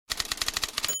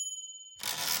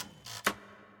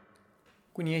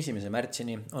Kuni 1.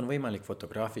 märtsini on võimalik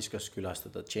Fotograafiskas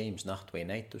külastada James Nachtwey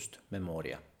näitust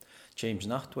Memoria. James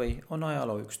Nachtwey on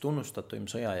ajaloo üks tunnustatuim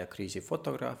sõja ja kriisi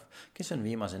fotograaf, kes on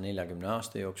viimase 40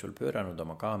 aasta jooksul pööranud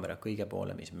oma kaamera kõige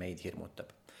poole, mis meid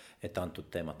hirmutab. Et antud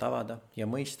teemat avada ja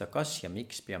mõista, kas ja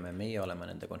miks peame meie olema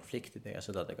nende konfliktide ja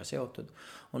sõdadega seotud,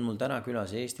 on mul täna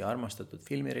külas Eesti armastatud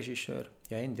filmirežissöör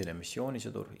ja endine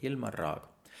missioonisõdur Ilmar Raag.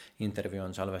 Intervjuu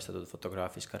on salvestatud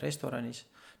Fotograafiska restoranis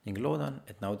ning loodan,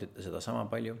 et naudite seda sama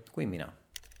palju kui mina.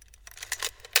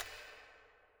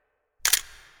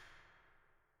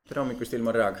 Tere hommikust,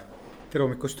 Ilmar Raag! Tere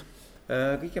hommikust!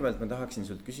 Kõigepealt ma tahaksin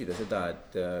sult küsida seda, et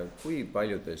kui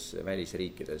paljudes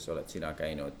välisriikides oled sina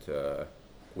käinud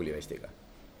kuulivestiga?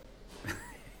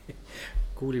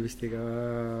 Kuulivestiga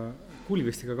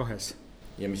 2.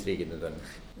 Ja mis riigid need on?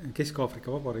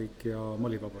 Kesk-Aafrika Vabariik ja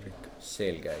Mali Vabariik.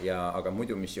 Selge, aga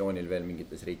muidu missioonil veel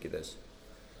mingites riikides?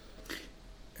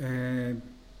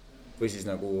 Või siis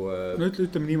nagu... No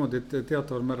ütleme niimoodi, et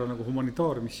teataval määral nagu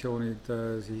humanitaarmissioonid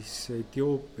siis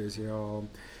Etioopias ja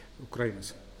Ukrainas.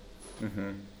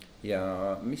 Ja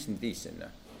mis nüüd viis sinna?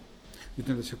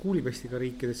 Nendesse kuulivestiga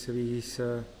riikidesse viis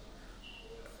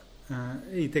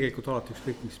ei tegelikult alati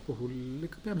ükskõik mis puhul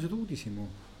ikka peamiselt uudishimu.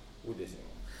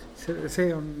 See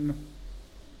on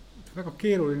väga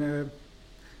keeruline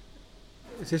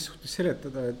ses suhtes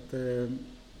seletada, et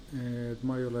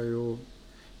ma ei ole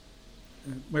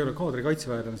kaadri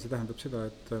kaitseväelane, see tähendab seda,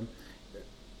 et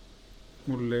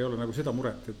mul ei ole nagu seda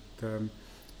muret, et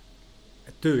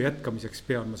töö jätkamiseks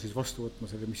pean ma siis vastu võtma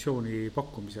selle missiooni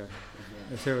pakkumise.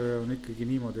 Ja see on ikkagi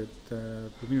niimoodi, et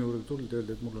kui minu juurde tuldi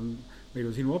öelda, et meil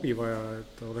on sinu abi vaja,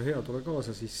 et ole hea, tule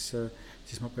kaasa,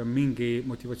 siis ma pean mingi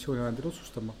motivatsiooni ajendil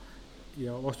otsustama.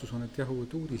 Ja vastus on, et jah,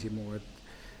 uudishimu, et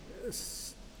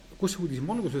kus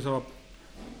uudishimu alguse saab?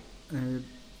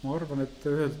 Ma arvan, et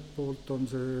ühelt poolt on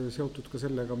see seotud ka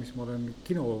sellega, mis ma olen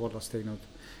kino vallas teinud.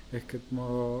 Ehk et ma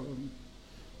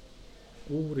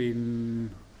uurin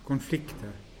konflikte.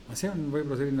 Aga see on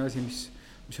võib-olla selline asi,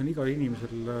 mis on igal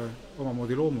inimesel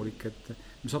omamoodi loomulik, et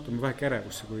me satume väheke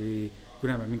ärevusse, kui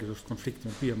näeme mingisugust konflikti,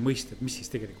 me püüame mõista, et mis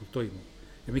siis tegelikult toimub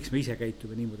ja miks me ise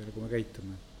käitume niimoodi, nagu me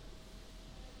käitume.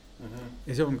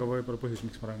 Ja see on ka võib-olla põhjus,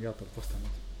 miks ma olen jaatavalt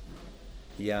vastanud.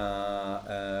 Ja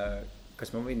kas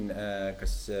ma võin,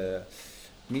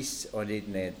 mis olid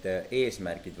need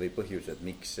eesmärgid või põhjused,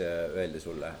 miks öelda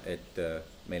sulle, et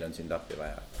meil on sind appi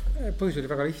vaja? Põhjus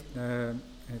oli väga lihtne,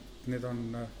 et need on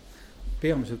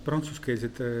peamiselt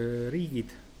prantsuskeelsed riigid,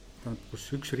 kus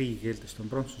üks riigikeeltest on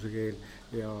prantsuse keel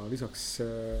ja lisaks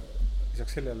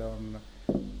sellele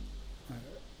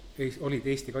olid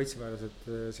Eesti kaitseväelased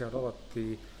seal alati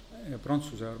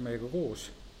Prantsuse armeega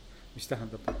koos, mis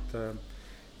tähendab, et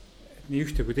nii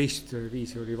ühte kui teist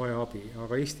viisi oli vaja abi,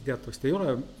 aga Eesti teatavasti ei ole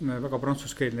väga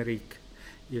prantsuskeelne riik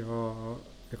ja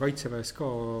kaitseväes ka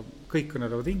kõik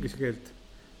kõnelevad inglise keelt,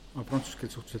 aga prantsuse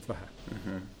keelt suhteliselt vähe.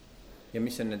 Ja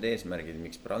mis on need eesmärgid,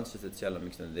 miks prantslased seal on,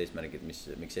 miks need eesmärgid,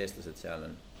 miks eestlased seal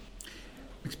on?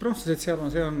 Miks prantslased seal on,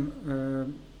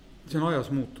 see on ajas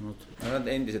muutunud. Nad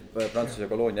endised Prantsuse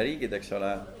koloonia riigid, eks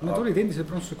ole? Nad olid endised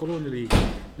Prantsuse koloonia riigid.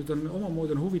 Nüüd on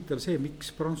omamoodi on huvitav see,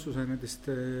 miks Prantsuse nendest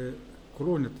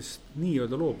kolooniatest nii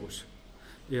öelda loobus.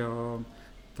 Ja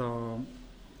ta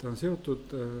on seotud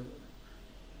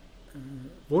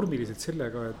vormiliselt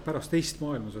sellega, et pärast teist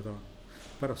maailmasõda,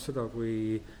 pärast seda,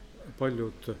 kui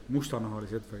paljud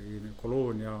mustanahalised või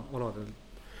koloonia aladel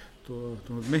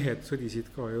tulnud mehed sõdisid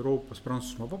ka Euroopas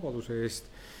Prantsusmaa vabaduse eest,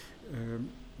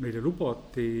 meile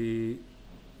lubati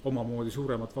omamoodi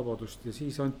suuremat vabadust ja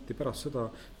siis anti pärast seda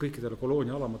kõikidele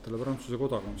koloonia alamatele Prantsuse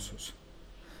kodakondsus.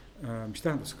 Mis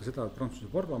tähendas ka seda, et Prantsuse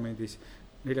parlamendis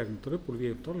 40. lõpul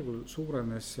 50. algul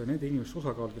suurenes nende inimeste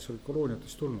osakaal, kes olid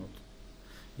kolooniatest tulnud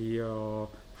ja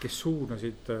kes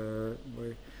suunasid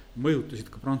või mõjutasid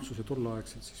ka Prantsuse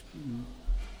tolleaegselt siis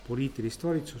poliitilist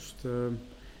valitsust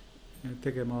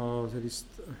tegema sellist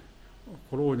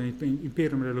koloonia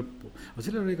impeeriumile lõppu. Aga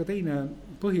sellel oli ka teine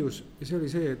põhjus ja see oli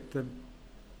see, et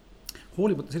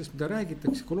hoolimata sellest, mida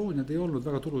räägitakse, kolooniad ei olnud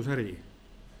väga tulus äri.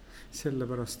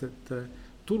 Sellepärast, et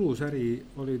tulus äri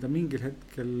oli ta mingil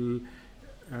hetkel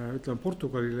ütleme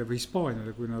Portugalile või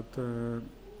Hispaaniale, kui nad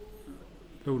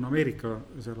Lõuna-Ameerika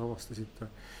seal avastasid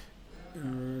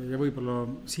ja võib-olla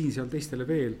siin-seal teistele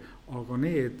veel, aga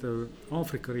need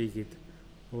Aafrika riigid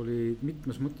olid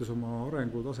mitmes mõttes oma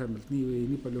arengutasemelt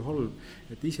nii palju halb,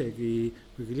 et isegi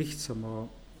kõige lihtsama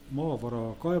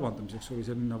maavara kaevandamiseks oli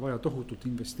selline vaja tohutult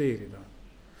investeerida.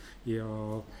 Ja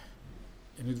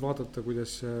nüüd vaadata,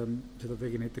 kuidas seda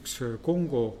tegi näiteks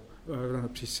Kongo,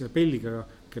 tähendab siis Belgia,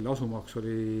 kelle asumaks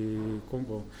oli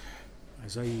Kongo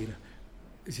Zaire,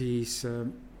 siis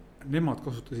nemad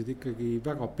kasutasid ikkagi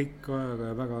väga pikka aega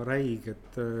ja väga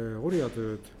räiget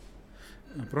orjatööd.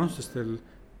 Prantslastel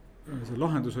see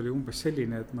lahendus oli umbes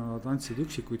selline, et nad andsid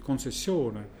üksikuid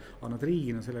kontsessioone, aga nad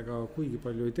riigina sellega kuigi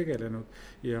palju ei tegelenud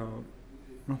ja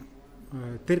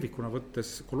tervikuna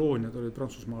võttes kolooniad olid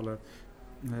Prantsusmaale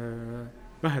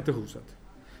vähetõhusad.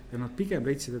 Ja nad pigem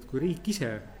leidsid, et kui riik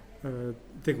ise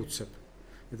tegutseb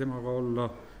ja temaga olla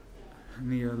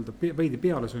nii-öelda veidi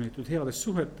peale sunnitud heades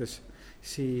suhetes,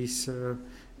 siis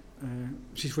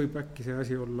võib äkki see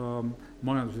asi olla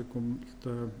majanduslikult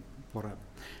parem.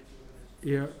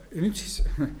 Ja nüüd siis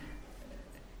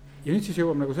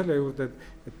jõuame nagu selle juurde,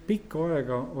 et pikka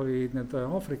aega olid need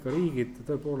Aafrika riigid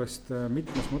tõepoolest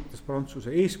mitmes mõttes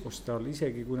Prantsuse eeskoste all,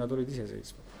 isegi kui nad olid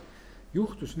iseseisvad.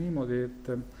 Juhtus niimoodi,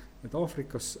 et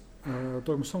Aafrikas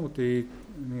toimus samuti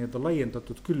nii-öelda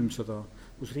laiendatud külmsõda,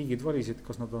 kus riigid valisid,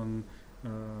 kas nad on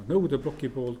Nõukogude bloki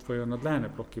poolt või on nad Lääne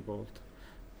bloki poolt.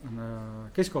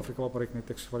 Kesk-Aafrika Vabariik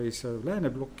näiteks valis Lääne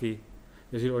bloki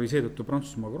ja siin oli seetõttu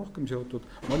Prantsusmaaga rohkem seotud.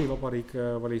 Mali Vabariik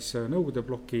valis Nõukogude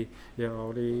bloki ja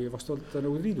oli vastavalt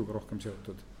Nõukogude Liiduga rohkem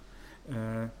seotud.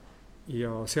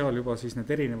 Ja seal juba siis need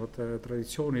erinevad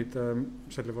traditsioonid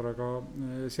selle võrra ka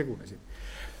segunesid.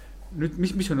 Nüüd,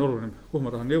 mis on oluline, kuhu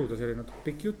ma tahan jõuda, see oli natuke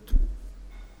pikk jutt,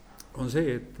 on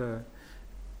see,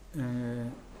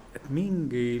 et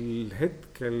mingil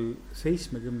hetkel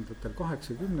 70-ndatel,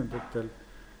 80-ndatel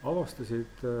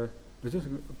avastasid,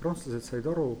 prantslased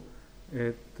said aru,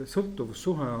 et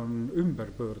sõltuvussuhe on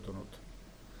ümber pöördunud.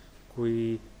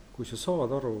 Kui sa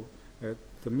saad aru,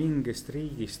 et mingist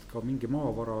riigist ka mingi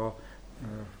maavara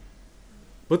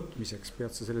võtmiseks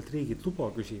pead sa sellelt riigilt luba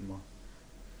küsima,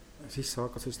 siis sa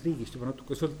hakkad sellest riigist juba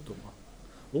natuke sõltuma.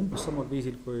 Umbes samal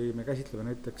viisil, kui me käsitleme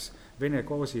näiteks Vene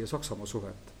gaasi ja Saksamaa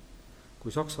suhet.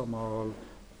 Kui Saksamaal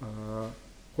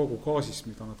kogu gaasist,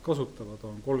 mida nad kasutavad,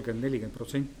 on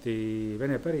 30-40%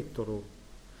 Vene päritolu,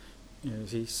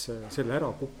 siis selle ära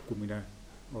kukkumine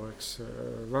oleks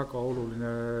väga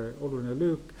oluline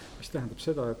löök, mis tähendab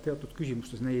seda, et teatud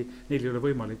küsimustes neil ei ole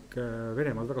võimalik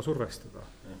Venemaal väga survestada.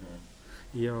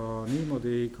 Ja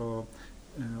niimoodi ka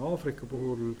Aafrika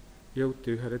puhul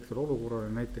jõuti ühel hetkel olukorrale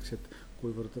näiteks, et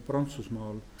kuivõrd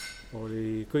Prantsusmaal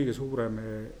oli kõige suurem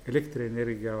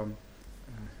elektrienergia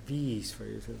viis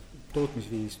või see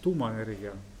tootmisviis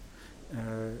tuumaenergia,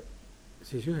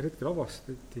 siis ühel hetkel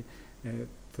avastati,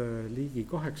 et ligi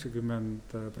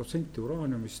 80%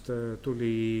 uraaniumist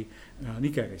tuli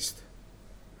Nigerist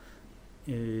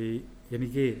ja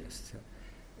Nigeeriast,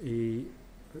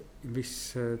 mis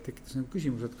tekitas nagu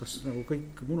küsimus, et kas nagu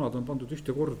kõik munad on pandud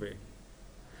ühte korvi.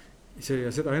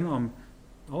 Ja seda enam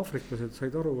aafriklased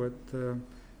said aru, et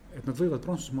nad võivad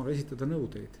Prantsusmaale esitada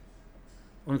nõudeid.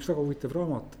 On üks väga huvitav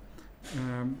raamat,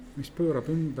 mis pöörab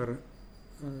ümber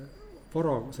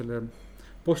vara selle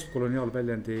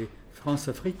postkoloniaalväljendi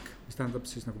France-Afrique, mis tähendab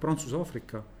siis nagu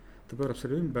Prantsuse-Aafrika, ta pöörab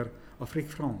selle ümber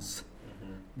Afrique-France,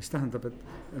 mis tähendab,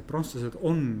 et prantslased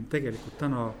on tegelikult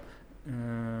täna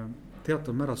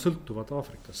teatav määral sõltuvad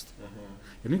Aafrikast.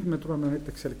 Ja nüüd me tuleme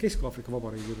näiteks selle Kesk-Aafrika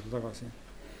Vabariigi juurde tagasi.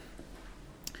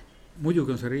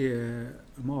 Muidugi on see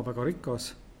maa väga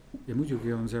rikas ja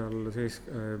muidugi on seal sees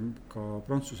ka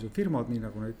Prantsuse firmad, nii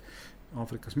nagu neid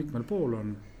Aafrikas mitmel pool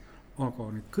on, aga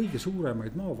neid kõige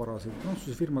suuremaid maavarasid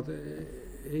Prantsuse firmad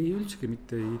ei üldsegi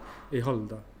mitte ei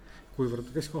halda. Kuivõrd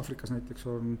Kesk-Aafrikas näiteks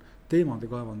on teemandi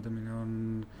kaevandamine on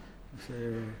see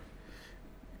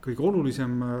kõige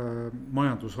olulisem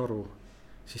majandusharu,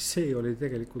 siis see oli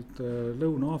tegelikult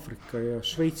Lõuna-Aafrika ja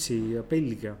Šveitsi ja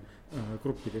Belgia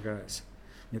gruppide käes.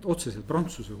 Nii et otseselt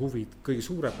Prantsuse huvid kõige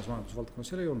suuremas majandusvaldkonnas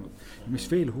seal ei olnud. Ja mis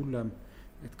veel hullem,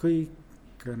 et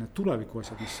kõik need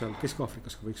tulevikuasjad, mis seal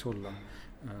Kesk-Aafrikas ka võiks olla,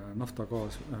 nafta,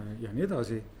 gaas ja nii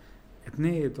edasi, et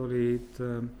need olid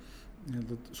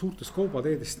suurtest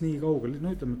kaubateedest nii kaugel,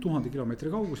 no ütleme 1000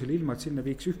 kilomeetri kaugusel, ilma et sinna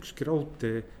viiks ükski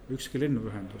raudtee või ükski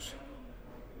lennuühendus.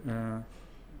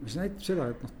 Mis näitab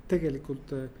seda, et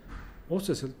tegelikult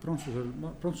otseselt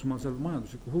Prantsusmaal seal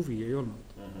majanduslikku huvi ei olnud.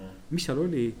 Mis seal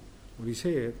oli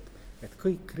see, et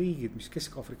kõik riigid, mis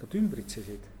Kesk-Aafrikat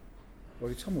ümbritsesid,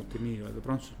 olid samuti nii-öelda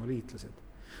Prantsusmaa liitlased.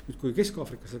 Nüüd, kui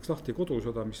Kesk-Aafrikas läks lahti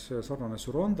kodusõda, mis sarnanes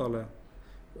Rwandale,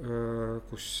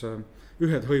 kus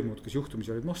ühed hõimud, kes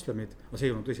juhtumisi olid moslemid, aga see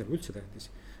ei olnud esialgu üldse tähtis,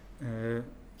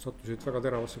 sattusid väga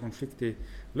teravasse konflikti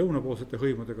lõunapoolsete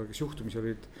hõimudega, kes juhtumisi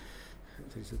olid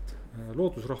sellised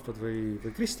loodusrahvad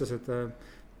või kristlased,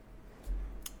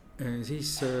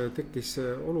 siis tekkis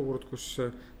olukord, kus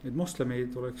neid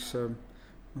moslemeid oleks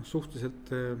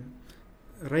suhteliselt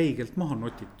räigelt maha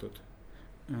notitud.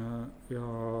 Ja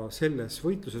selles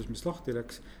võitluses, mis lahti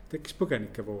läks, tekkis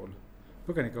põgenikevool.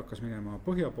 põgenik hakkas minema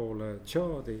põhja poole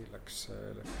Tšaadi, läks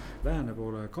lääne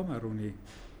poole Kameruni,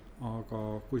 aga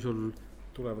kui sul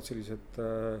tulevad sellised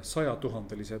 100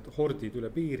 000-lised hordid üle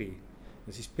piiri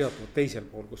ja siis peatuvad teisel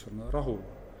pool, kus on rahu,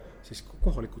 siis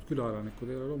kohalikud külaelanikud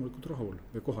ei ole loomulikult rahul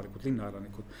või kohalikud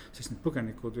linnaelanikud, sest need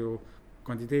põgenikud ju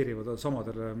kandideerivad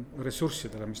samadele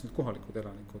ressurssidele, mis need kohalikud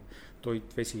elanikud,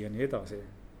 toit, vesi ja nii edasi.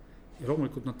 Ja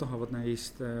loomulikult nad tahavad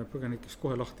neist põgenikest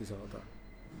kohe lahti saada,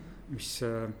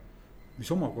 mis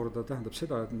omakorda tähendab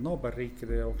seda, et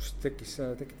naaberriikide jaoks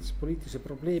tekitas poliitilise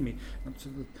probleemi.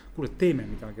 Kuule, teeme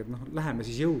midagi, et läheme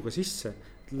siis jõuga sisse,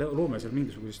 loome seal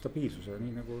mingisuguse stabiilsuse,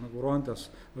 nii nagu Rwandas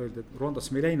öeldi, et Rwandas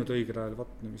me ei läinud õigel ajal,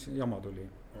 mis jama tuli.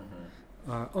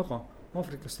 Aga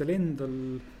aafriklastel endal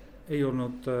ei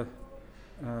olnud,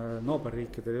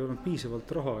 naaberriikidel ei olnud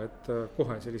piisavalt raha, et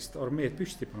kohe sellist armeed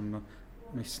püsti panna,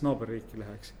 mis naaberriiki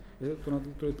läheks. Ja kui nad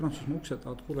tulid Prantsusmaa uksed,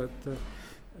 kuule, et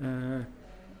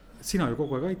sina ju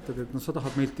kogu aeg aitad, et sa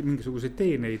tahad meilt mingisuguseid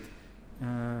teeneid,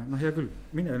 hea küll,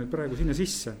 mine nüüd praegu sinna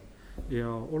sisse ja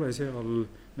ole seal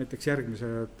näiteks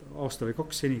järgmised aasta või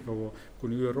 2 senikaua,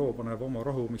 kuni ÜRO paneb oma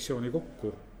rahumissiooni kokku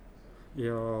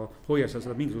ja hoia seal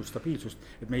seda mingisugust stabiilsust,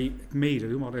 et meile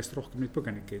jumala eest rohkem neid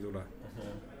põgenikke ei tule.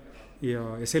 Ja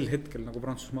sel hetkel nagu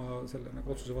Prantsusmaa selle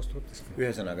nagu otsuse vastu võttiski.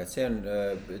 Ühesõnaga, et see on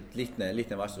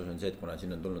lihtne vastus on see, et kuna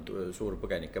siin on tulnud suur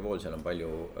põgenike vool, seal on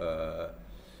palju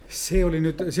See oli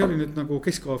nüüd nagu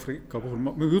Kesk-Aafrika puhul,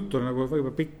 mu jutt on nagu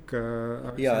võib-olla pikk.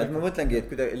 Jaa, et ma mõtlengi, et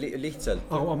kuidagi lihtsalt.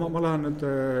 Aga ma lähen nüüd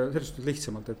sellest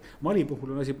lihtsamalt, et Mali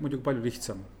puhul on asi muidugi palju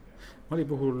lihtsam. Mali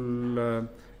puhul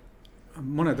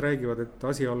mõned räägivad, et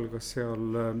asi algas seal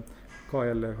ka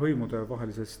jälle hõimude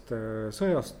vahelisest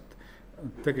sõjast.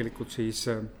 Tegelikult siis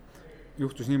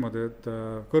juhtus niimoodi, et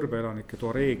kõrbeelanike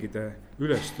tuareegide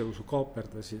ülestõusu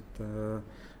kaaperdasid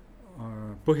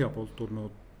põhja poolt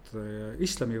tulnud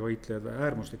islamivõitlejad või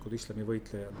äärmuslikud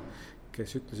islamivõitlejad,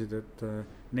 kes ütlesid, et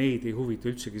neid ei huvita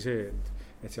üldsegi see,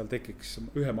 et seal tekiks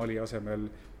ühe Mali asemel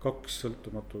 2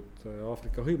 sõltumatut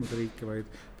Aafrika hõimuderiiki, vaid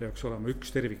peaks olema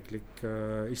üks terviklik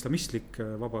islamistlik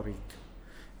vabariik.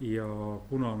 Ja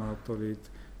kuna nad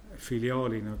olid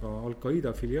filiaalina ka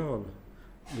Al-Qaeda filiaal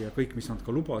ja kõik, mis nad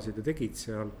ka lubasid ja tegid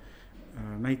seal,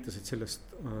 näitas, et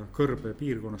sellest kõrbe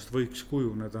piirkonnast võiks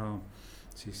kujuneda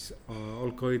siis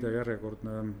Al-Qaeda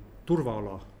järjekordne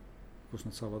turvaala, kus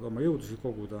nad saavad oma jõudusi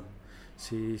koguda,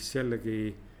 siis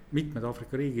jällegi mitmed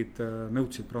Aafrika riigid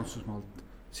nõudsid Prantsusmaalt,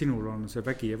 sinul on see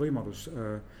vägi ja võimalus,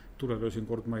 tule löösin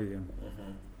kord majja.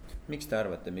 Miks te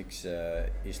arvate, miks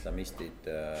islamistid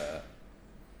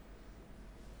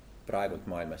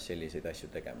praegult maailmas selliseid asju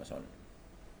tegemas on?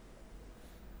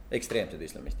 Ekstreemsed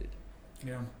islamistid,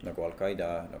 nagu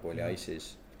Al-Qaeda, nagu oli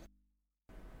ISIS?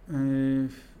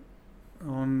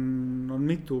 On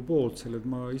mitu poolt selle, et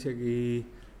ma isegi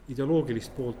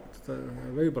ideoloogilist poolt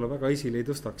võib-olla väga esile ei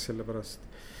tõstaks, sellepärast,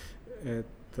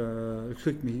 et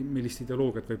ükskõik millist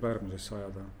ideoloogiat võib äärmusesse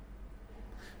ajada.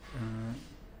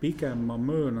 Pigem ma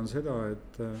möönan seda,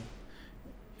 et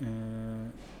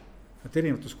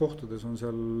erinevates kohtades on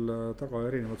seal taga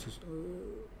erinevad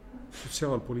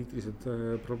sotsiaalpoliitilised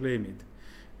probleemid.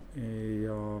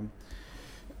 Ja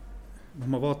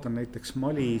ma vaatan näiteks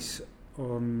Malis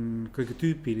on kõige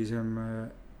tüüpilisem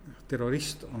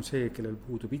terrorist on see, kellel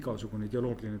puudub igasugune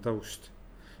ideoloogiline taust.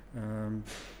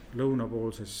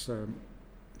 Lõunapoolses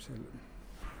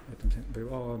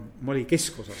Mali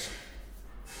keskosas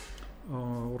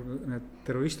need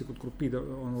terroristlikud grupid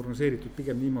on organiseeritud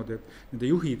pigem niimoodi, et nende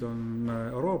juhid on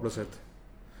araablased,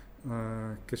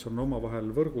 kes on omavahel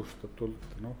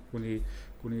võrgustatult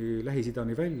kuni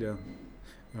Lähis-Idani välja.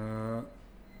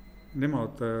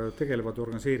 Nemad tegelevad ja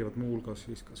organiseerivad muu hulgas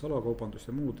siis ka salakaubandust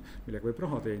ja muud, millega võib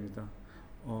raha teenida,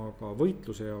 aga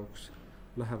võitluse jaoks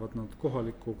lähevad nad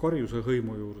kohaliku karjuse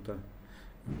hõimu juurde,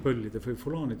 põllide või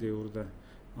fulaanide juurde,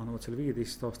 annavad selle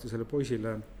 15-aastasele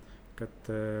poisile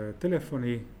kätte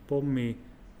telefoni, pommi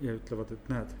ja ütlevad,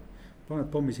 et näed, paned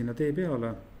pommi sinna tee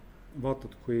peale,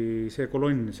 vaatad, kui see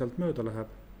kolonn sealt mööda läheb,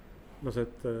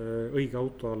 lased õige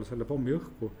auto all selle pommi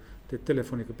õhku, teed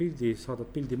telefoniga pildi, saadad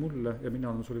pildi mulle ja mina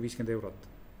annan sulle 50 eurot.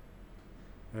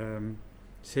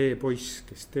 See poiss,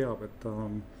 kes teab, et ta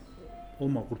on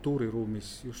oma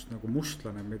kultuuriruumis just nagu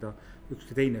mustlane, mida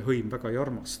ükski teine hõim väga ei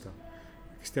armasta,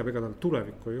 kes teab, ega tal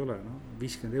tulevikku ei ole,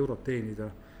 50 eurot teenida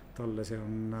talle, see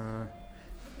on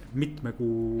mitme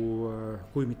kuu,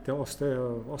 kui mitte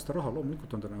aasta raha,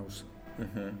 loomulikult on ta nõus.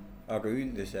 Aga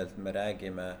üldiselt me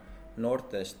räägime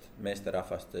noortest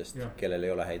meesterahvastest, kellel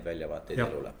ei ole häid väljavaateid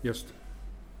elule. Just.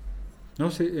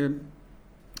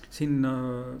 Sinna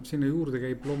juurde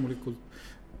käib loomulikult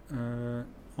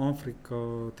Aafrika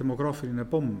demograafiline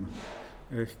pomm.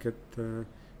 Ehk et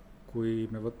kui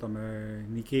me võtame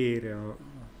Nigeeria,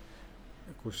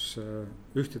 kus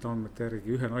ühtede andmete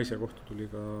järgi ühe naise kohta tuli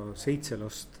ka 7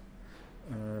 last,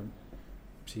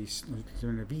 siis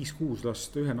 5-6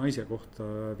 last ühe naise kohta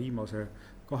viimase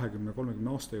 20-30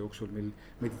 aasta jooksul, mil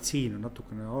meditsiin on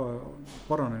natukene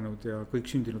paranenud ja kõik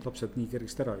sündinud lapsed nii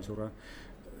kergesti ära ei sure.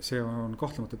 See on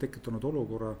kahtlemata tekitanud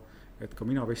olukorra, et ka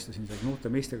mina vestlesin seal noorte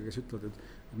meestega, kes ütlevad, et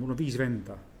mul on 5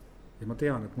 venda ja ma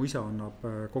tean, et mu isa annab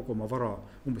kogu oma vara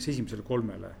umbes esimesele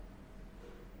 3.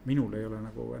 Minul ei ole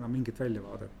nagu enam mingit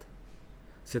väljavaadet.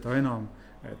 Seda enam,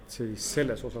 et siis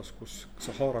selles osas, kus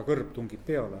Sahara kõrb tungib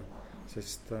peale,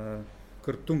 sest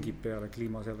kõrb tungib peale,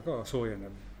 kliima seal ka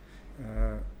soojeneb.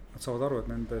 Nad saavad aru, et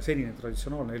nende senine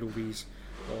traditsionaalne eluviis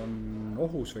on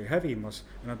ohus või hävimas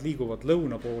ja nad liiguvad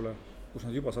lõuna poole, kus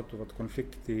nad juba satuvad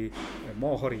konflikti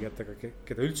maaharijatega,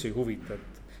 keda üldse ei huvita,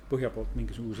 et põhja poolt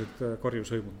mingisugused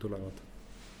karjusõimud tulevad.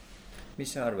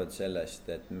 Mis sa arvad sellest,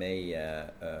 et meie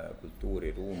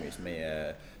kultuuriruumis,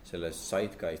 meie selles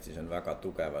zeitgeistis on väga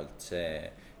tugevalt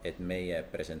see, et meie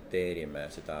presenteerime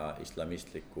seda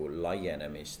islamistlikku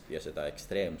laienemist ja seda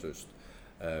ekstreemsust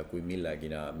kui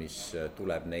millegina, mis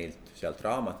tuleb neilt sealt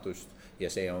raamatust ja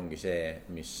see ongi see,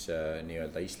 mis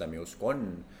nii-öelda islamiusk on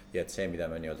ja et see, mida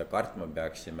me nii-öelda kartma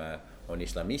peaksime, on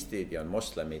islamistid ja on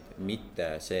moslemid,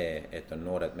 mitte see, et on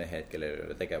noored mehed, kellel ei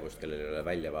ole tegevust, kellel ei ole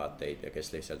väljavaateid ja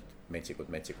kes lihtsalt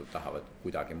metsikult tahavad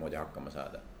kuidagi moodi hakkama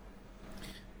saada.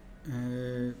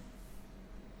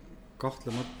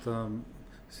 Kahtlemata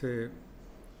see,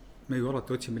 me ju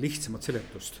alati otsime lihtsamat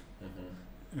seletust.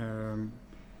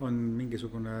 On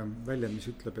mingisugune väljend, mis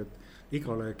ütleb, et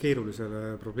igale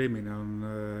keerulisele probleemile on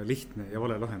lihtne ja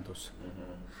vale lahendus.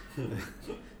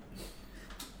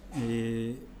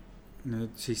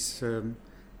 Nüüd siis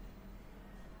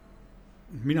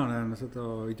mina näen seda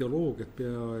ideoloogiat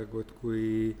peaaegu, et kui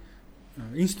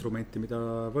instrumenti, mida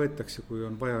võetakse, kui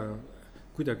on vaja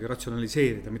kuidagi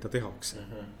ratsionaliseerida, mida tehakse.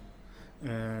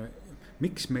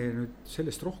 Miks me nüüd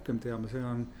sellest rohkem teame, see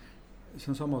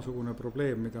on samasugune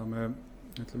probleem, mida me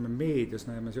ütleme meedias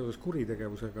näeme seoses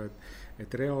kuritegevusega,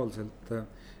 et reaalselt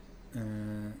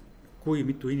kui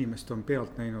mitu inimest on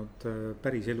pealt näinud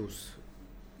päris elus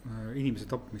inimese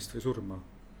tapmist või surma.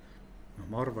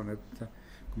 Ma arvan, et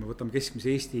kui me võtame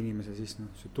keskmise Eesti inimese, siis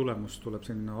see tulemus tuleb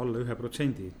sinna alla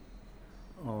 1%.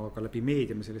 Aga läbi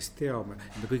meedia me sellest teame,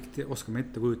 me kõik oskame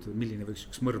ette kujutada, milline võiks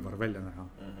üks mõrvar välja näha.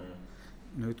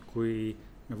 Nüüd, kui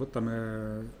me võtame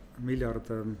miljard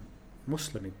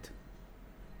moslemit,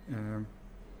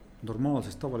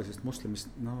 normaalsest, tavalisest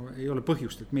moslemist, ei ole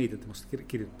põhjust, et meedia temast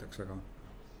kirjutatakse, aga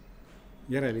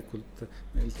järelikult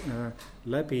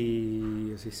läbi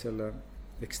siis selle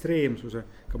ekstreemsuse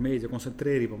ka meedia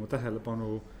kontsentreerib oma tähelepanu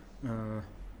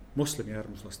moslemi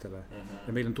äärmuslastele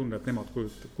ja meil on tunne, et nemad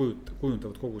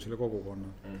kujundavad kogu selle kogukonna.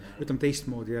 Ütleme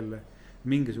teistmoodi jälle,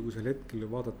 mingisugusel hetkel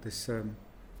vaadates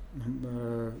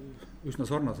üsna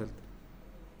sarnaselt,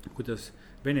 kuidas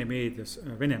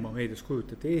Venemaa meedias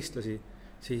kujutati eestlasi,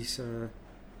 siis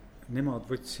nemad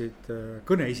võtsid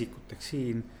kõneisikuteks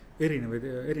siin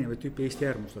erinevaid tüüpi Eesti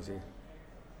äärmuslasi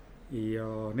ja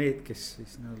need, kes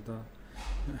siis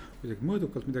kuidagi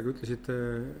mõõdukalt midagi ütlesid,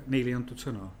 neile ei antud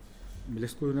sõna,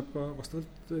 millest kujuneb ka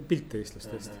vastavalt pilt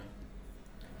eestlastest.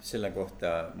 Selle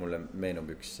kohta mulle meenub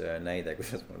üks näide,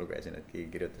 kuidas ma lugesin, et keegi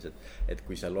kirjutas, et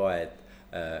kui sa loed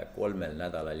 3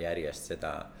 nädalal järjest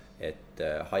seda, et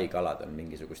haikalad on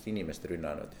mingisugust inimest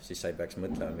rünnanud, siis sa ei peaks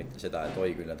mõtlema mitte seda, et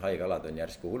oi küll need haikalad on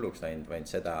järsku hulluks läinud, vaid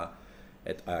seda,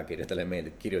 et ajakirjadele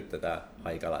meeldib kirjutada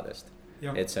haikaladest.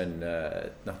 Ja. Et see on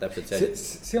täpselt see.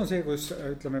 See on see, kus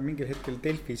ütleme mingil hetkel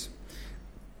Delfis,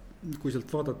 kui sealt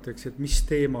vaadatakse, et mis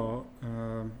teema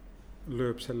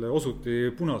lööb selle osuti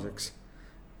punaseks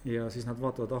ja siis nad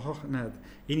vaatavad, näed,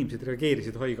 inimesed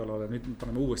reageerisid haikalale, nüüd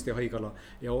paneme uuesti haikala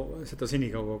ja seda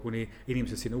senikaua, kuni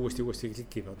inimesed sinna uuesti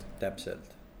klikivad.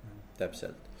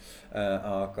 Täpselt.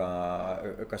 Aga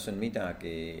kas on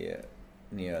midagi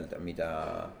nii-öelda, mida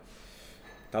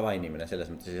tavainimene selles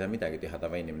mõttes ei saa midagi teha,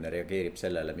 tavainimene reageerib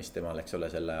sellele, mis temal, eks ole,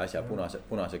 selle asja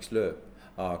punaseks lööb,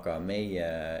 aga meie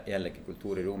jällegi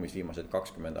kultuuriruumis viimased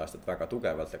 20 aastat väga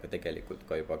tugevalt, aga tegelikult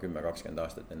ka juba 10-20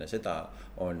 aastat enne seda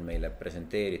on meile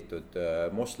presenteeritud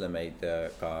moslemeid,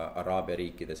 ka Araabia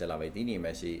riikides elavaid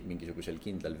inimesi mingisugusel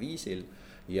kindlal viisil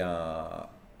ja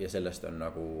sellest on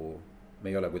nagu,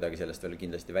 me ei ole kuidagi sellest veel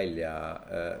kindlasti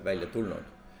välja tulnud,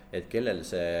 et kellel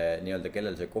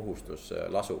see kohustus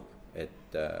lasub,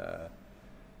 et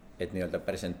nii-öelda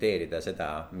presenteerida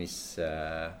seda, mis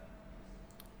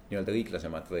nii-öelda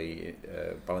õiglasemat või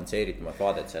balansseeritumat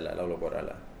vaadet sellele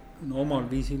olukorrale? No omal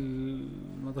viisil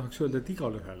ma tahaks öelda, et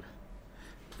igal ühel.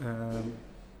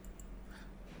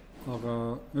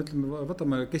 aga ütleme,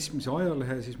 võtame keskmise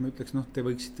ajalehe, siis ma ütleks, te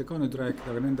võiksite ka nüüd rääkida,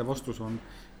 aga nende vastus on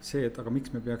see, et aga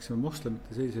miks me peaksime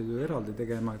moslemite selliseid ju eraldi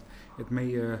tegema, et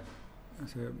meie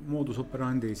see moodus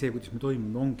operandi, see, kuidas me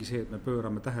toimime, ongi see, et me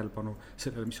pöörame tähelepanu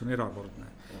sellele, mis on erakordne.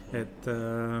 Et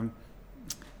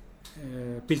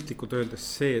piltlikult öeldes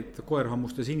see, et koer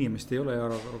hammustas inimest, ei ole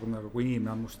erakordne, aga kui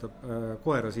inimene hammustab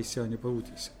koera, siis see on juba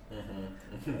uudis.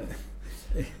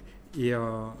 ja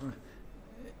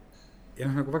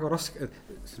nagu väga raske,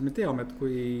 sest me teame, et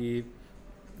kui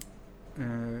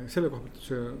selle koha pealt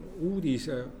see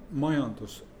uudise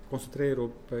majandus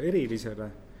kontsentreerub erilisele,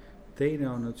 teine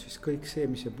on nüüd siis kõik see,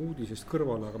 mis jääb uudisest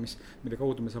kõrvale, aga mille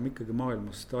kaudu me saame ikkagi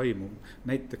maailmast aimu.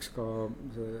 Näiteks ka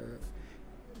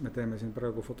me teeme siin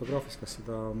praegu fotograafis, kas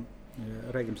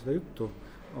räägime seda juttu,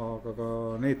 aga ka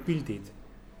need pildid,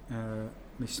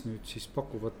 mis nüüd siis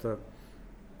pakuvad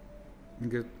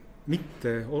mingid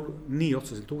mitte nii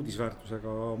otseselt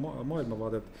uudisväärtusega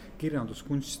maailmavaadet,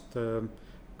 kirjanduskunst,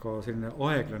 ka selline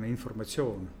aeglane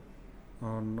informatsioon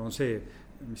on see,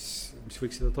 mis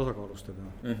võiks seda tasakaalustada.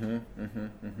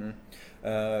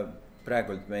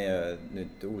 Praegult meie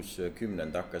nüüd uus 10.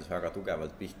 hakkas väga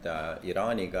tugevalt pihta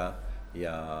Iraaniga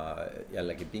ja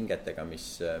jällegi pingetega,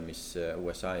 mis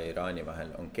USA ja Iraani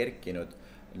vahel on kerkinud.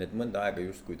 Need mõnda aega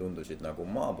justkui tundusid nagu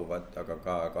maabuvad, aga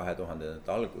ka 2000.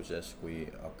 alguses, kui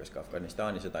hakkas ka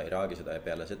Afganistani sõda, Iraagi sõda ja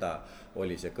peale seda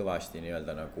oli see kõvasti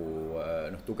nii-öelda nagu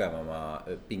tugevama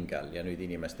pingel ja nüüd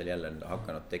inimestel jälle on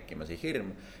hakanud tekkima see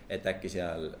hirm, et äkki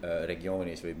seal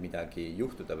regioonis võib midagi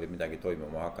juhtuda või midagi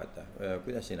toimuma hakata.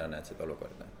 Kuidas sina näed seda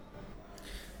olukorda?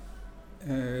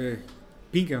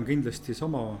 Pinge on kindlasti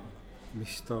sama,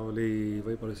 mis ta oli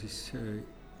võib-olla siis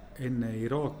enne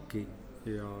Iraaki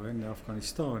ja enne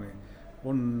Afganistani,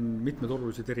 on mitmed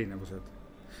olulised erinevused.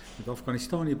 Nüüd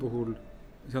Afganistani puhul,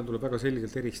 seal tuleb väga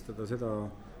selgelt eristada seda,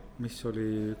 mis oli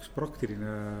üks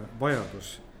praktiline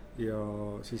vajadus ja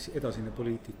siis edasine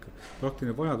poliitika.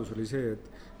 Praktiline vajadus oli see,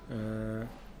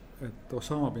 et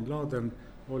Osama bin Laden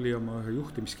oli oma ühe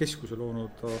juhtimiskeskuse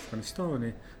loonud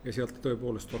Afganistani ja sealt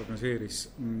tõepoolest organiseeris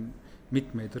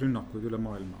mitmeid rünnakuid üle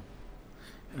maailma.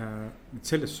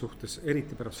 Selles suhtes,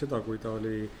 eriti pärast seda, kui ta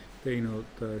oli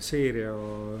teinud seeria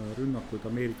rünnakuid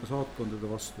Ameerika saatkondade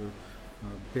vastu,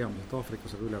 peamiselt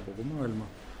Aafrikas, aga üle kogu maailma,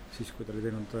 siis kui ta oli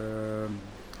teinud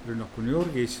rünnaku New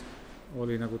Yorgis,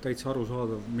 oli nagu täitsa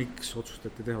arusaadav, miks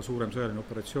otsustati teha suurem sõjaline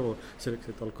operatsioon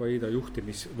selleks, et Al-Qaeda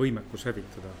juhtimisvõimekus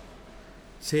hävitada.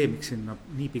 See, miks sinna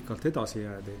nii pikalt edasi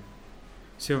jäädi,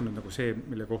 see on nagu see,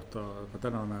 mille kohta ka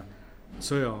tänane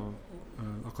sõja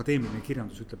akadeemiline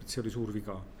kirjandus ütleb, et see oli suur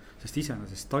viga, sest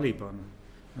iseenesest Taliban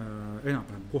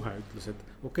enam-vähem kohe ütles, et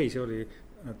okei, see oli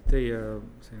teie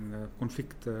selline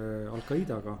konflikt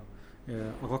Al-Qaedaga,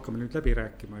 aga hakkame nüüd läbi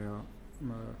rääkima ja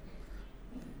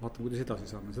vaatame, kuidas edasi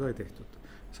saame, seda ei tehtud.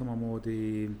 Samamoodi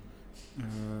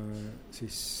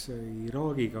siis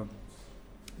Iraagiga,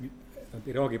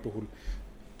 Iraagi puhul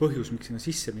põhjus, miks sinna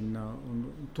sisse minna, on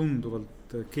tunduvalt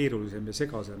keerulisem ja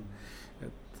segasem.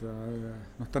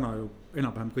 Täna ju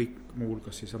enam-vähem kõik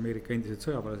muulgas siis Ameerika endised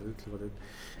sõjaväelased ütlevad, et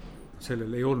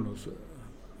sellel ei olnud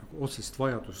otsest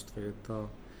vajadust või et ta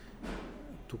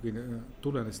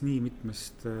tulenes nii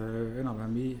mitmest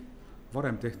enam-vähem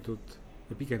varem tehtud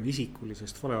ja pigem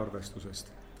isikulisest valearvestusest.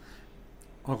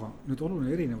 Aga nüüd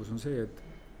oluline erinevus on see, et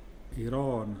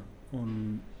Iraan on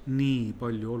nii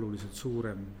palju oluliselt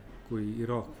suurem kui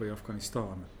Iraak või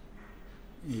Afganistan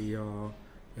ja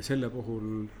selle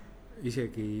puhul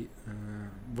isegi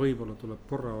võib-olla tuleb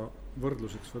korra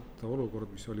võrdluseks võtta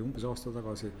olukord, mis oli umbes aasta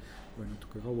tagasi või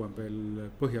natuke kauem veel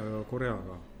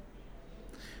Põhja-Koreaga.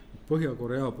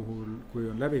 Põhja-Korea puhul, kui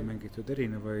on läbi mängitud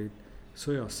erinevaid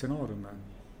sõjastsenaariume,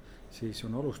 siis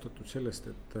on alustatud sellest,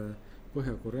 et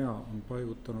Põhja-Korea on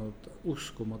paigutanud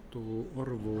uskumatu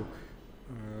arvu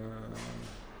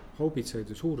haubitsaid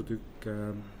ja suurtükke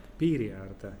piiri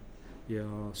äärde ja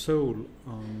Seoul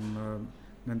on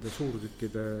nende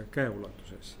suurtükkide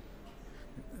käeulatuses.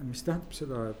 Mis tähendab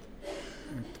seda,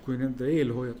 et kui nende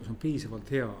eelhoiatus on piisavalt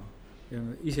hea ja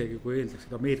isegi kui eeldaks,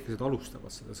 et ameeriklased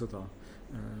alustavad seda sõda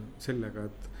sellega,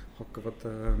 et hakkavad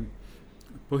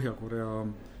Põhja-Korea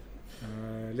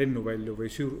lennuvälju või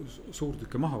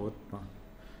suurtükke maha võtma,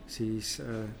 siis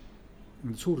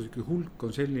nende suurtükkide hulk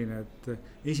on selline, et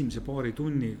esimese paari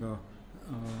tunniga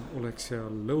oleks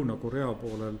seal Lõuna-Korea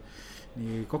poolel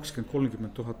nii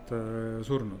 20-30 000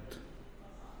 surnut.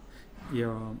 Ja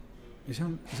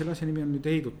selle asja nimi on nüüd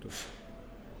heidutus.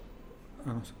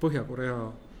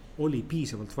 Põhja-Korea oli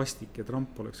piisavalt vastik ja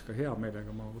Trump oleks ka hea meelega,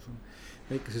 ma usun,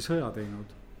 väikese sõja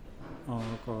teinud.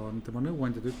 aga tema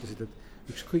nõuandjad ütlesid, et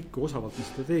ükskõik kui osavalt me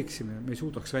seda teeksime, me ei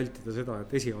suudaks vältida seda,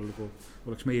 et esialgu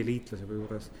oleks meie liitlase või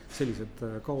juures sellised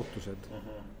kaotused.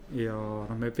 Ja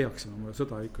me peaksime oma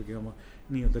sõda ikkagi oma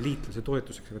nii-öelda liitlase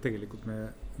toetuseks, aga tegelikult me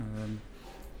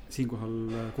siinkohal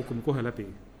kukume kohe läbi.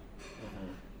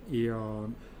 Ja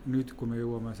nüüd, kui me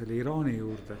jõuame selle Iraani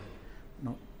juurde,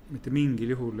 mitte mingil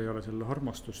juhul ei ole selle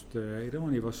armastust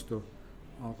Iraani vastu,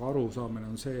 aga arusaamine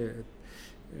on see,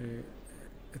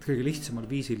 et kõige lihtsamal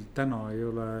viisil täna ei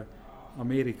ole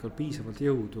Ameerikal piisavalt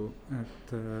jõudu, et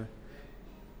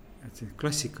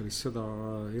klassikalist sõda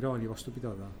Iraani vastu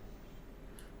pidada.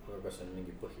 Aga kas on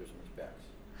mingi põhjus, mis peaks?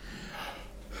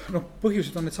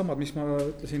 Põhjused on need samad, mis ma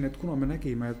ütlesin, et kuna me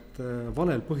nägime, et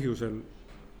valel põhjusel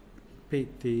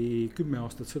peeti 10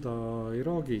 aastat sõda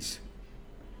Iraagis.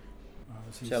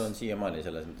 Siis... Seal on siiamaani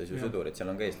selles mõttes ju sõdurid, seal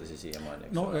on ka eestlasi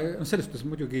siiamaani. Selles mõttes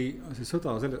muidugi see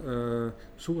sõda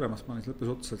suuremas plaanis lõppes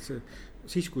otsa, et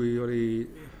siis kui oli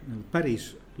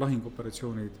päris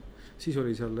lahingoperatsioonid, siis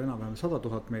oli seal enam-vähem 100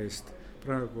 000 meest,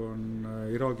 praegu on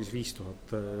Iraagis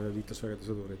 5000 liitlasvägede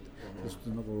sõdurit.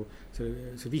 Nagu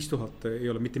see 5000 ei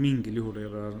ole mitte mingil juhul ei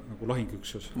ole nagu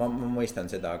lahingüksus. Ma mõistan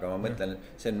seda, aga ma mõtlen,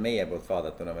 see on meie poolt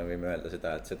vaadatuna, me võime öelda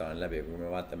seda, et seda on läbi, kui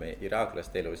me vaatame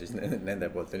iraaklaste elu, siis nende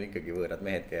poolt on ikkagi võõrad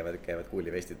mehed käivad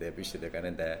kuulivestide ja püssidega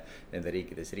nende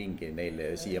riikides ringi, neil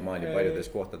siiamaani paljudes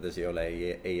kohtades ei ole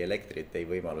ei elektrit, ei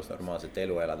võimalus normaalset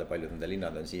elu elada, paljud nende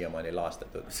linnad on siiamaani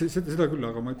laastatud. Seda küll,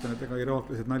 aga ma ütlen, et ega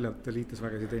iraaklased naljalt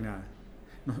liitlasvägesid ei näe.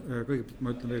 Kõigepealt ma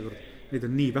ütlen veel kord, neid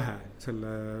on nii vähe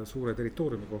selle suure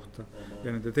territooriumi kohta ja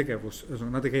nende tegevus,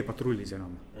 nad ei käi patrullis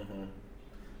enam.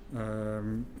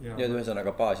 Ja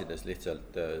ühesõnaga baasides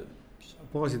lihtsalt?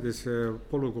 Baasides,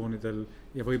 polügoonidel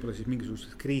ja võib-olla siis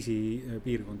mingisugustes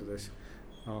kriisipiirkondades,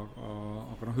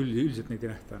 aga üldiselt neid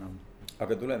ei nähta enam.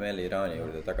 Aga tuleme jälle Iraani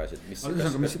juurde tagasi.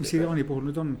 Mis Iraani puhul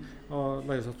nüüd on,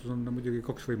 laias laastus on muidugi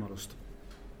 2 võimalust.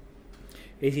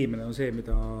 Esimene on see,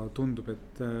 mida tundub,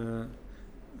 et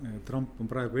Trump on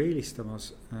praegu eelistamas,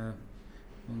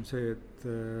 on see, et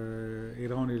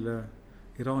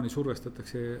Iraani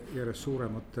survestatakse järjest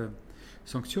suuremate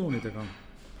sanktsioonidega,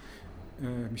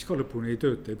 mis ka lõpuni ei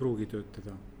tööta, ei pruugi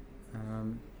töötada.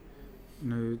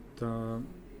 Nüüd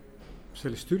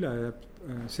sellest üle jääb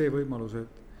see võimalus,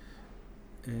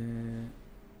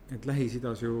 et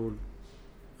Lähis-Idas ju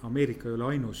Ameerika ei ole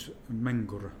ainus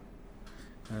mängur.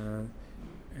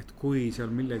 Et kui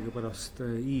seal millegi pärast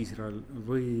Iisrael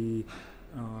või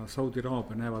Saudi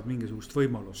Araabia näevad mingisugust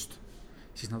võimalust,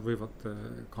 siis nad võivad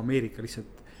ka Ameerika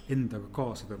lihtsalt endaga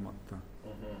kaasa tõmmata.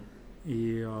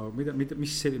 Ja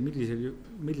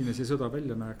milline see sõda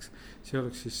välja näeks, see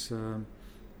oleks siis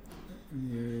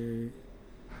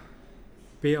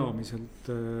peamiselt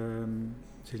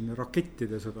selline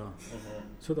rakettide sõda,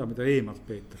 mida eemalt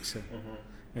peetakse.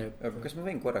 Kas ma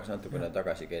võin korraks natukene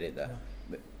tagasi kerida?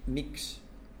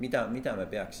 Mida me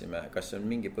peaksime, kas on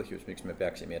mingi põhjus, miks me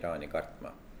peaksime Iraani kartma?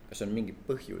 Kas on mingi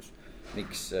põhjus,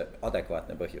 miks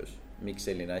adekvaatne põhjus, miks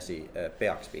selline asi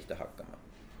peaks pihta hakkama?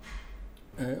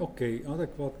 Okei,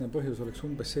 adekvaatne põhjus oleks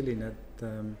umbes selline,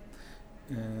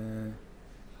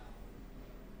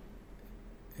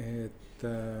 et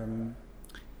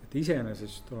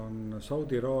iseenesest on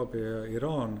Saudi Araabia ja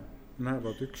Iraan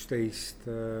näevad üksteist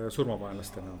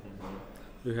surmavaenlastena.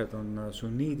 Ühed on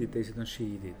sunniidid, teised on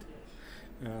šiidid.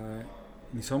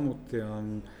 Niisamuti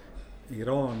on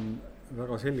Iraan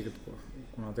väga selgelt,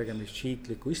 kuna tegemist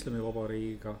šiitliku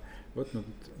islamivabariigiga,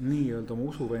 võtnud nii-öelda oma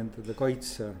usuvendade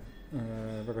kaitse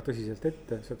väga tõsiselt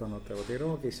ette, seda nad teevad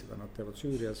Iraagis, seda nad teevad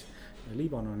Süürias ja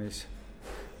Liibanonis.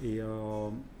 Ja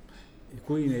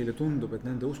kui neile tundub, et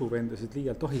nende usuvendasid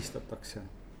liialt ahistatakse,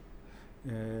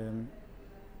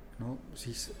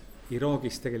 siis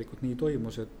Iraagis tegelikult nii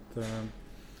toimus,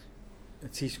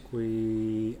 et siis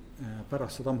kui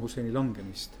pärast Saddam Husseini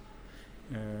langemist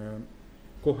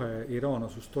kohe Iraan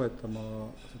asus toetama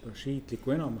seda šiitlikku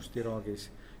enamust Iraagis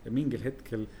ja mingil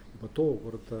hetkel juba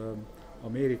tookord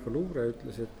Ameerika luure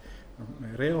ütles, et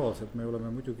reaalselt me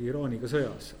oleme muidugi Iraaniga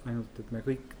sõjas, ainult et me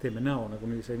kõik teeme näo, nagu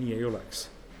see nii ei oleks.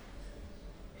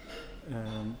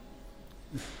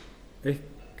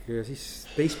 Ehk siis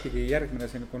teistpidi järgmine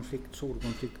selline konflikt, suur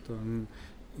konflikt on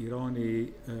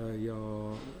Iraani ja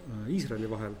Iisraeli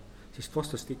vahel, sest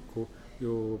vastastikku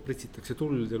ju pritsitakse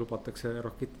tuld ja lubatakse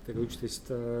rakettidega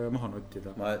üksteist maha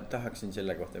nottida. Ma tahaksin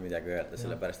selle kohta midagi öelda,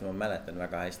 sellepärast ma mäletan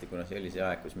väga hästi, kuna see oli see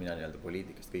aeg, kus mina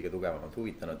poliitikast kõige tugevamalt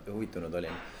huvitunud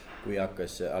olin, kui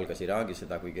algas Iraagi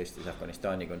sõda, kui kestis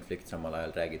Afganistani konflikt, samal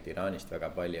ajal räägiti Iraanist väga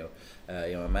palju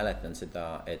ja ma mäletan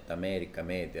seda, et Ameerika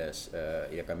meedias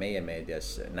ja ka meie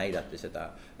meedias näidati seda,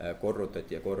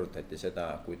 korrutati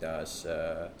seda, kuidas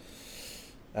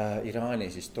Iraani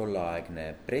siis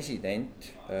tolleaegne president,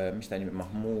 mis ta nimi,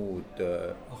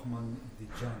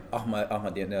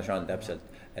 Ahmadinejad täpselt,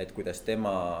 et kuidas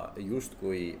tema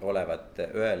justkui olevat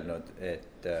öelnud,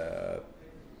 et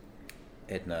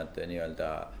nad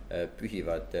nii-öelda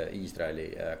pühivad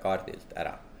Iisraeli kaardilt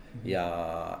ära. Ja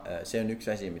see on üks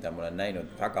asi, mida ma olen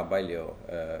näinud väga palju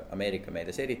Ameerika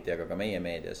meedias eriti, aga ka meie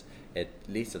meedias, et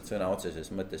lihtsalt sõna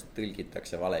otseses mõttes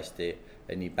tõlgitakse valesti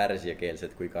nii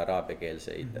pärsiakeelset kui ka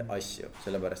araabiakeelseid asju.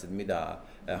 Sellepärast, et mida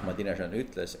Ahmadinejad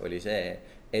ütles, oli see,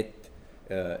 et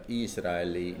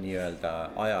Iisraeli nii-öelda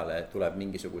ajale tuleb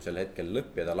mingisugusel hetkel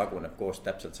lõpp ja ta laguneb koos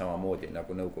täpselt samamoodi,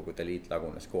 nagu Nõukogude Liit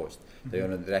lagunes koost. Ta ei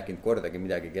olnud rääkinud kordagi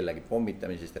midagi kellegi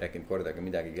pommitamisest, rääkinud kordagi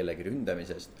midagi kellegi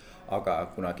ründamisest, aga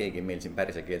kuna keegi meil siin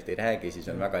pärsia keelt ei räägi, siis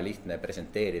on väga lihtne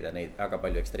presenteerida neid väga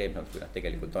palju ekstreemselt, kui nad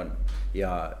tegelikult on.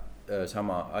 Ja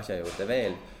sama asja juurde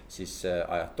veel, siis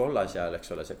ajatollah seal,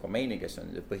 eks ole, see Khomeini, kes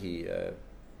on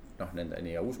nende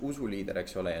nii usuliider,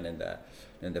 eks ole, ja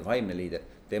nende vaimne liider,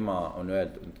 tema on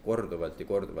öeldud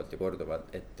korduvalt,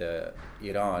 et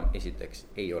Iraan esiteks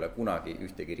ei ole kunagi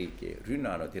ühtegi riiki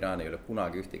rünnanud, Iraan ei ole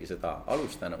kunagi ühtegi sõda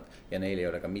alustanud ja neil ei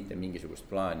ole ka mitte mingisugust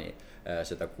plaani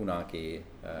seda kunagi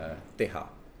teha.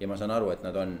 Ja ma saan aru, et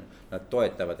nad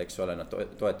toetavad, eks ole, nad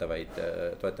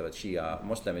toetavad Shia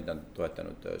moslemid, nad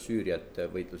toetanud Süüriat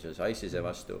võitluses ISISe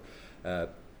vastu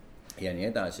ja nii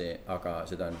edasi, aga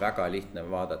seda on väga lihtne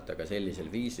vaadata ka sellisel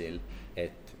viisil,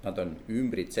 et nad on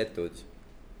ümbritsetud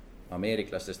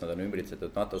ameeriklastest, nad on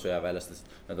ümbritsetud NATO sõjaväelastest,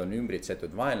 nad on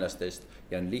ümbritsetud vaenlastest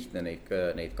ja on lihtne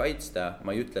neid kaitsta.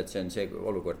 Ma ei ütle, et see on see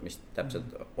olukord, mis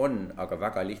täpselt on, aga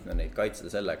väga lihtne neid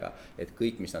kaitsta sellega, et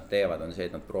kõik, mis nad teevad, on see,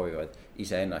 et nad proovivad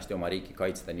iseennast ja oma riiki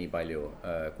kaitsta nii palju,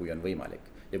 kui on võimalik.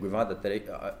 Ja kui vaadata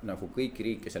nagu kõiki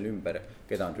riike seal ümber,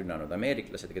 keda on rünnanud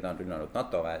ameeriklased, keda on rünnanud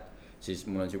NATO väed, siis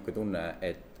mul on siuke tunne,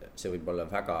 et see võib olla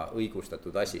väga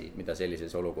õigustatud asi, mida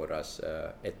sellises olukorras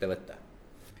ette võtta.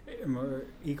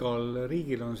 Igal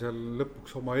riigil on seal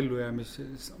lõpuks oma ellujäämis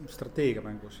strateegia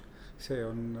mängus. See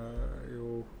on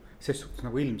ju ses suhtes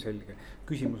nagu ilmselge.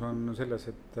 Küsimus on selles,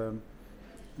 et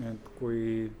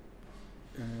kui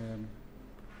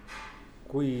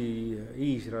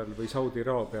Iisrael või Saudi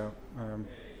Araabia,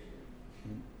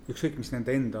 ükskõik mis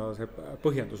nende enda see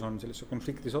põhjendus on, sellesse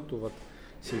konflikti satuvad,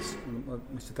 siis ma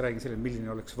lihtsalt räägin selle,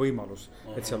 milline oleks võimalus,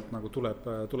 et sealt nagu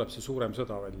tuleb see suurem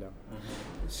sõda välja.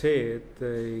 See, et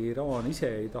Iraan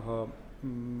ise ei taha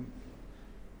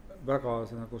väga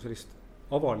nagu sellist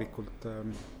avalikult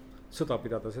sõda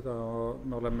pidada, seda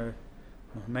me oleme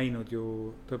näinud ju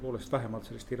tõepoolest vähemalt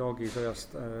sellest Iraagi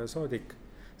sõjast saadik,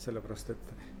 sellepärast et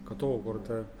ka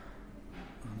tookord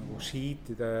nagu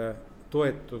šiitide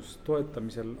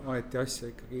toetamisel aeti asja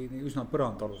ikkagi üsna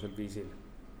põrandalusel viisil.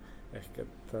 Ehk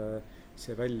et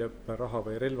see väljaõppe raha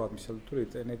või relvad, mis seal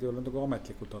tulid, need ei ole nagu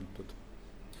ametlikult antud.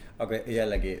 Aga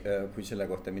jällegi, kui selle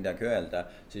kohta midagi öelda,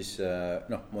 siis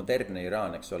modernne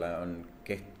Iraan, eks ole, on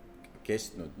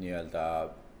kestnud nii-öelda,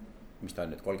 mis ta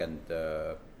on nüüd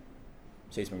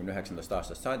 79.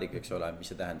 aastast saadik, eks ole,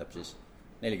 mis see tähendab siis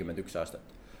 41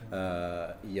 aastat.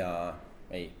 Ja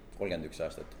 31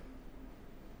 aastat.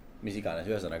 Mis iganes,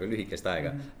 ühesõnaga lühikest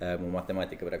aega, mu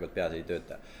matemaatika praegu peas ei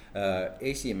tööta.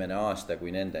 Esimene aasta,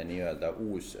 kui nende nii-öelda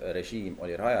uus režiim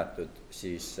oli rajatud,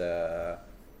 siis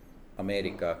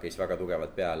Ameerika käis väga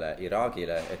tugevalt peale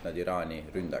Iraagile, et nad Iraani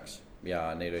ründaks.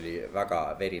 Ja neil oli väga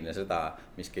verine sõda,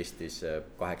 mis kestis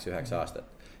 8-9 aastat.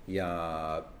 Ja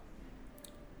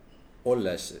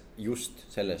olles just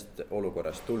sellest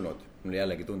olukorrast tulnud, mulle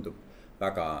jällegi tundub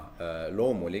väga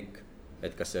loomulik,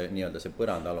 et kas see nii-öelda see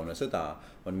põrandaalune sõda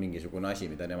on mingisugune asi,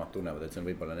 mida nemad tunnevad, et see on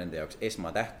võib-olla nende jaoks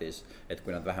esmatähtis, et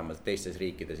kui nad vähemalt teistes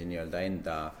riikides nii-öelda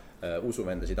enda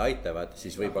usuvendasid aitavad,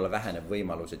 siis võib-olla väheneb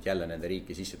võimalus, et jälle nende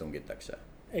riiki sisse tungitakse.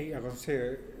 Ei, aga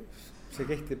see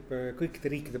kehtib kõikide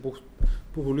riikide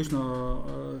puhul üsna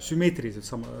sümmeetriliselt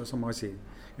sama asi.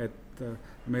 Et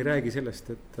me ei räägi sellest,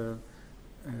 et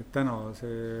täna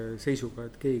see seisuga,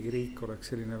 et keegi riik oleks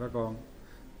selline väga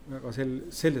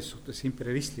selles suhtes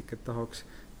imperialistlik, et tahaks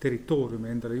territooriumi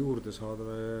endale juurde saada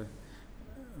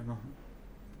või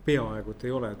peaaegu, et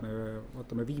ei ole, et me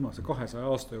vaatame viimase 200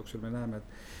 aasta jooksul, me näeme, et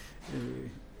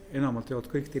enamalt jaolt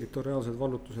kõik territoriaalsed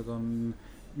vallutused on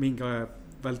mingi aja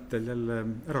vältel jälle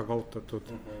ära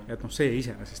kaotatud, et see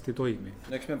iseenesest ei toimi.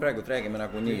 No eks me praegu räägime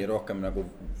nagu nii rohkem nagu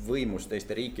võimust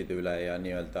teiste riikide üle ja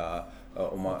nii-öelda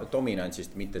oma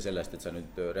dominantsist, mitte sellest, et sa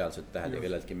nüüd reaalselt tähele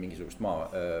kelleltki mingisugust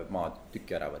maa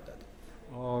tükki ära võtad.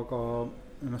 Aga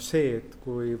see, et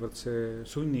kuivõrd see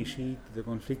sunni-šiitide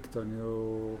konflikt on ju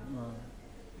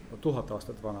 1000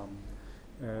 aastat vana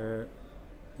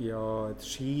ja et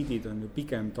šiidid on ju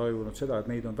pigem tajunud seda, et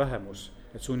neid on vähemus,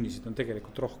 et sunnisid on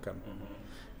tegelikult rohkem.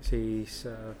 Siis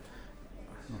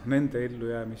nende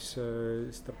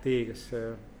ellujäämisstrateegiasse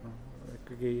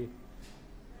ikkagi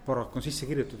paraku on sisse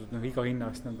kirjutatud iga hinna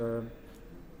eest nende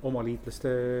oma liitlaste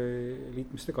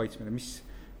kaitsmine, mis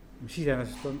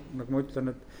iseenesest on, nagu ma ütlen,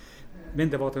 et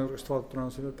nende vaatenurgast vaadatuna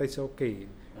on seda täitsa okei.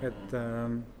 Et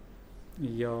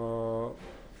ja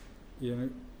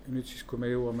nüüd siis, kui me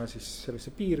jõuame siis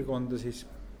sellesse piirkonda, siis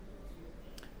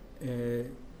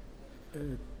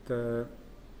et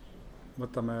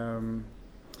võtame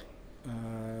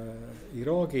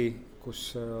Iraagi, kus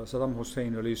Saddam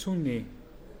Hussein oli sunni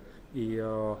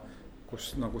ja kus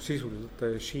nagu sisuliselt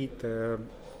šiite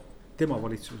tema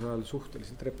valitsuse ajal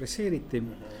suhteliselt represseeriti.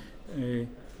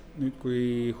 Nüüd,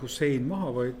 kui Hussein maha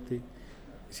võeti,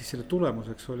 siis selle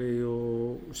tulemuseks oli ju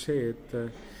see, et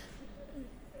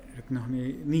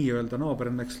nii öelda naaber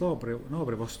õnneks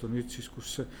naabri vastu. Nüüd siis, kus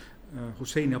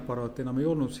Husseini aparaat enam ei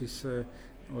olnud, siis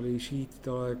oli šiitide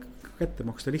aeg kätte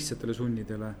maksta lihtsatele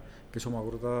sunnidele, kes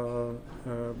omakorda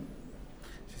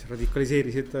siis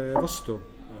radikaliseerisid vastu.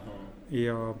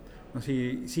 Ja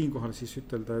siinkohal siis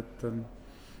ütelda, et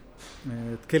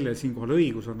kellel siinkohal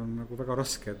õigus on nagu väga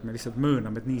raske, et me lihtsalt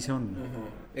mööname, et nii see on.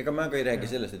 Ega ma ka ei räägi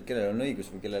sellest, et kellel on õigus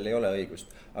või kellel ei ole õigust,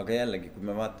 aga jällegi, kui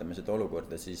me vaatame seda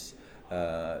olukorda, siis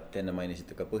te enne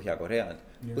mainisite ka Põhja-Koread.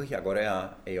 Põhja-Korea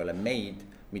ei ole meid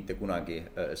mitte kunagi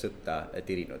sõtta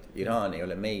tirinud. Iraan ei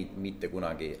ole meid mitte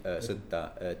kunagi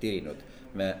sõtta tirinud.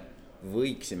 Me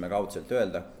võiksime kaudselt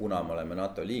öelda, kuna me oleme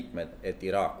NATO liikmed, et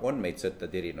Iraak on meid sõtta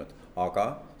tirinud, aga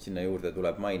sinna juurde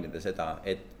tuleb mainida seda,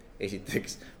 et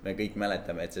esiteks me kõik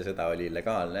mäletame, et see sõda oli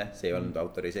illegaalne, see ei olnud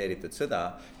autoriseeritud sõda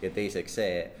ja teiseks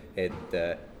see, et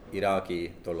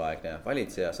Iraagi tolleaegne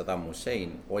valitseja Saddam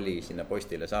Hussein oli sinna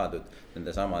postile saadud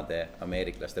nende samade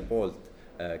ameeriklaste poolt,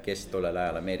 kes tollel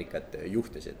ajal Ameerikat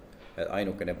juhtisid.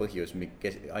 Ainukene põhjus,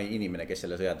 inimene, kes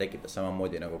selle sõja tekitas,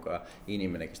 samamoodi nagu ka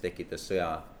inimene, kes tekitas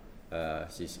sõja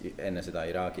siis enne seda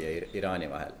Iraagi ja Iraani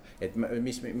vahel. Et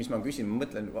mis ma küsin, ma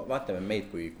mõtlen, vaatame meid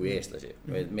kui eestlasi,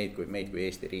 meid kui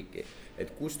Eesti riiki,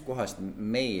 et kust kohast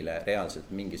meile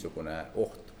reaalselt mingisugune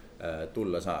oht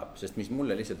tulla saab, sest mis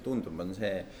mulle lihtsalt tundub, on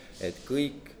see, et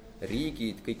kõik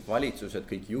riigid, kõik valitsused,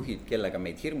 kõik juhid, kellega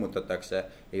meid hirmutatakse,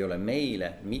 ei ole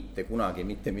meile mitte kunagi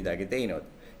mitte midagi teinud.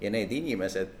 Ja need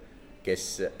inimesed,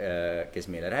 kes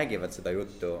meile räägivad seda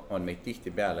juttu, on meid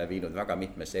tihti peale viinud väga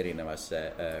mitmesse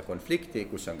erinevasse konflikti,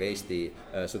 kus on ka Eesti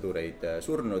sõdureid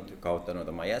surnud, kaotanud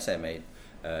oma jäsemeid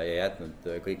ja jätnud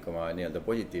kõik oma nii-öelda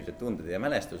positiivsed tunded ja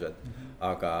mälestused,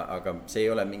 aga see ei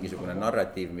ole mingisugune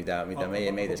narratiiv, mida meie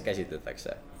meedias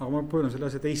käsitletakse. Aga ma pööran selle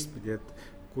asja teistpidi, et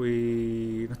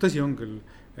kui, tõsi on küll,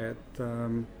 et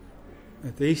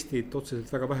Eestit otseselt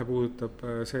väga vähe puudutab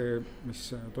see,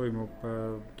 mis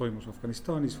toimus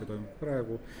Afganistanis või toimub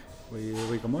praegu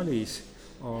või ka Malis,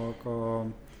 aga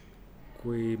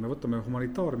kui me võtame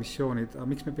humanitaarmissioonid,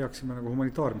 miks me peaksime nagu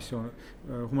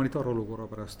humanitaarolukorra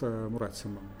pärast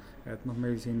muretsema? Et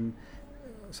meil siin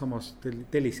samas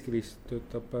Telliskivis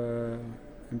töötab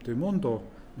MTÜ Mondo,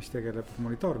 mis tegeleb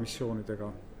humanitaarmissioonidega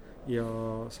ja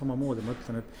samamoodi ma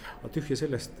ütlen, et tühja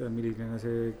sellest, milline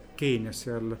see Keenias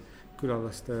seal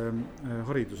külalaste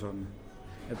haridus on.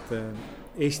 Et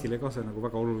Eestile ka see nagu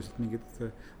väga oluliselt mingit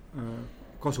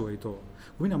kasu ei too.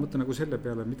 Kui mina mõtlen nagu selle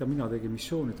peale, mida mina tegin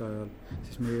missioonide ajal,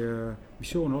 siis meie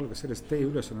missioon algas sellest, teie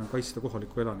ülesanne on kaitsta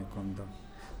kohalikku elanikkonda.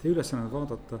 Teie ülesanne on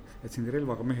vaadata, et siin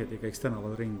relvaga mehed ei käiks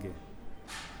tänaval ringi.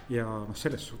 Ja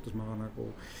selles suhtes ma nagu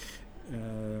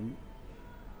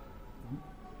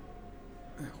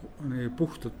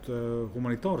puhtut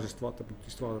humanitaarsest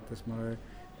vaatepunktist vaadates ma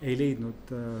ei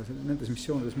leidnud nendes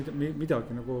missioonides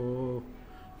midagi nagu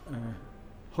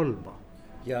halba.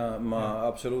 Ja ma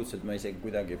absoluutselt, ma isegi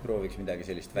kuidagi prooviks midagi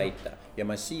sellist väita. Ja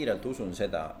ma siiralt usun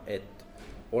seda, et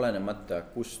olenemata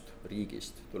kust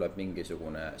riigist tuleb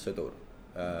mingisugune sõdur,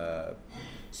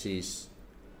 siis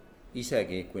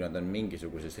isegi kui nad on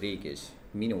mingisuguses riigis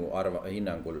minu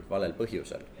hinnangul valel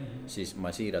põhjusel, siis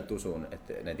ma siiralt usun, et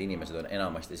need inimesed on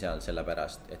enamasti seal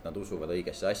sellepärast, et nad usuvad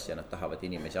õigesse asja, nad tahavad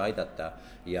inimesi aidata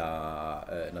ja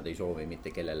nad ei soovi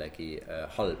mitte kellelegi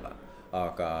halba.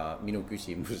 Aga minu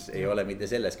küsimus ei ole mitte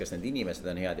selles, kas need inimesed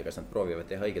on head ja kas nad proovivad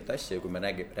teha õiget asja. Ja kui me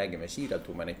räägime siiralt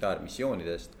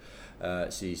humanitaarmissioonidest,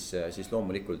 siis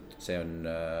loomulikult see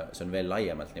on veel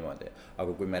laiemalt niimoodi.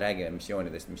 Aga kui me räägime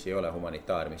missioonidest, mis ei ole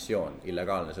humanitaarmissioon,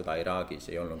 illegaalne sõda Iraagis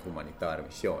ei olnud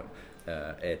humanitaarmissioon,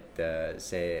 et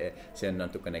see on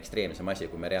natukene ekstreemsem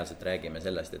asi, kui me reaalselt räägime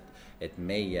sellest, et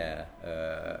meie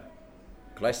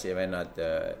klassivennad,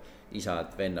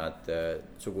 isad, vennad,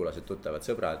 sugulased, tuttavad,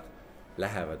 sõbrad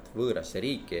lähevad võõrasse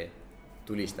riiki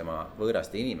tulistama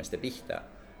võõraste inimeste pihta,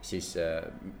 siis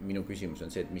minu küsimus on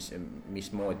see, et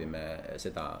mismoodi me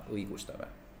seda õigustame?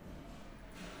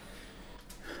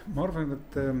 Ma arvan,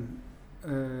 et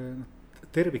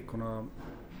tervikuna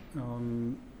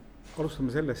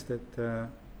alustame sellest, et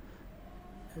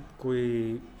kui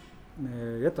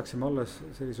me jätaksime alles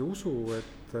sellise usu,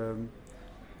 et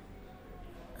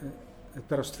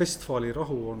pärast Vestfaali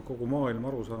rahu on kogu maailm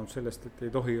aru saanud sellest, et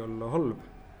ei tohi olla halb.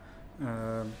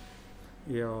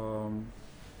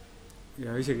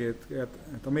 Ja isegi,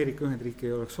 et Ameerika Ühendriik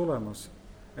ei oleks olemas,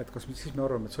 et kas siis me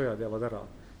arvame, et sõjad jäävad ära.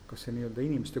 Kas see nii-öelda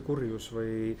inimeste kurjus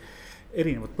või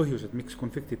erinevad põhjused, miks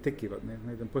konfliktid tekivad,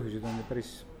 neid on põhjuseid on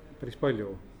päris palju.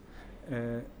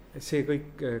 See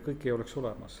kõik ei oleks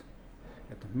olemas.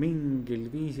 Et mingil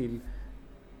viisil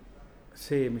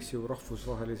see, mis ju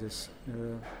rahvusvahelises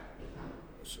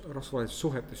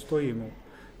suhetes toimub,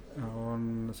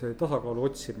 on see tasakaalu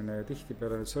otsimine ja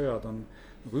tihtipeale need sõjad on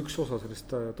nagu üks osa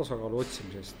sellest tasakaalu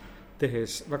otsimisest,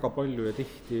 tehes väga palju ja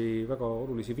tihti väga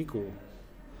olulisi vigu,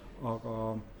 aga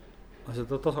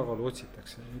seda tasakaalu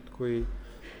otsitakse. Nüüd,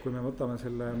 kui me võtame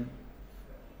selle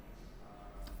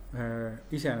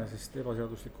iseenesest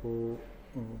ebaseadusliku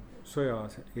sõja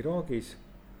Iraagis,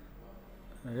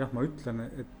 jah, ma ütlen,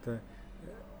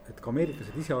 et ka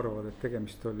ameeriklased ise arvavad, et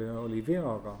tegemist oli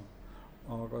veaga,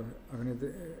 aga need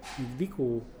vigu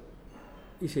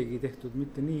isegi tehtud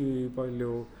mitte nii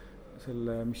palju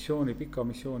selle pika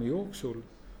missiooni jooksul,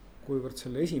 kuivõrd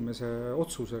selle esimese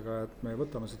otsusega, et me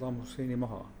võtame Saddam Husseini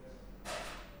maha.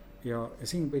 Ja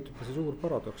siin peitub ka see suur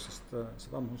paradoks, sest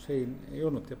Saddam Hussein ei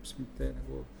olnud teaps mitte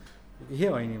nagu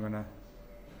hea inimene,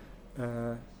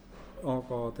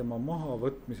 aga tema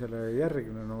mahavõtmisele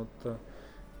järgnenud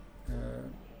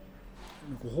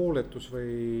nagu hooletus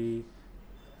või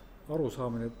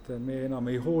arusaamine, et me enam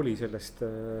ei hooli sellest,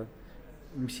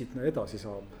 mis siit edasi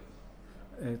saab.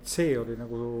 Et see oli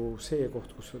nagu see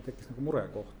koht, kus tekkis nagu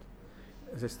murekoht.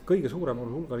 Sest kõige suuremal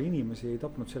hulgal inimesi ei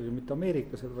tapnud seal ju mitte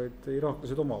ameeriklased, vaid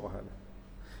iraaklased omavahel.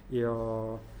 Ja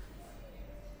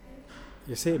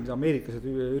see, mida ameeriklased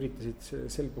üritasid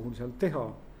sel puhul seal teha,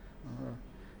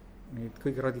 neid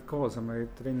kõige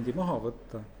radikaalsemaid vendi maha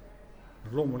võtta,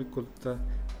 loomulikult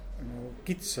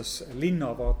kitsas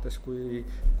linnavaates, kui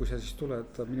sa siis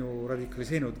tuled minu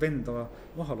radikaliseerunud venda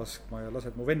maha laskma ja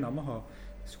lased mu venna maha,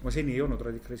 siis kui ma seni ei olnud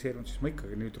radikaliseerunud, siis ma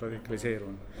ikkagi nüüd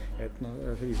radikaliseerun. Et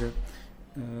sellise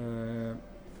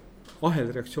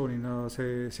ahelreaktsioonina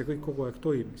see kõik kogu aeg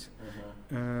toimis.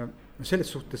 Selles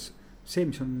suhtes see,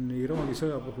 mis on Iraagi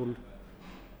sõja puhul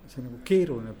see nagu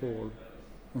keeruline pool,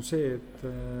 on see,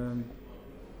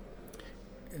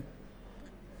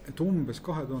 et umbes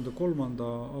 2003.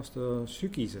 aasta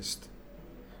sügisest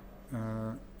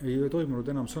ei toimunud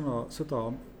enam sõda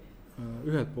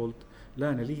ühelt poolt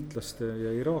lääne liitlaste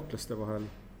ja iraaklaste vahel,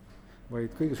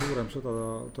 vaid kõige suurem sõda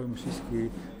toimus siiski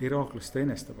iraaklaste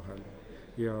eneste vahel.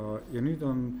 Ja nüüd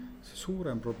on see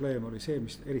suurem probleem oli see,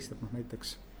 mis eristab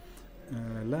näiteks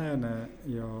lääne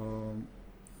ja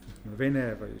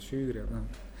Vene või Süüria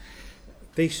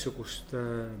teistsugust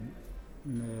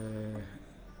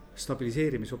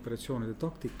stabiliseerimisoperatsioonide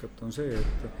taktikat on see,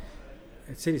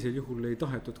 et sellisel juhul ei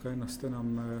tahetud ka ennast enam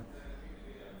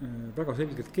väga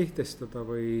selgelt kehtestada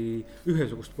või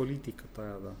ühesugust poliitikat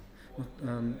ajada.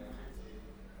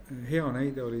 Hea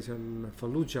näide oli seal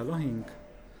Fallujah lahing,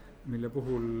 mille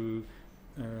puhul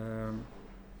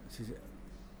siis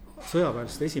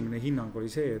sõjaväelaste esimene hinnang oli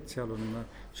see, et seal on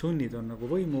sunnid on nagu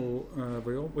võimu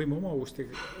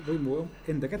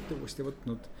enda kätte uuesti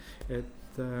võtnud,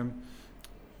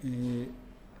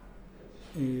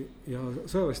 ja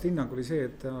sõjaväelaste hinnang oli see,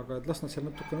 et las nad seal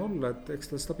natukene olla, et eks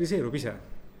ta stabiliseerub ise.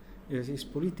 Ja siis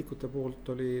poliitikute poolt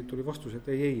tuli vastus, et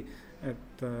ei,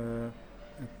 et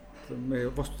me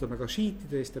vastutame ka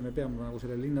šiitide eest ja me peame nagu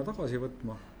selle linna tagasi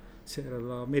võtma. Seejärel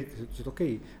ameeriklased ütlesid,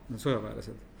 okei, need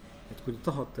sõjaväelased, et kui te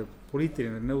tahate,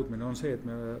 poliitiline nõudmine on see, et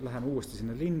me läheme uuesti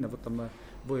sinna linna, võtame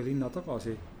või linna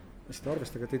tagasi, siis te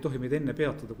arvestage, et ei tohi meid enne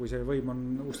peatada, kui see võim on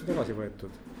uuesti tagasi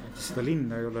võetud. Siis seda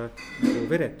linna ei ole nagu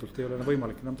veretult, ei ole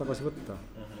võimalik enam tagasi võtta.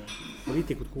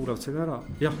 Poliitikud kuulavad seda ära,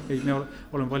 jah, me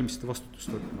oleme valmis seda vastutust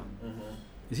võtma.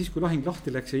 Ja siis, kui lahing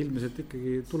lahti läks ja ilmselt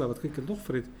ikkagi tulevad kõikjad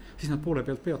ohvrid, siis nad poole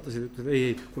pealt peatasid, ütlesid,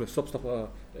 ei, kuule, stopp,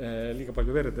 liiga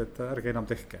palju verd, et ärge enam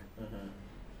tehke.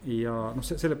 Ja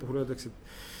selle puhul öeldakse, et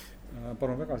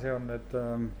palun väga, see on, et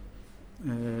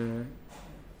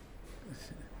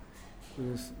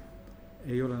kuidas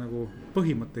ei ole nagu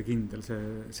põhimõttekindel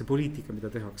see poliitika,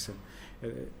 mida tehakse.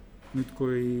 Nüüd,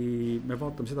 kui me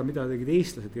vaatame seda, mida tegid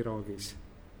eestlased Iraagis,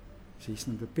 siis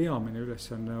nende peamine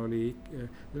ülesanne oli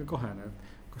kahene.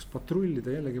 kas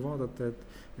patrullida jällegi vaadata,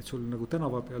 et sul nagu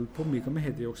tänava peal pommiga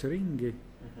mehed ei jookse ringi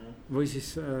või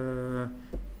siis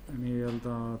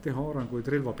nii-öelda teha arenguid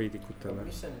relvapeidikutele.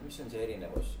 Mis on see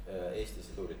erinevus Eesti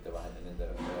sõdurite vahel ja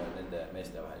nende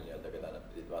meeste vahel nii-öelda, keda nad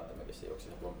pidid vaatama, kes ei jookse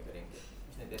pommiga ringi?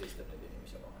 Mis neid eristab neid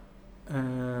inimesi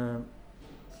omavahel?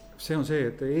 See on see,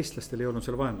 et eestlastel ei olnud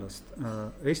seal vaenlast.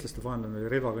 Eestlaste vaenlane oli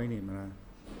relvaga inimene.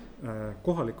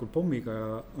 Kohalikul pommiga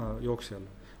jooksjal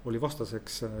oli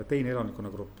vastaseks teine elanikkonna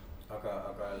grupp.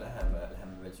 Aga läheme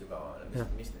veel sügavamale.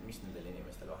 Mis nendel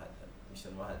inimestel vahet on? Mis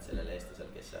on vahet sellel eestlasel,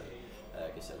 kes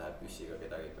seal läheb püssiga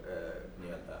kedagi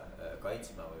nii-öelda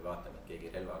kaitsma või vaatama, et keegi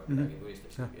relvaga kedagi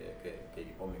tulistaks,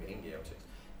 keegi pommiga ringi jookseks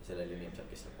ja sellel inimesel,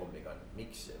 kes seal pommiga on.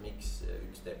 Miks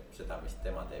üks teeb seda, mis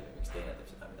tema teeb ja miks teine teeb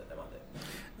seda, mida tema teeb?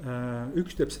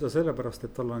 Üks teeb seda sellepärast,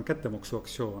 et tal on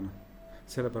kättemaksuaktsioon.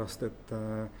 Sellepärast, et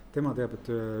tema teab, et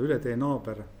üle tee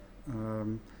naaber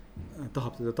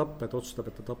tahab teda tappa, et otsustab,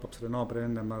 et ta tapab selle naabri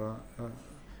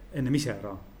ennem ise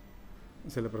ära.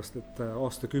 Sellepärast, et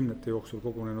aastakümnete jooksul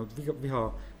kogunenud viha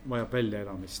vajab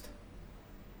väljaelamist.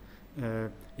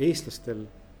 Eestlastel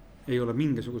ei ole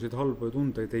mingisuguseid halbu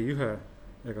tundeid ei ühe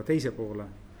ega teise poole.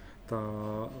 Ta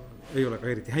ei ole ka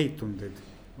eriti häid tundeid,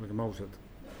 olgem ausad.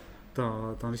 Ta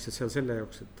on lihtsalt seal selle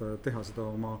jaoks, et teha seda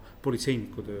oma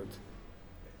politseiniku tööd.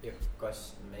 Ja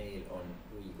kas meil on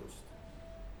õigust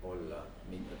olla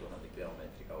mitme 1000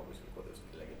 kilomeetri kaugusel kodust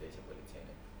kellegi teise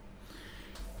politseinik?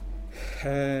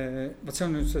 Vaat see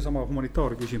on nüüd see sama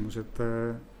humanitaarküsimus, et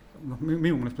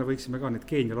minu mõnest me võiksime ka need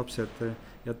Keenia lapsed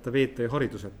jätta veeta ja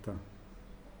hariduseta.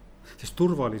 Sest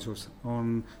turvalisus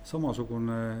on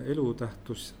samasugune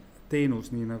elutähtus teenus,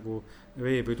 nii nagu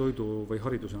vee või toidu või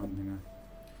hariduse andmine.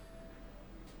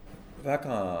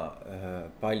 Väga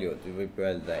paljud, võib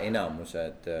öelda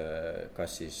enamused,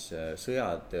 kas siis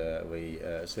sõjad või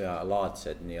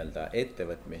sõjalaadsed nii-öelda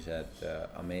ettevõtmised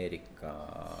Ameerika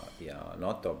ja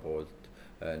NATO poolt,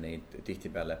 neid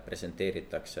tihtipeale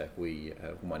presenteeritakse kui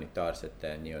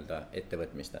humanitaarsete nii-öelda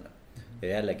ettevõtmistena. Ja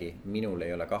jällegi, minul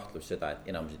ei ole kahtlus seda, et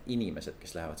enamused inimesed,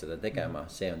 kes lähevad seda tegema,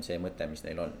 see on see mõte, mis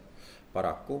neil on.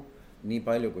 Paraku, nii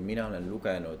palju kui mina olen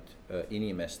lugenud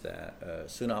inimeste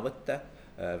sõnavõtte,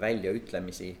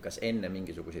 väljaütlemisi, kas enne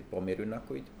mingisuguseid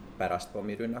pommirünnakuid, pärast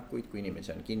pommirünnakuid, kui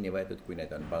inimesi on kinni võetud, kui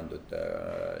need on pandud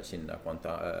sinna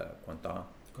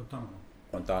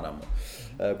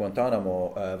Guantanamo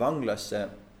vanglasse,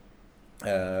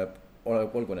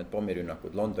 olgu need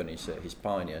pommirünnakud Londonis,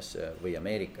 Hispaanias või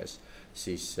Ameerikas,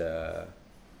 siis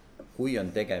kui on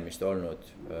tegemist olnud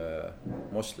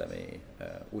moslemi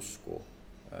usku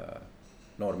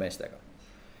noormeestega,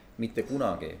 mitte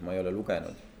kunagi ma ei ole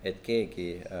lugenud, et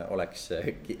keegi oleks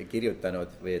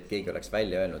kirjutanud või et keegi oleks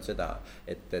välja öelnud seda,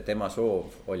 et tema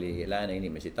soov oli lääne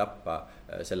inimesi tappa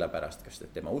sellepärast, kas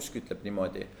tema usk ütleb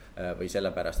niimoodi või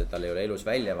sellepärast, et tal ei ole elus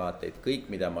väljavaateid. Kõik,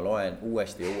 mida ma loen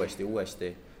uuesti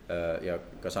ja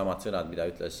ka samad sõnad, mida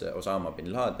ütles Osama bin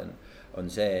Laden, on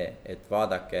see, et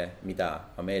vaadake, mida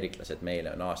ameeriklased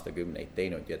meile on aastakümneid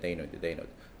teinud.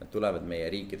 Nad tulevad meie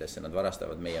riikidesse, nad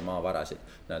varastavad meie maavarasid,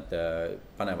 nad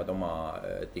panevad oma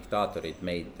diktaatorid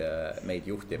meid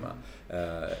juhtima.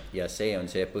 Ja see on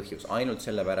see põhjus. Ainult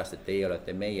sellepärast, et teie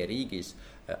olete meie riigis,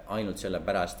 ainult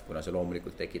sellepärast, kuna see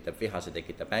loomulikult tekitab viha, see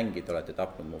tekitab ängi, te olete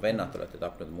tapnud mu vennad, te olete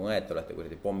tapnud mu õed, te olete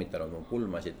kuradi pommitanud mu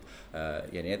pulmasid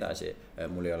ja nii edasi.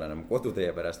 Mul ei ole enam kodu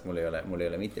teie pärast, mul ei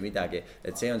ole mitte midagi,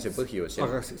 et see on see põhjus.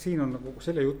 Aga siin on nagu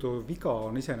selle jutu viga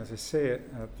on iseenesest see,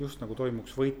 et just nagu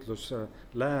toimuks võitlus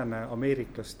lääne,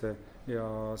 ameeriklaste ja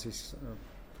siis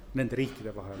nende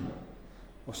riikide vahel.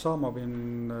 Osama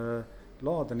bin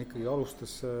Laden ikkagi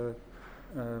alustas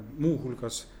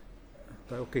muuhulgas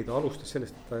ta alustas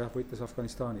sellest, et ta võitles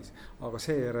Afganistanis, aga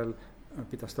seejärel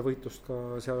pidas ta võitlust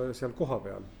ka seal koha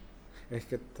peal.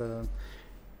 Ehk et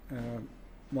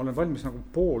ma olen valmis nagu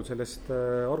pool sellest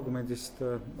argumendist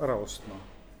ära ostma.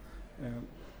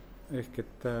 Ehk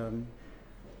et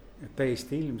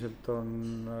täiesti ilmselt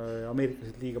on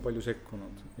ameeriklased liiga palju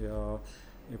sekkunud ja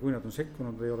kui nad on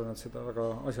sekkunud, ei ole nad seda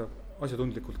väga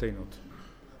asjatundlikult teinud.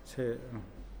 See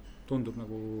tundub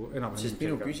nagu enam. Sest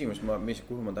minu küsimus,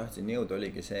 kuhu ma tahtsin jõuda,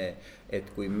 oligi see, et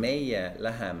kui meie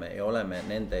läheme ja oleme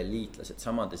nende liitlased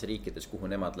samades riikides, kuhu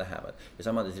nemad lähevad ja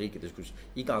samades riikides, kus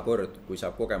iga kord, kui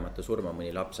saab kogemata surma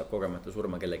mõni laps, saab kogemata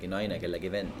surma kellegi naine,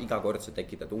 kellegi vend, iga kord sa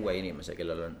tekitad uue inimese,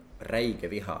 kellel on räige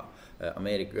viha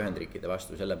Ameerika Ühendriikide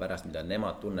vastu, sellepärast, mida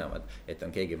nemad tunnevad, et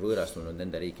on keegi võõras tulnud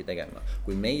nende riiki tegema.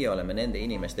 Kui meie oleme nende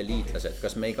inimeste liitlased,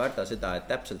 kas me ei karda seda,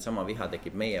 et täpselt sama viha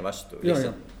tekib meie vastu?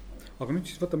 Aga nüüd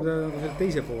siis võtame selle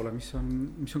teise poole, mis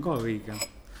on ka õige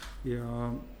ja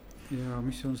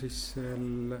mis on siis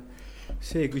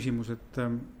see küsimus, et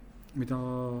mida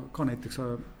ka näiteks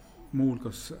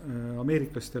muuhulgas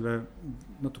ameeriklastele,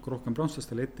 natuke rohkem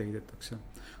prantslastele ette heidetakse.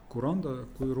 Kui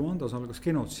Rwandas algas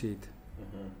genotsiid,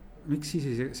 miks siis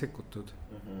ei sekkutud?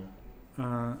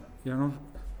 Ja noh,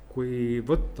 kui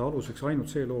võtta aluseks ainult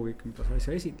see loogika, mida sa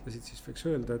äsja esitlesid, siis võiks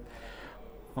öelda, et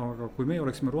aga kui me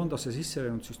oleksime Rwandasse sisse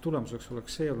läinud, siis tulemuseks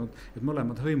oleks see olnud, et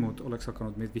mõlemad hõimud oleks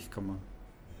hakanud meid vihkama.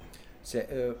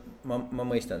 Ma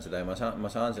mõistan seda ja ma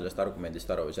saan sellest argumendist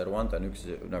aru, see Rwanda on üks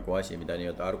nagu asi, mida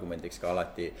nii-öelda argumendiks ka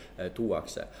alati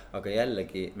tuuakse, aga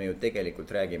jällegi me ju tegelikult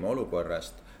räägime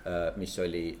olukorrast, mis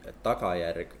oli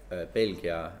tagajärg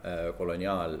Belgia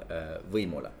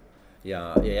koloniaalvõimule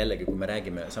ja jällegi, kui me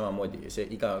räägime samamoodi, see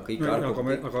kõik aga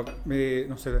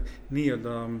me see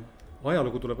nii-öelda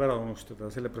ajalugu tuleb ära unustada,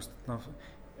 sellepärast, et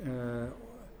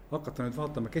hakata nüüd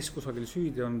vaatama, kes kusagil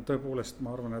süüdi on, tõepoolest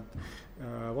ma arvan, et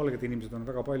valged inimesed on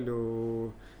väga palju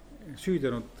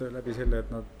süüdinud läbi selle,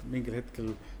 et nad mingil hetkel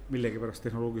millegipärast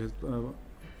tehnoloogiliselt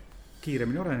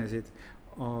kiiremini arenesid.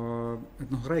 Et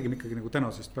räägime ikkagi nagu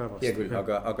tänasest päevast. Ja küll,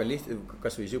 aga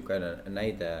kas või siukene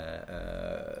näide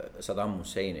Saddam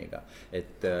Husseiniga,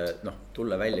 et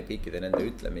tulla välja kõikide nende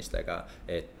ütlemistega,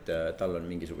 et tal on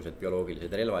mingisugused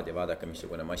bioloogilised relvad ja vaadake,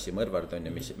 missugune massimõrvard on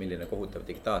ja milline kohutav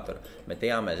diktaator. Me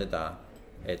teame seda,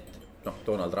 et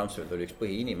Donald Rumsfeld oli üks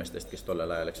põhiinimestest, kes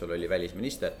tollel ajal, eks ole, oli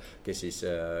välisminister, kes siis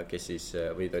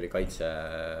või ta oli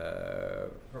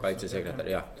kaitsesekretär,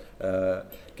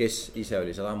 kes ise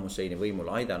oli Saddam Husseini võimul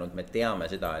aidanud. Me teame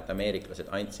seda, et ameeriklased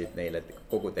andsid neile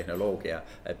kogu tehnoloogia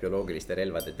bioloogiliste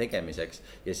relvade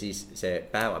tegemiseks ja siis see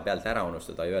päeva pealt ära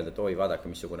unustada ja öelda, et oi, vaadake,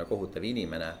 missugune kohutav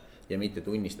inimene ja mitte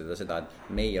tunnistada seda, et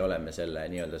meie oleme selle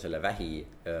nii-öelda selle vähi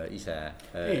ise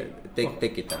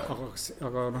tekitanud.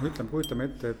 Aga ütleme, kujutame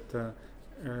ette, et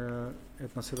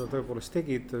nad seda tõepoolest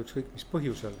tegid ükskõik mis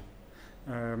põhjusel.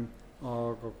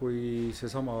 Aga kui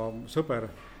see sama sõber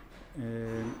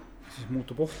siis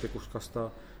muutub ohtlikuks, kas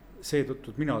ta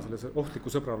seetõttu, et mina selle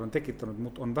ohtliku sõbra olen tekitanud,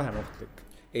 on vähem ohtlik?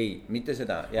 Ei, mitte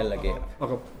seda jällegi.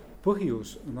 Aga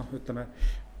põhjus, ütleme,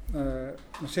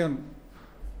 see on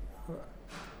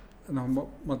nagu ma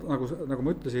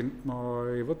ütlesin, ma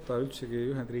ei võta üldsegi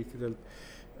Ühendriikidelt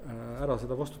ära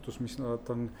seda vastutus, mis nad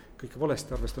on kõike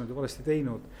valesti arvestanud ja valesti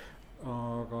teinud,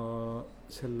 aga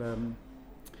see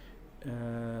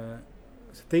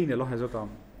teine lahesõda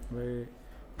või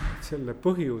selle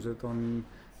põhjused on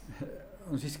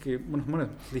siiski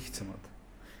mõned lihtsamad.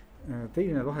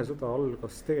 Teine lahesõda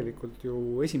algas tegelikult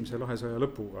ju esimese lahesõja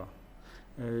lõpuga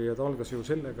ja ta algas ju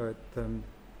sellega, et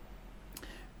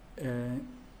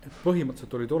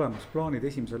põhimõtteliselt olid olemas plaanid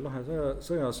esimesel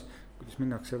lahesõjas, kuidas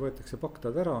minnakse, võetakse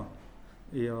Bagdad ära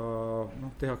ja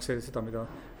tehakse seda, mida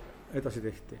edasi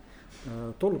tehti.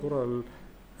 Tol korral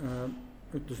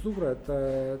ütles luure, et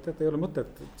teate, ei ole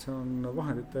mõtet, et see on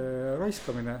vahendite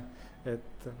raiskamine,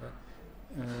 et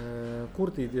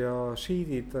kurdid ja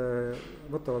šiidid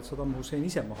võtavad Saddam Hussein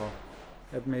ise maha,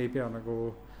 et me ei pea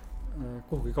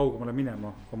kuhugi kaugemale minema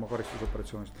oma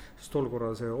karistusoperatsioonist, sest tol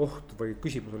korral see oht või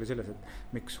küsimus oli selles,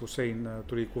 et miks Hussein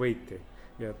tuli Kuveiti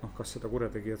ja et kas seda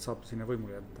kurjategijat saab sinna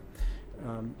võimule jätta.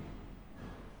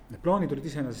 Need plaanid olid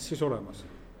iseenesest siis olemas.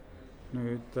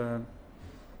 Nüüd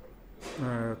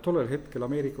tollel hetkel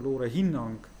Ameerika luure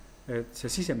hinnang, et see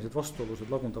sisemised vastuolused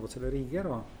lagundavad selle riigi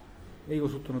ära, ei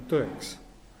osutunud tõeks.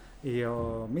 Ja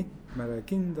mitmele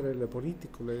kindralile,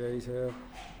 poliitikule jäi see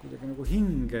kuidagi nagu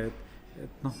hinge,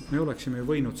 et me oleksime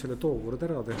võinud selle tookord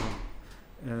ära teha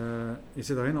ja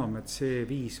seda enam, et see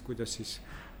viis, kuidas siis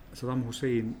Saddam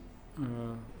Hussein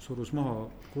surus maha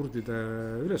kurdide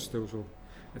ülestõusu,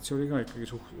 et see oli ka ikkagi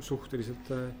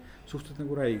suhteliselt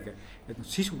nagu räige, et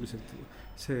sisuliselt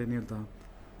see nii-öelda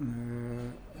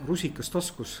rusikas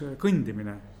taskus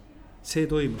kõndimine, see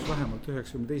toimus vähemalt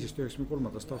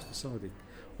 92-93 aastast saadik,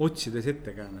 otsides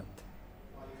ettekäänet.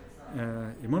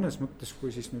 Ja mõnes mõttes,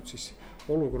 kui siis nüüd siis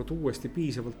olukord uuesti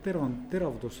piisavalt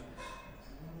teravdus,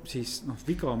 siis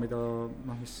viga, mis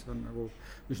on nagu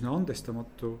üsna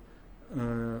andestamatu,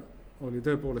 oli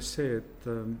tõepoolest see,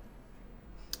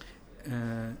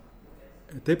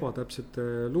 et ebatäpsete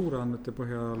luureandmete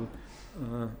põhjal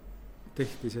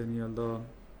tehti see nii-öelda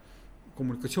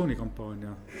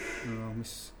kommunikatsioonikampaania,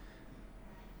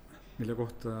 mille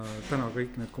kohta täna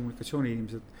kõik need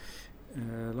kommunikatsiooniinimesed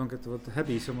langetavad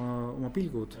häbis oma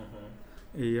pilgud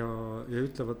ja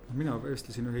ütlevad, mina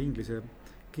vestlesin ühe inglise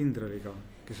kindraliga,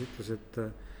 kes ütles, et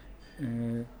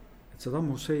Saddam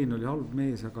Hussein oli halb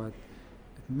mees, aga et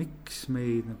miks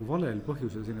meid nagu valel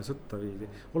põhjusel sinna sõtta viidi.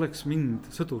 Oleks mind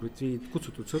sõdurit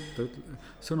kutsutud sõtta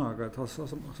sõnaga, et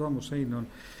Saddam Hussein on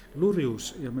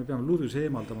lurjus ja me peame lurjuse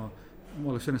eemaldama. Ma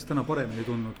oleks ennast täna paremini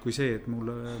tundnud kui see, et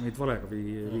meid valega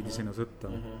viidi sinna sõtta.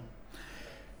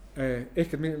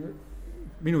 ehk et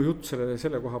minu jutt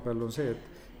selle koha peal on see,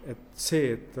 et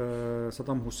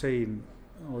Saddam Hussein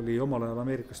oli omal ajal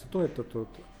Ameerikaste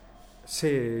toetatud,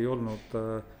 see ei olnud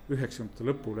 90.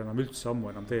 lõpul enam üldse ammu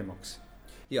enam teemaks.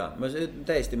 Jaa, ma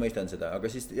täiesti mõistan seda, aga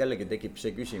siis jällegi tekib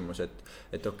see küsimus,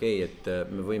 et okei, et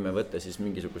me võime võtta siis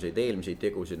mingisuguseid eelmiseid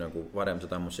tegusid nagu varem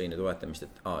Saddam Husseini toetamist,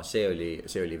 et see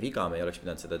oli viga, me ei oleks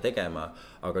pidanud seda tegema,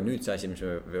 aga nüüd see asi, mis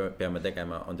me peame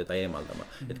tegema, on teda eemaldama.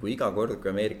 Et kui iga kord, kui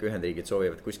Ameerika Ühendriigid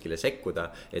soovivad kuskile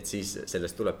sekkuda, et siis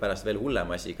sellest tuleb pärast veel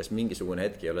hullem asi, kas mingisugune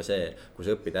hetk ei ole see, kus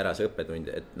õppida ära see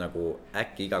õppetund, et nagu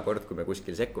äkki iga kord, kui me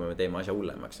kuskil sekkume, me teeme asja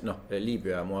hullemaks.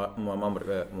 Liibüa,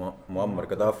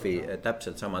 Muammar Gaddafi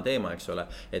täpselt sama teema, eks ole,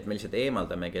 et me lihtsalt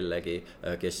eemaldame kellegi,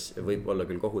 kes võib olla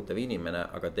küll kohutav inimene,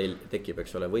 aga teil tekib,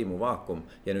 eks ole, võimuvaakum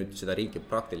ja nüüd seda riiki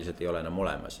praktiliselt ei ole enam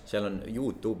olemas. Seal on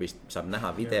YouTube'ist saab näha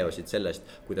videosid sellest,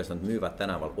 kuidas nad müüvad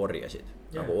tänaval orjasid,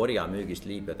 nagu orja müügist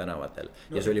Liibüa tänavatel.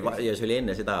 Ja see oli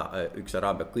enne seda üks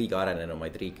Araabia kõige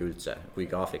arenenumaid riike üldse,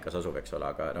 kuigi Aafrikas asub, eks ole,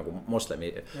 aga nagu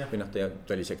moslemi, või ta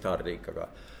oli sektaarriik, aga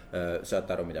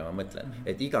saate aru, mida ma mõtlen.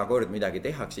 Et iga kord midagi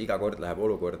tehakse, iga kord läheb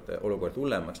olukord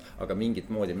hullemaks, aga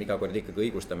mingit moodi me iga kord ikkagi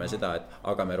õigustame seda, et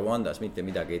aga me Rwandas mitte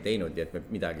midagi ei teinud ja et me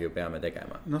midagi ju peame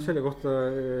tegema. Selle kohta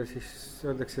siis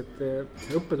öeldakse,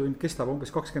 et õppetund kestab umbes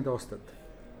 20 aastat.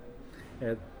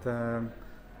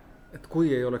 Et kui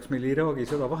ei oleks meil Iraagi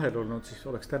sõda vahel olnud, siis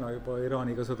oleks täna juba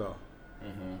Iraaniga sõda.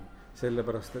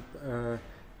 Sellepärast, et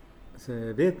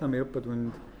see Vietnami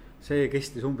õppetund, see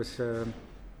kestis umbes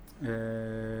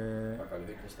väga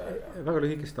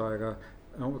lühikest aega.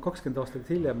 20 aastat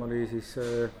hiljem oli siis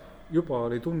juba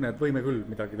oli tunne, et võime küll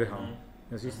midagi teha.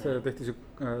 Ja siis tehti see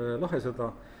lahesõda,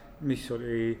 mis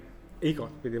oli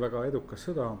igatpidi väga edukas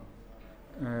sõda,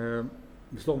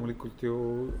 mis loomulikult ju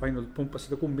ainult pumpas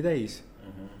seda kummi täis.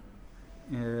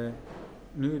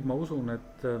 Nüüd ma usun,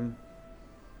 et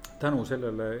tänu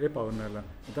sellele ebaõnnele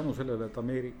ja tänu sellele, et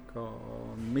Ameerika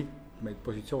mitmeid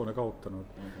positsioone kaotanud,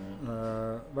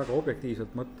 väga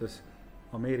objektiivselt mõttes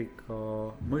Ameerika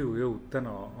mõjujõud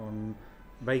täna on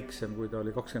väiksem, kui ta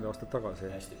oli 20 aastat tagasi.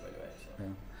 Hästi palju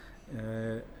väiksem.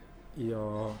 Ja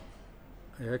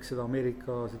eks seda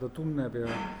Ameerika seda tunneb ja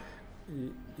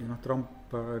Trump,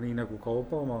 nii nagu ka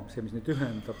Obama, see, mis nüüd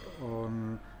ühendab,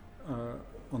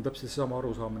 on täpselt sama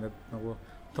arusaamine, et nagu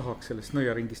tahaks sellest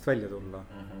nõiaringist välja tulla.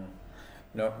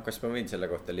 No kas ma võin selle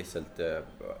kohta lihtsalt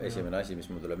esimene asi, mis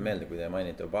mul tuleb meelde, kui te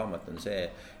mainite Obamat, on see,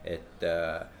 et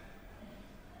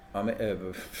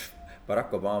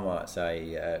Barack Obama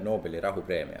sai Nobeli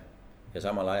rahupreemia ja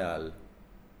samal ajal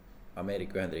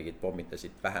Ameerika Ühendriigid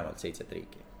pommitasid vähemalt 7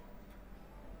 riiki.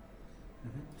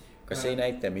 Kas ei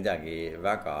näita midagi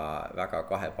väga, väga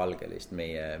kahepalgelist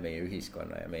meie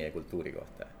ühiskonna ja meie kultuuri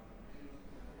kohta?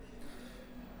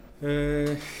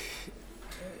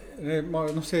 Ma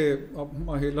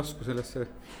ei lasku sellesse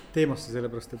teemasse,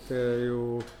 sellepärast, et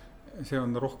ju see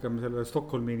on rohkem selle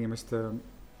Stockholmi inimeste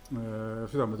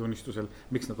südametunnistusel,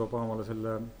 miks nad Obamale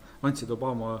selle andsid.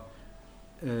 Obama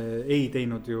ei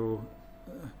teinud ju,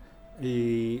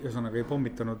 ühesõnaga ei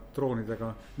pommitanud droonidega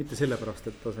mitte sellepärast,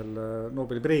 et ta selle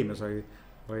Nobeli preemia sai,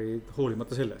 vaid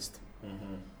hoolimata sellest.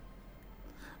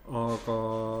 Aga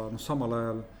samal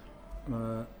ajal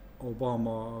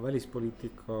Obama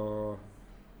välispoliitika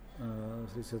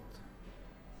sellised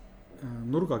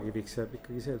nurgakiviks jääb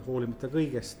ikkagi see, et hoolimata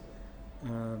kõigest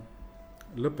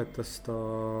lõpetas ta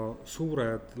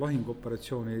suured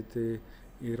lahinguoperatsioonid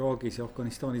Iraagis ja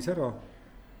Afganistanis ära,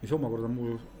 mis omakorda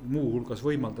muu hulgas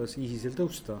võimaldas ISISil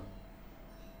tõusta.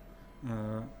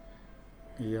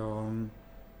 Ja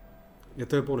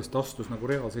tõepoolest astus nagu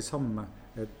reaalseid samme,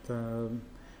 et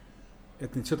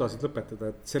neid sõdasid lõpetada,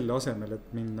 et selle asemel, et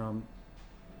minna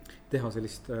teha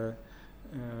sellist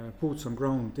boots on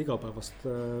ground igapäevast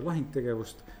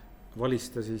lahingtegevust,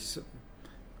 valista siis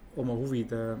oma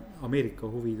Ameerika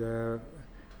huvide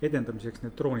edendamiseks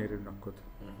need droonirünnakud.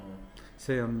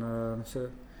 See on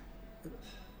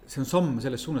samm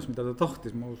selles suunas, mida ta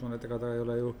tahtis. Ma usun, et ega ta ei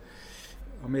ole ju,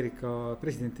 Ameerika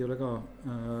president ei ole ka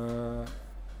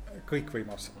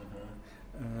kõikvõimas.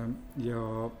 Ja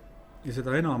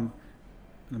seda enam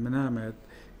me näeme,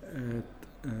 et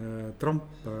Trump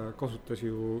kasutas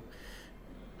ju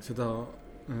seda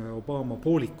Obama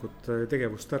poolikut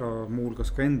tegevust ära muuhulgas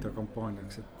ka enda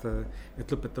kampaaniaks,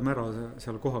 et lõpetame ära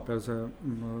seal kohapeal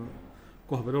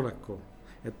oleku.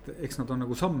 Et eks nad on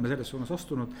nagu samme selles suunas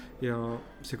astunud ja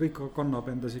see kõik kannab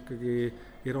endas ikkagi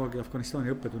Iraagi ja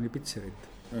Afganistani õppetunni pitserit.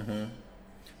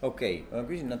 Okei, ma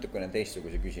küsin natukene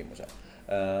teistsuguse küsimuse.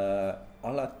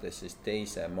 Alates siis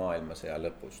teise maailmasõja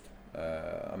lõpust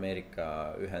Ameerika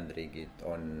Ühendriigid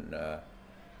on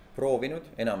proovinud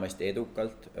enamasti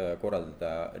edukalt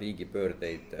korraldada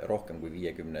riigipöördeid rohkem kui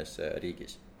 50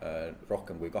 riigis.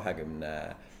 Rohkem kui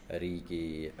 20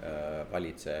 riigi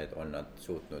valitsejaid on nad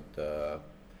suutnud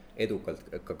edukalt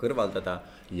ka kõrvaldada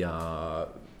ja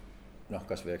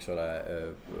kas või, eks ole,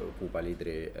 Kuuba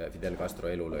liidri Fidel Castro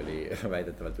elul oli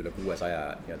väidetavalt üle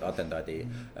 600 atentaadi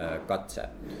katse.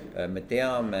 Me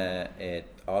teame,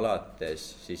 et alates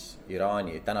siis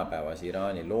tänapäevase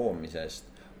Iraani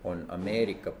loomisest on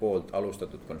Ameerika poolt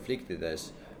alustatud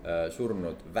konfliktides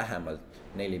surnud vähemalt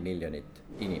 4 miljonit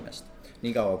inimest.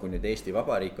 Niikaua kui nüüd Eesti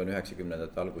Vabariik on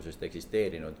 90ndate algusest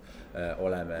eksisteerinud,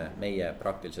 oleme meie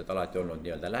praktiliselt alati olnud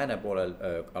nii-öelda lääne poolel,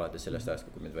 alates sellest ajast,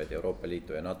 kui meid võeti Euroopa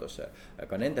Liitu ja NATOsse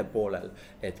ka nende poolel,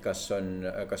 et kas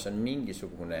on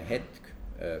mingisugune hetk,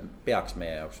 peaks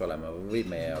meie jaoks olema või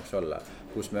võib meie jaoks olla,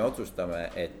 kus me otsustame,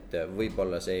 et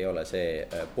võib-olla see ei ole see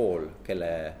pool,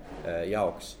 kelle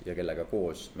jaoks ja kellega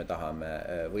koos me tahame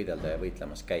võidelda ja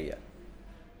võitlemas käia.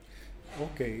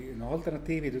 Okei, no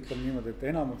alternatiivid ütleme niimoodi, et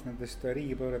enamus nendest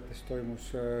riigipööretest toimus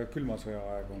külma sõja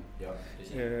aegu.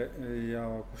 Ja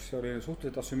kus oli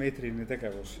suhteliselt asümmeetriline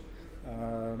tegevus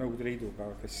Nõukogude Liiduga,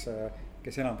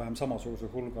 kes enam-vähem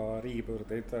samasuguse hulga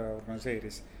riigipöördeid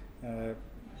organiseeris.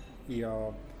 Ja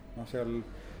seal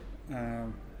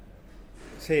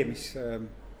see, mis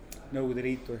Nõukogude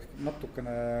Liitu ehk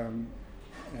natukene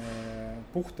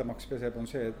puhtamaks peseb, on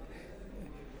see,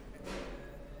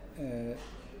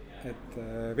 et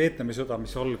Vietnami sõda,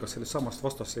 mis algas sellest samast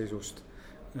vastasseisust,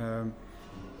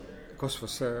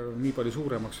 kasvas nii palju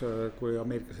suuremaks, kui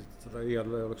ameeriklased seda iial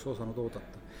oleks osanud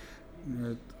oodata.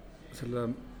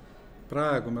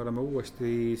 Praegu me oleme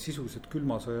uuesti sisuliselt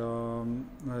külmasõja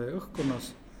õhkkonnas,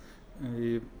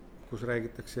 kus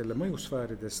räägitakse jälle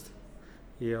mõjusfääridest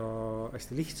ja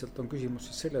hästi lihtsalt on küsimus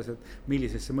siis selles, et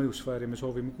millisesse mõjusfääri me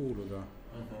soovime kuuluda.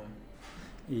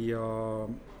 Ja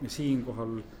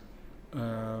siinkohal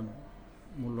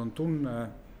mul on tunne,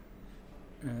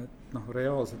 et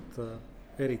reaalselt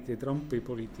eriti Trumpi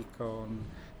poliitika on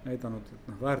näidanud,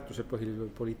 et väärtuse põhilisel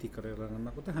poliitikal ei ole enam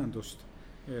nagu tähendust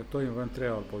ja toimub ainult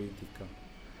reaalpoliitika,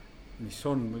 mis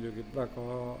on muidugi väga,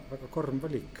 väga karm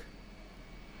valik.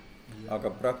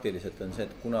 Aga praktiliselt on see,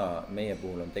 et kuna meie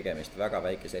puhul on tegemist väga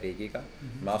väikese riigiga,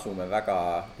 me asume väga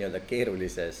nii-öelda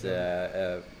keerulises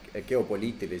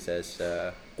geopoliitilises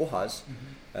kohas,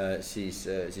 siis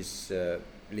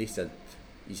lihtsalt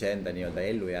iseenda nii-öelda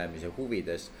ellujäämise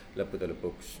huvides lõppude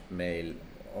lõpuks meil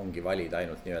ongi valida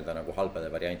ainult nii-öelda nagu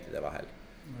halbade variantide vahel.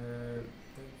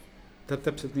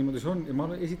 Täpselt niimoodi see on ja ma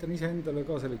esitan iseendale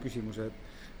ka selle küsimuse,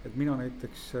 et mina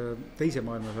näiteks teise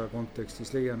maailmasõja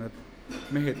kontekstis leian, et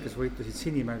mehed, kes võitlesid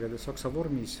Sinimägedes Saksa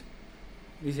vormis,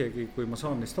 isegi kui ma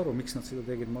saan neist aru, miks nad seda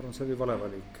tegid, ma arvan, see oli vale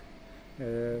valik.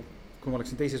 Kui ma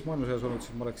oleksin teises maailmasõjas olnud,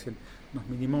 siis ma oleksin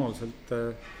minimaalselt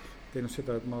teinud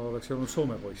seda, et ma oleksin olnud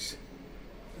Soome poiss.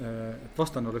 Et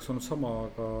vastane oleks olnud sama,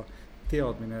 aga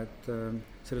teadmine, et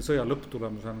selle sõja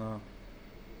lõpptulemusena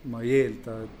ma ei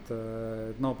eelda, et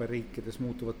naaberriikides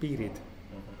muutuvad piirid.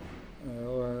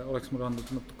 Oleks mulle andnud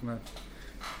natukene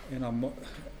enam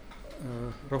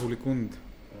rahulik und.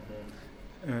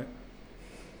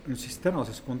 Nüüd siis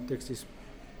tänases kontekstis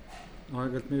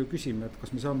aeg-ajalt me ju küsime, et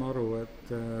kas me saame aru, et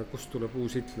kust tuleb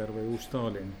uus Hitler või uus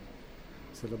Stalin.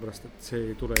 Sellepärast, et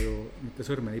see ei tule ju mitte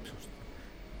sõrmenipsust.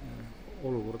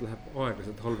 Olukord läheb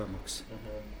aeglaselt halvemaks.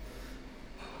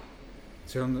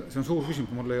 See on suur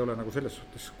küsimus, mul ei ole nagu selles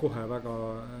suhtes kohe väga,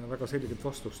 väga selget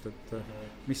vastust, et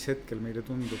mis hetkel meile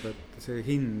tundub, et see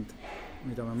hind,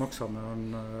 mida me maksame,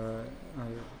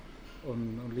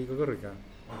 on liiga kõrge.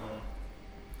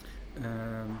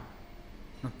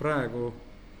 Praegu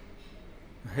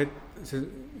see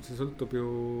sõltub ju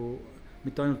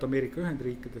mitte ainult Ameerika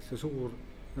Ühendriikides, see suur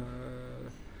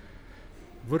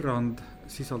võrrand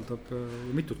sisaldab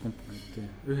mitut komponenti.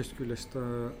 Ühest küljest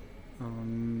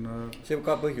on see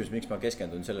ka põhjus, miks ma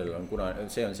keskendun sellele, on kuna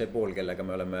see on see pool, kellega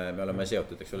me oleme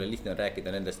seotud, eks ole, lihtne on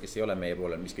rääkida nendest, kes ei ole meie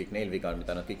poolel, mis kõik neil viga on,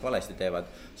 mida nad kõik valesti teevad,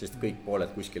 sest kõik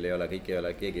pooled kuskil ei ole, keegi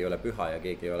ei ole püha ja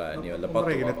keegi ei ole nii-öelda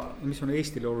patuvaba. Mis on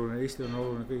Eestile oluline? Eestile on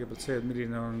oluline kõigepealt see, et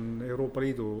milline on Euroopa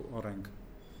Liidu areng.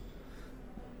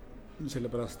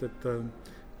 Sellepärast, et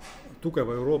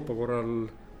tugeva Euroopa korral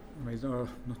meil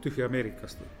tühja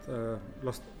Ameerikast, et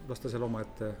lasta seal oma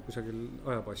ette kusagil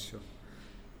ajab asju.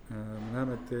 Me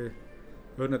näeme, et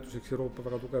õnnetuseks Euroopa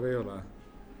väga tugev ei ole.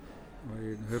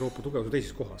 Või Euroopa tugevus on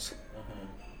teises kohas.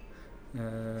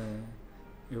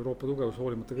 Euroopa tugevus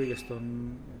hoolimata kõigest on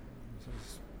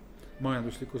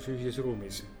majanduslikus ühises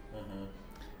ruumis.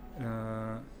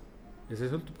 Ja see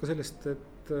sõltub ka sellest,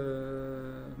 et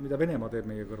mida Venemaa teeb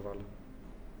meie kõrval.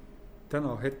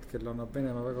 Täna hetkel annab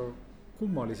Venemaa väga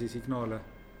kummalisi signaale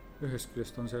ühest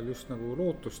küljest on seal just nagu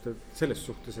lootust, et selles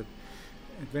suhtes, et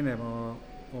Venemaa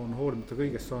on hoolimata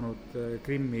kõigest saanud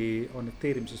Krimmi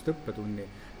annekteerimisest õppetunni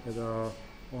ja ta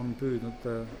on püüdnud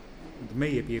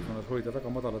meie piirkonnas hoida väga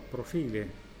madalat profiili.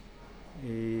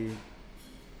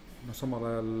 No samal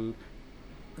ajal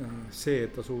see,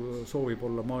 et ta soovib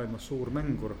olla maailmas suur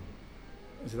mängur,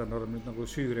 seda me oleme nüüd nagu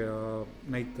Süüria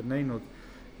näitel näinud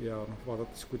ja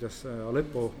vaadates, kuidas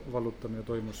Aleppo vallutamine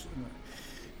toimus,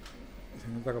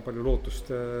 see on väga palju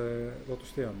lootust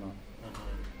ei anna.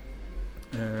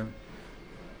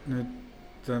 Nüüd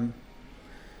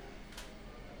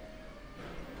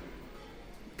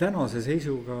tänase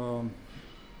seisuga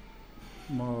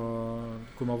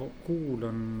kui ma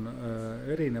kuulan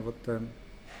erinevate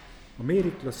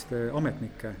ameeriklaste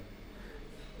ametnike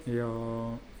ja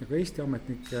ka Eesti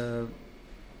ametnike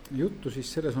juttu, siis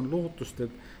selles on lootust,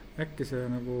 et äkki see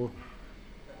nagu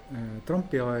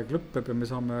Trumpi aeg lõpeb ja me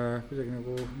saame kuidagi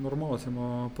nagu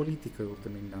normaalsema poliitika juurde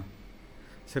minna.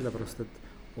 Sellepärast, et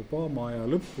Obama aja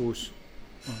lõpus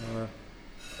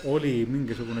oli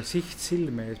mingisugune siht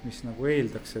silme ees, mis nagu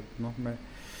eeldaks, et me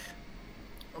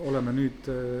oleme nüüd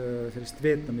sellest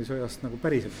Vietnami sõjast nagu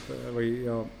päriselt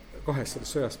ja kahest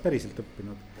sellest sõjast päriselt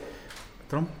õppinud.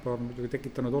 Trump on muidugi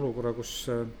tekitanud olukorra, kus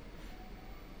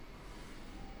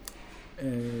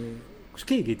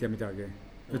keegi ei tea midagi.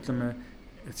 Ütleme,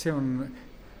 et see on,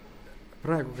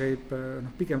 praegu käib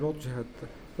pigem lootus, et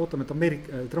ootame,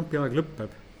 et Trumpi aeg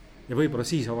lõpeb ja võib-olla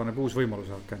siis avaneb uus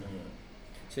võimalus hakkan.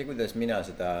 See, kuidas mina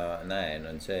seda näen,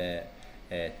 on see,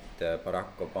 et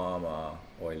Barack Obama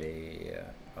oli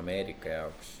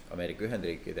Ameerika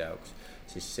Ühendriikide jaoks,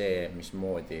 siis see,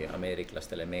 mismoodi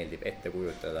ameeriklastele meeldib ette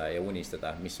kujutada ja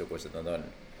unistada, missugused nad on.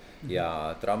 Ja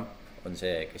Trump on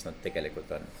see, kes nad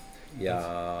tegelikult on. Ja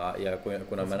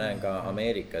kuna ma näen ka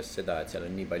Ameerikas seda, et seal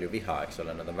on nii palju viha, eks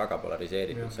ole, nad on väga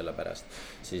polariseeritud selle pärast,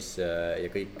 siis ja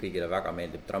kõigile väga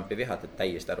meeldib Trumpi vihata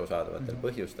täiesti arusaadavatel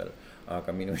põhjustel,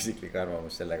 aga minu isiklik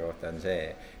arvamus selle kohta on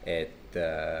see, et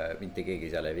mitte keegi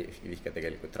seal ei vihka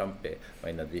tegelikult Trumpi,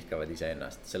 vaid nad vihkavad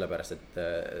iseennast, sellepärast, et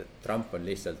Trump on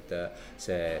lihtsalt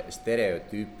see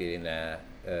stereotüüpiline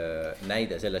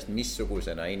näide sellest,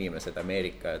 missugusena inimesed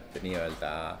Ameerikat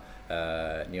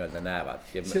nii-öelda näevad.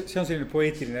 See on selline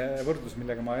poeetiline võrdlus,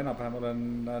 millega ma enam-vähem olen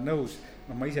nõus.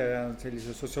 Ma ise jään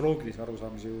sellise sotsioloogilise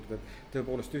arusaamise juurde, et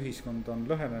tõepoolest ühiskond on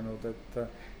lõhenenud, et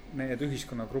need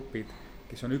ühiskonnagrupid,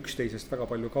 kes on üksteisest väga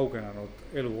palju kaugenenud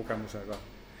elukogemusega,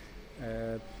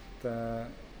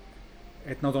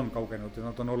 et nad on kaugenud ja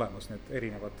nad on olemas, need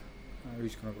erinevad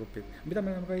ühiskonnagrupid, mida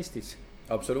me oleme ka Eestis.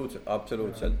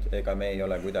 Absoluutselt. Ega me ei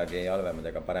ole kuidagi halvemad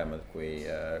ega paremad kui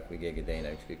keegi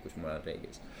teine ükskõik kus mujal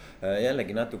riigis.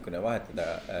 Jällegi natukene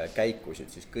vahetada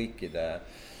käikusid siis kõikide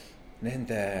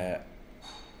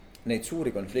neid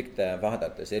suuri konflikte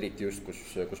vaadates, eriti just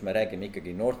kus me räägime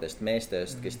ikkagi noortest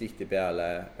meestest, kes tihtipeale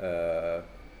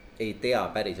ei tea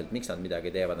päriselt, miks nad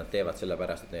midagi teevad, nad teevad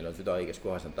sellepärast, et neil on süda õiges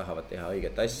kohas, nad tahavad teha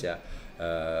õiget asja,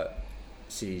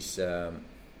 siis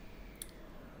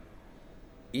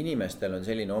inimestel on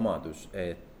selline omadus,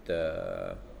 et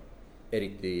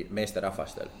eriti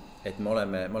meesterahvastel, et me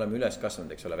oleme üles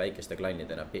kasvanud, eks ole, väikeste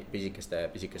klannidena,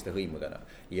 pisikeste hõimudena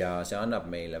ja see annab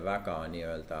meile väga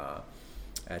nii-öelda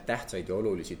tähtsaid ja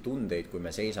olulisi tundeid, kui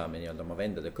me seisame nii-öelda oma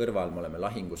vendade kõrval, me oleme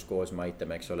lahingus koos, me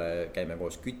aitame, eks ole, käime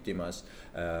koos küttimas,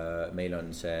 meil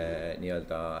on see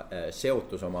nii-öelda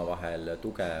seotus oma vahel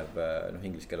tugev,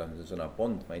 inglise keeles on see sõna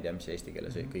bond, ma ei tea, mis eesti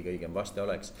keeles kõige õigem vaste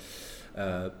oleks.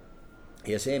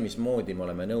 Ja see, mismoodi me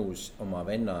oleme nõus oma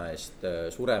venna eest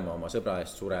surema, oma sõbra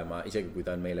eest surema, isegi kui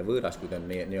ta on meile võõras, kui ta on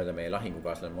nii-öelda meie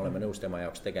lahingukaaslane, me oleme nõus tema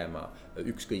jaoks tegema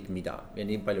ükskõik mida. Ja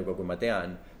nii palju, kui ma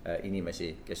tean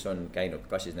inimesi, kes on käinud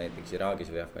kas siis näiteks Iraagis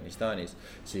või Afganistanis,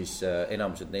 siis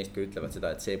enamused neist ka ütlevad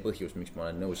seda, et see põhjus, miks ma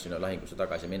olen nõus sinna lahingusse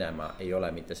tagasi minema, ei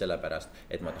ole mitte sellepärast,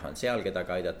 et ma tahan seal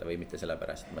kedagi aidata või mitte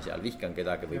sellepärast, et ma seal vihkan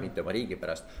kedagi või mitte oma riigi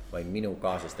pärast, vaid minu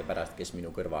kaaslaste pärast, kes minu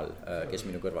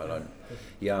kõrval on.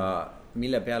 Ja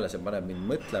mille peale see paneb mind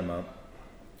mõtlema,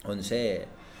 on see,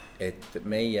 et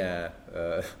meie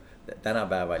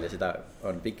tänapäeval, ja seda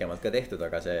on pikemalt ka tehtud,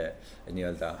 aga see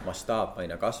nii-öelda mastaap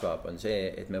aina kasvab, on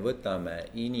see, et me võtame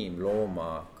inimlooma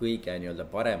kõige nii-öelda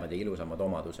paremad ja ilusamad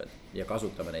omadused ja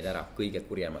kasutame neid ära kõige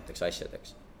kurjemateks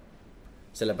asjadeks.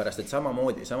 sellepärast, et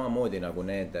samamoodi nagu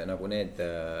need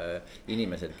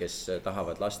inimesed, kes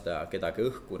tahavad lasta kedagi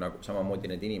õhku, nagu samamoodi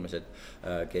need inimesed,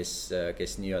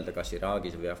 kes nii-öelda kas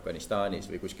Iraagis või Afganistanis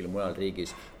või kuskil mujal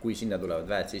riigis, kui sinna tulevad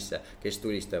väed sisse, kes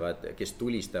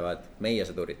tulistavad meie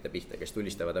sõdurite pihta, kes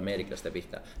tulistavad ameeriklaste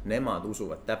pihta, nemad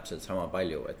usuvad täpselt sama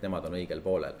palju, et nemad on õigel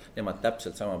poolel. Nemad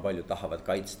täpselt sama palju tahavad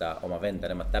kaitsta oma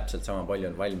venda, nemad täpselt sama palju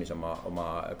on valmis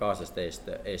oma kaaslaste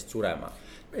eest surema.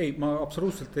 Ei, ma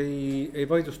absoluutselt ei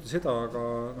vaidlusta seda, aga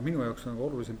minu jaoks on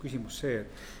olulisem küsimus see,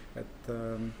 et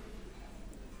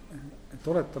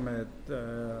oletame, et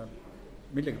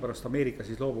millegipärast Ameerika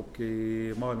siis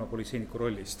loobubki maailma politseiniku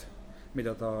rollist,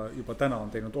 mida ta juba täna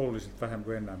on teinud oluliselt vähem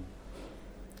kui ennem.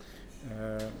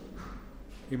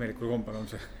 Imelikul kombel on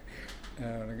see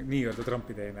nii-öelda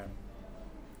Trumpi teine.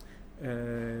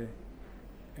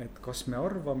 Et kas me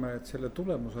arvame, et selle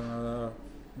tulemusena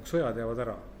sõjad jäävad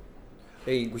ära?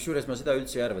 Ei, kusjuures ma seda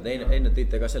üldse ei arva, enne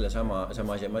tõite ka selle sama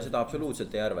asja, ma seda absoluutselt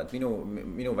ei arva, et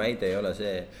minu väide ei ole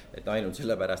see, et ainult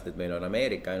sellepärast, et meil on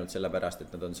Ameerika, ainult sellepärast,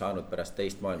 et nad on saanud pärast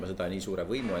teist maailmasõda nii suure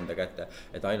võimu enda kätte,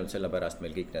 et ainult sellepärast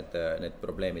meil kõik need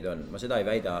probleemid on, ma seda ei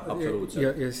väida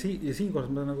absoluutselt. Ja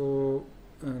siinkohal ma nagu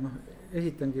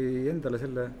esitangi endale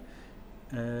selle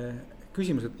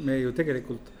küsimus, et me ju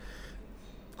tegelikult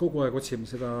kogu aeg otsime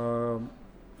seda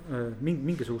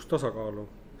mingisugust tasakaalu.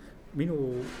 Minu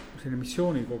selline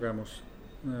missioonikogemus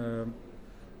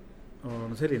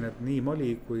on selline, et nii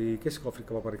Mali kui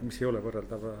Kesk-Aafrika Vabariik, mis ei ole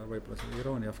võrreldav võib-olla selle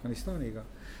Iraani ja Afganistaniga,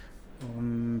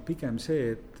 on pigem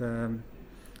see,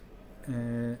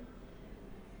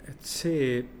 et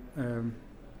see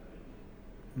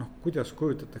kuidas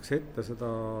kujutatakse ette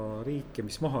seda riiki,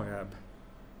 mis maha jääb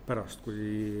pärast,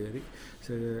 kui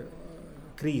see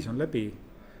kriis on läbi,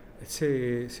 et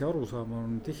see arusaam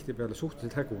on tihtipeale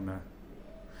suhteliselt hägune.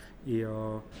 Ja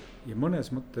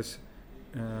mõnes mõttes,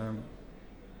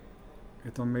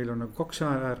 et meil on nagu kaks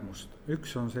äärmust.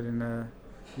 Üks on selline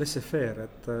laissez-faire,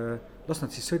 et las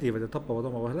nad siis sõdivad ja tapavad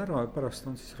oma vahel ära, pärast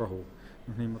on siis rahu.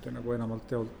 Niimoodi nagu enamalt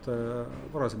teolt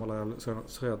varasemal ajal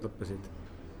sõjad lõppesid.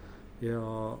 Ja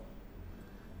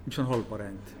mis on halb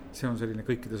variant, see on selline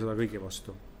kõikide sõda kõigi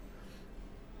vastu.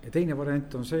 Ja teine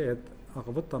variant on see, et aga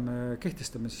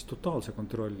kehtestame siis totaalse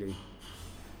kontrolli,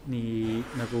 nii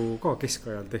nagu ka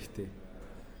keskajal tehti.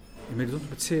 Ja meile tundub,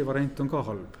 et see variant on ka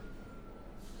halb.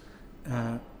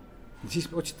 Ja siis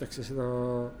otsitakse seda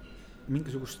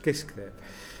mingisugust keskteed.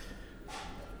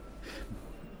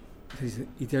 Sellise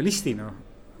idealistina,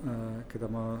 keda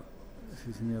ma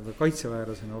siis nii-öelda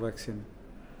kaitseväärasena oleksin,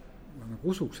 ma nagu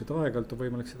usuks, et aeg-ajalt on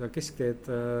võimalik seda keskteed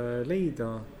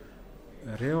leida.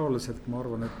 Reaalselt ma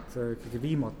arvan, et kõige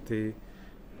viimati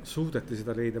suudeti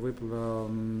seda leida võib-olla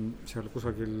seal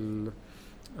kusagil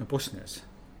Bosnias,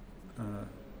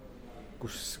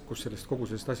 kus sellest kogu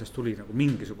sellest asjast tuli nagu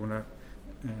mingisugune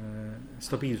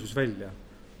stabiilsus välja.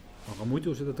 Aga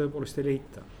muidu seda tõepoolest ei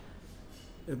leita.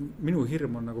 Minu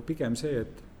hirm on nagu pigem see,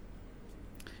 et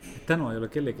täna ei ole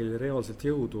kellelgi reaalselt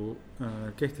jõudu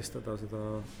kehtestada seda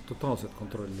totaalset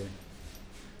kontrolli.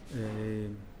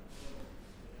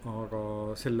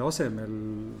 Aga selle asemel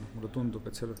mulle tundub,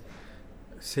 et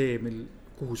see,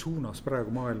 kuhu suunas praegu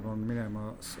maailm on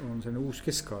minemas, on selline uus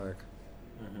keskaeg.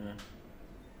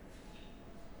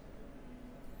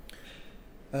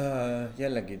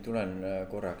 Jällegi tulen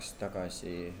korraks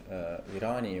tagasi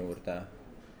Iraani juurde,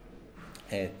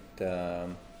 et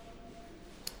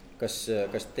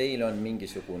kas teil on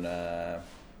mingisugune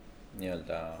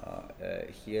nii-öelda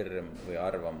hirm või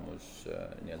arvamus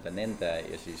nii-öelda nende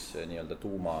ja siis nii-öelda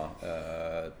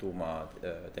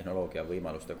tuumatehnoloogia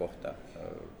võimaluste kohta,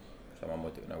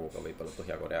 samamoodi nagu ka võib-olla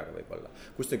Põhja-Koreaga võib-olla.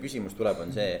 Kust see küsimus tuleb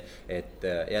on see, et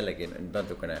jällegi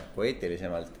natukene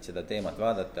poeetilisemalt seda teemat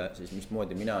vaadata, siis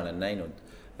mismoodi mina olen näinud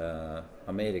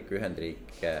Ameerika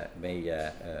Ühendriike meie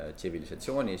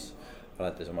tsivilisatsioonis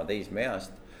alates oma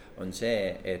teismeeast, on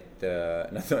see, et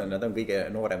nad on kõige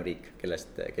noorem riik,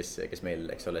 kes meil,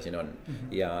 eks ole, siin on.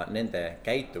 Ja nende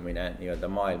käitumine nii-öelda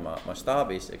maailma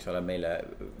mastaabis, eks ole, meile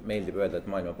meeldib öelda, et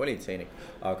maailma politseinik,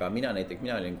 aga mina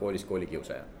olin koolis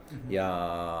koolikiusaja. Ja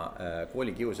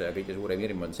koolikiusaja kõige suurem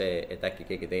hirm on see, et äkki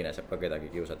keegi teine saab ka kedagi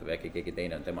kiusata või äkki keegi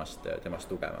teine on temast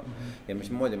tugevam. Ja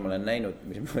mismoodi ma olen näinud,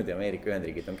 mismoodi Ameerika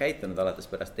Ühendriigid on käitunud alates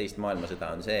pärast teist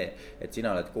maailmasõda on see, et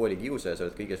sina oled koolikiusaja, sa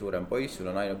oled kõige suurem poiss, sul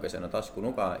on ainukesena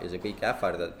taskunuga ja sa kõik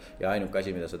ähvardad ja ainuke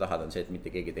asi, mida sa tahad, on see, et mitte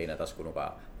keegi teine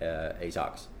taskunuga ei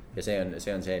saaks. Ja see on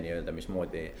see nii-öelda,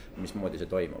 mismoodi see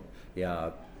toimub.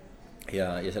 Ja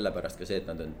sellepärast ka see, et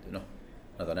nad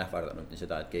nad on ähvardanud nii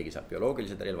seda, et keegi saab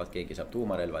bioloogilised relvad, keegi saab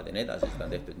tuumarelvad ja nii edasi, seda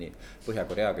on tehtud nii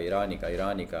Põhja-Koreaga,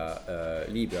 Iraaniga,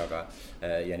 Liibüaga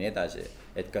ja nii edasi.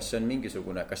 Et kas see on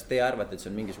mingisugune, kas te arvate, et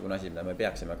see on mingisugune asi, mida me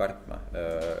peaksime kartma,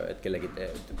 et kellegi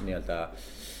nii-öelda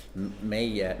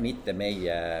mitte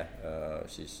meie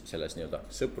siis selles nii-öelda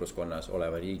sõpruskonnas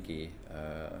oleva riigi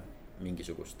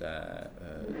mingisuguste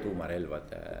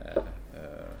tuumarelvade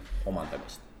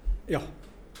omandamist? Jah,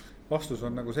 vastus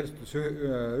on nagu selles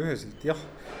üheselt jah,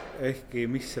 ehkki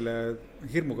mis selle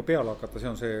hirmuga peale hakata,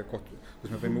 see on see koht,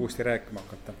 kus me võime uuesti rääkima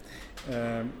hakata.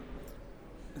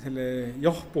 Selle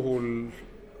jah puhul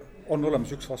on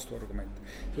olemas üks vastuargument.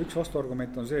 Üks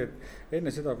vastuargument on see, et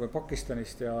enne seda, kui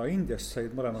Pakistanist ja Indiast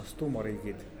said mõlemast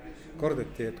tuumariigid,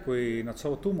 kardeti, et kui nad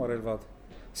saavad tuumarelvad,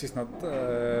 siis nad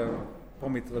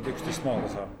pommitavad üksteist maale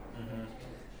saa.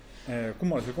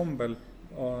 Kummalisel kombel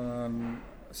on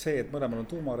see, et mõlemal on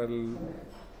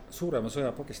tuumarelv suurema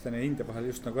sõja Pakistani ja India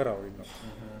vahel just nagu ära hoidnud.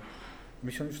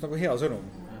 Mis on just nagu hea sõnum.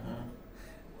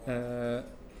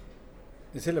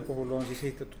 Ja selle puhul on siis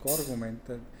ehitatud ka argument,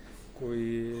 et kui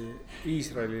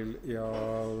Iisraelil ja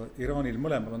Iraanil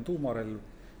mõlemal on tuumarelv,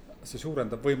 see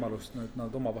suurendab võimalust, et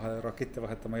nad omavahel rakette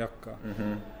vahetama ei hakka.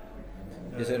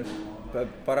 Ja see on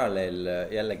paralleel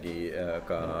jällegi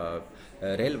ka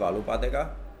relvalubadega,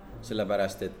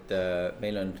 sellepärast, et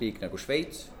meil on riik nagu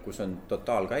Šveits, kus on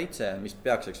totaalkaitse, mis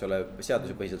peaks, eks ole,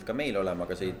 seadusepõhiselt ka meil olema,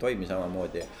 aga see ei toimi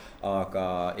samamoodi.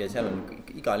 Ja seal on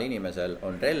igal inimesel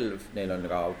on relv, neil on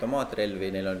ka automaatrelvi,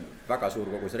 neil on väga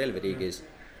suur kogus relvi riigis,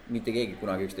 mitte keegi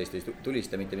kunagi üksteist ei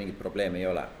tulista, mitte mingit probleemi ei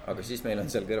ole. Aga siis meil on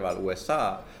seal kõrval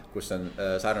USA, kus on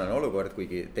sarnane olukord,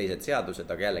 kuigi teised seadused,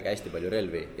 aga jällegi hästi palju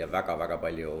relvi ja väga-väga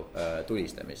palju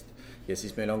tulistamist. Ja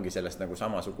siis meil ongi sellest nagu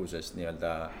samasugusest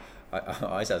nii-öelda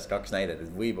asjas kaks näidet,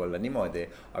 et võib olla niimoodi,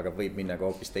 aga võib minna ka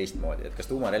hoopis teistmoodi. Et kas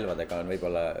tuumarelvadega on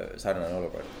võib-olla sarnane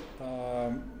olukord?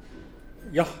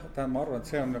 Jah, ma arvan, et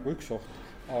see on nagu üks oht,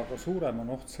 aga suurem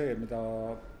on oht see,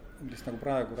 millest nagu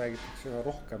praegu räägitakse üha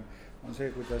rohkem, on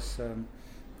see, kuidas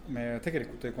me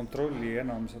tegelikult ei kontrolli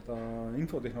enam seda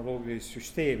infotehnoloogilist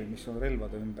süsteemi, mis on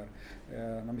relvade ümber.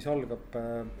 Mis algab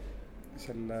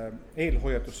selle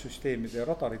eelhoiatussüsteemide ja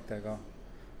radaritega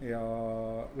ja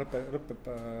lõpeb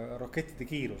rakettide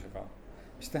kiirusega,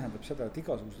 mis tähendab seda, et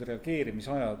igasugused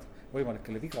reageerimisajad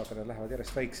võimalikele vigadele lähevad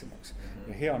järjest väiksemaks.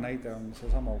 Ja hea näide on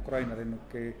seesama Ukraina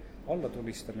lennuki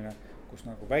allatulistamine, kus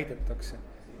nagu väidetakse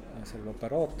sellele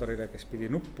operaatorile, kes pidi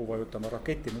nuppu vajutama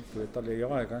raketinuppu, et tal jäi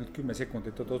aega ainult 10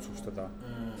 sekundit otsustada.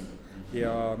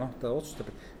 Ja ta otsustab,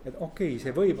 et okei,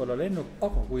 see võib olla lennuk,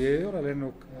 aga kui ei ole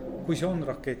lennuk, kui see on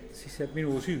rakett, siis see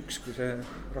minu süüks, kui see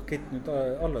rakett nüüd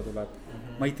alla tuleb.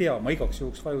 Ma ei tea, ma igaks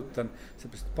juhuks vajutan,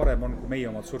 seepärast parem on, kui meie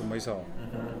omad surma ei saa.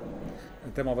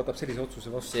 Tema võtab sellise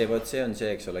otsuse vastu. See on see,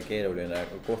 eks ole, keeruline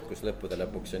koht, kus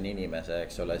lõpuks on inimese,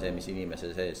 eks ole, see, mis inimese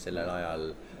sees sellel ajal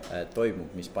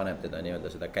toimub, mis paneb teda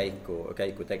nii-öelda seda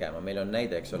käiku tegema. Meil on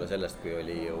näide, eks ole, sellest, kui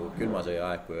oli ju külmasõja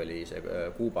aeg, kui oli see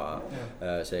Kuuba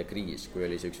see kriis, kui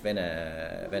oli see üks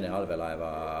Vene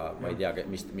allveelaeva, ma ei tea,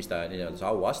 mis ta nii-öelda see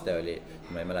auaste oli,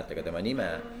 ma ei mäleta ka tema nime,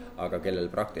 aga kellel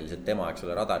praktiliselt tema, eks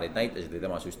ole, radarid näitasid ja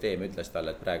tema süsteem ütles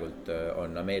talle, et praegult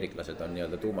on ameeriklased on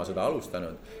nii-öelda tuumasõda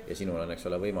alustanud ja sinul on, eks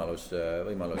ole, võimalus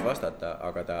vastata,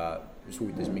 aga ta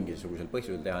suutis mingisugusel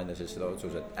põhjusel teha enda seda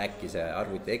otsust, et äkki see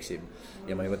arvuti eksib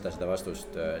ja ma ei võta seda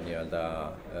vastust nii-öelda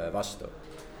vastu.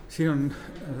 Siin on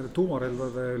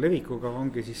tuumarelvade levikuga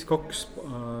ongi siis kaks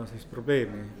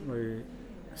probleemi või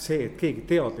see, et keegi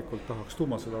teadlikult tahaks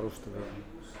tuumasõda alustada,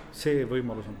 see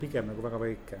võimalus on pigem nagu väga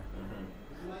väike.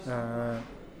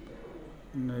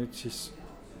 Nüüd siis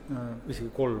isegi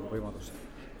 3 võimalust.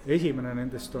 Esimene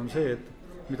nendest on see,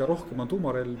 et mida rohkem on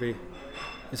tuumarelvi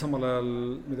ja samal ajal,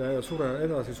 mida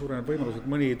edasi suureneb võimalus, et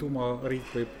mõni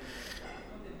tuumariik võib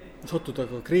sattuda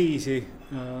ka kriisi,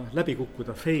 läbi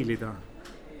kukkuda, failida.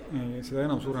 Seda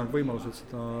enam suureneb võimalus, et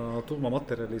seda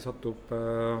tuumamaterjali satub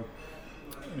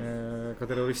ka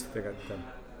terroristide kätte.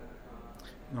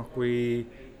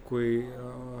 Kui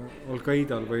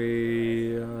Al-Qaidal või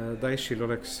Daeshil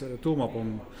oleks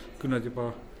tuumapomm, küll nad juba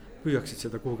püüaksid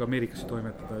seda kuhugi Ameerikasse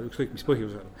toimetada, ükskõik mis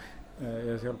põhjusel,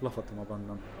 ja seal plahvatama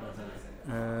panna.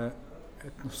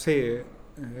 Et see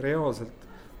reaalselt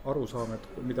aru saame,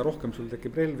 et mida rohkem sul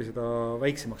tekib relvi, seda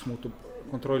väiksemaks muutub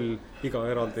kontroll iga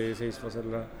eraldi seisva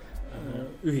selle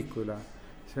ühiku üle.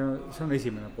 See on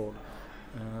esimene pool.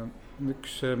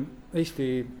 Üks Eesti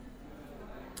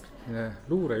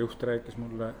luurejuht rääkis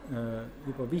mulle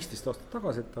juba 15 aastat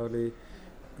tagasi, et ta oli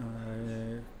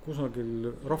kusagil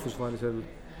rahvusvahelisel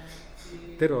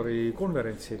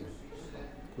terrorikonverentsil,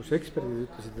 kus eksperdid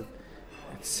ütlesid,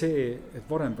 et see, et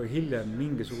varem või hiljem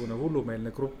mingisugune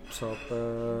hullumeelne grupp saab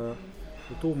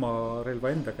tuumarelva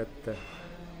enda kätte,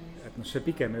 et noh, see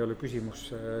pigem ei ole küsimus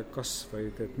kas,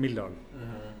 vaid et millal.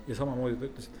 Ja samamoodi ta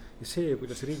ütles, et see,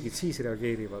 kuidas riigid siis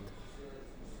reageerivad,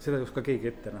 seda ei oska keegi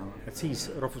ette näha, et siis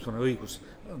rahvusvaheline õigus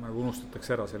nagu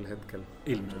unustatakse ära sel hetkel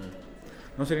ilmselt.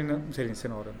 No selline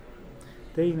stsenaarium.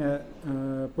 Teine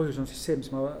põhjus on siis see,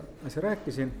 mis ma äsja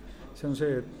rääkisin, see on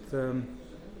see, et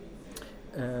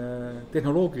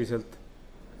tehnoloogiliselt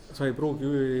sa ei pruugi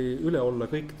üle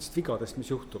olla kõikidest vigadest, mis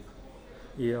juhtub.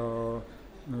 Ja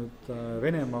nüüd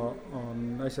Venemaa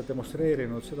on äsja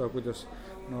demonstreerinud seda, kuidas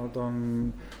nad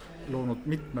on loonud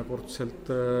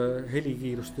mitmekordselt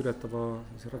helikiirust ületava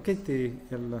raketi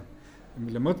jälle,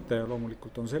 mille mõte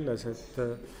loomulikult on selles, et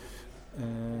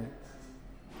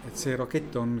see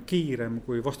rakett on kiirem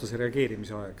kui vastase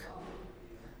reageerimise aeg.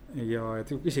 Ja et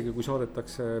isegi kui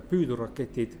saadetakse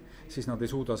püüduraketid, siis nad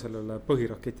ei suuda sellele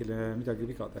põhiraketile midagi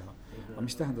viga teha. Aga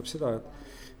mis tähendab seda,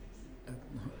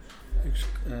 et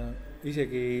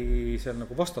isegi seal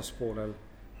nagu vastaspoolel,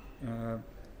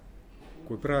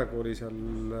 kui praegu oli seal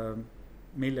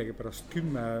millegi pärast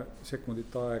 10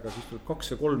 sekundit aega, siis tuleb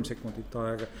 2 või 3 sekundit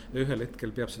aega ja ühel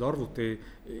hetkel peab seda arvuti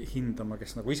hindama,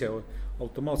 kes nagu ise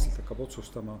automaatselt hakkab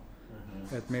otsustama,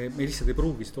 et me lihtsalt ei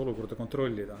pruugi seda olukorda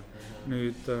kontrollida.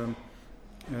 Nüüd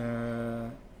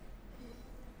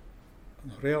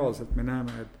reaalselt me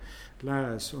näeme, et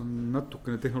lääs on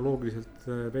natukene tehnoloogiliselt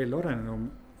veel arenenum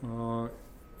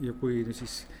ja kui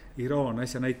siis Iraan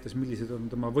äsja näitas, millised on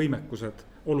tema võimekused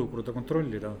olukorda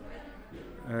kontrollida,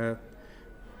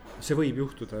 see võib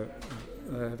juhtuda.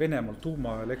 Venemaal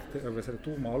tuuma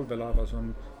allveelaevas on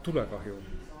tulekahju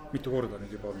mitu korda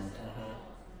nüüd juba olnud.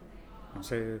 No,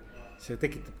 see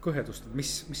tekitab kõhedust, et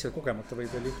mis see kogemata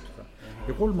võib veel juhtuda.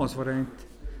 Ja kolmas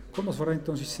variant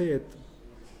on siis see, et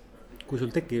kui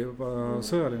sul tekib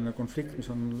sõjaline konflikt, mis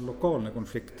on lokaalne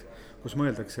konflikt, kus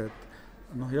mõeldakse, et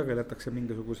jageletakse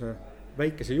mingisuguse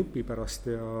väikese jupi pärast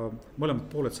ja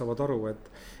mõlemad pooled saavad aru, et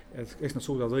eks nad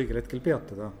suudavad õigel hetkel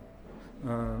peatada.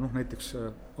 Näiteks a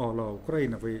la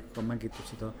Ukraina või ka mängitud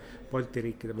seda Balti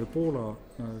riikide või Poola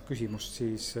küsimust,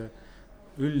 siis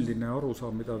üldine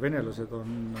arusaam, mida venelased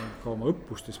on ka oma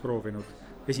õppustes proovinud,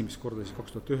 esimest korda siis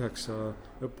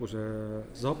 2009 õppuse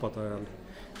Zapad ajal,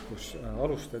 kus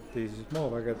alustati siis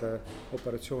maavägede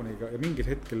operatsiooniga ja mingil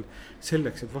hetkel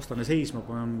selleks, et vastane seisma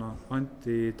panna,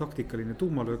 anti taktikaline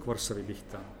tuumalöök Varssavi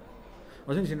pihta.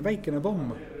 Aga see on selline väikene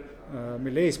pomm,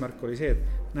 mille eesmärk oli see, et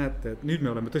näete, et nüüd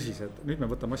me oleme tõsised, nüüd me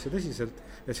võtame asja tõsiselt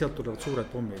ja sealt tulevad suured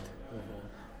pommid.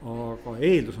 Aga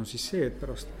eeldus on siis see, et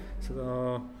pärast seda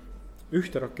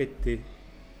ühte raketti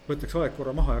võetakse aeg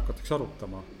korra maha ja hakatakse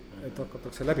arutama, et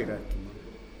hakatakse läbi rääkima.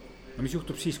 No mis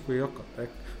juhtub siis, kui ei hakata,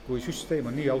 kui süsteem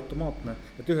on nii automaatne,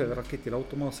 et ühele raketile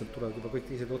automaatselt tulevad juba kõik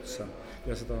teised otsa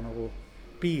ja seda nagu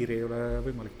piiri ei ole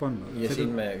võimalik panna. Ja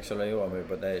siin me, eks ole, jõuame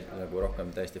juba nagu rohkem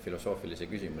täiesti filosoofilise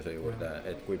küsimuse juurde,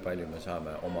 et kui palju me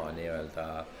saame oma nii-öelda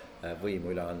võimu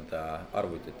üle anda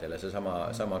arvutitele. See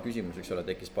sama küsimus, eks ole,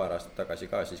 tekkis paar aastat tagasi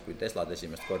ka, siis kui Teslad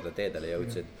esimest korda teedele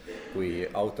jõudsid, kui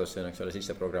autosse on, eks ole,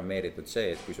 sisse programmeeritud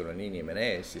see, et kui sul on inimene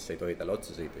ees, siis sa ei tohi talle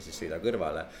otsa sõita, siis sõida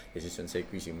kõrvale ja siis on see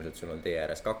küsimus, et sul on tee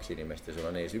ääres 2 inimest ja sul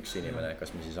on ees 1 inimene, kas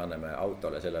me siis anname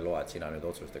autole selle loa, et sina nüüd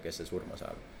otsusta, kes see surma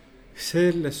saab?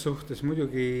 Selles suhtes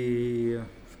muidugi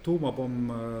tuumapomm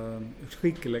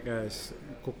ükskõik kelle käes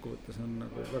kokkuvõttes on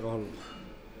nagu väga halb.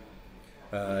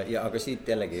 Ja aga siit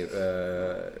jällegi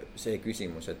see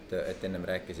küsimus, et ennem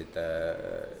rääkisid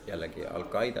jällegi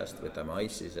Al-Qaidast, võtame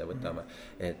ISIS ja võtame,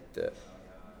 et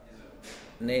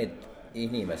need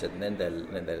inimesed,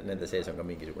 nende sees on ka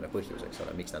mingisugune põhjus, eks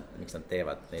ole, miks nad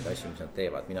teevad neid asju, mis nad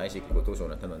teevad. Mina isiklikult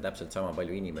usun, et nad on täpselt sama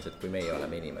palju inimesed, kui meie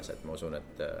oleme inimesed. Ma usun,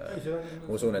 et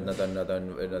nad on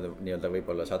nii-öelda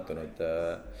võib-olla sattunud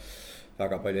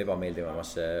väga palju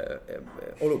ebameeldivamasse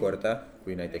olukorda,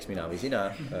 kui näiteks mina või sina.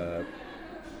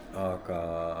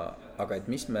 Aga et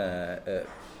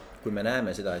kui me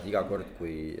näeme seda, et iga kord,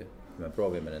 kui me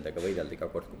proovime nendega võidelda, iga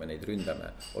kord, kui me neid ründame,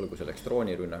 olgu selleks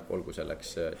droonirünnak, olgu selleks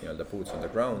nii-öelda boots on the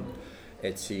ground,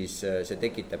 et siis see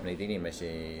tekitab neid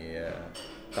inimesi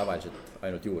tavaliselt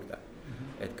ainult juurde.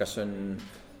 Et kas on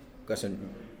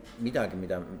midagi,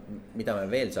 mida me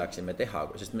veel saaksime teha,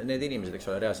 sest need inimesed, eks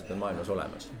ole, reaalselt on maailmas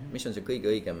olemas. Mis on see kõige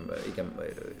õigem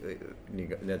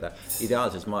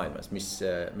ideaalses maailmas,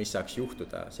 mis saaks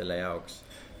juhtuda selle jaoks,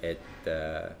 et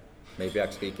me ei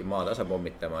peaks kõiki maatasa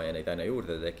pommitama ja neid aina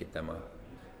juurde tekitama?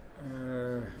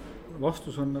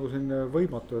 Vastus on nagu selline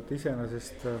võimatu, et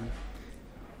iseenesest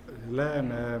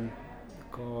lääne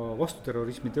ka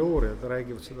vastuterrorismi teooriad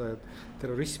räägivad seda, et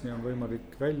terrorismi on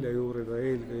võimalik välja juurida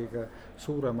eelkõige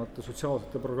suuremate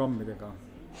sotsiaalsete programmidega,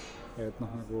 et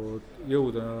nagu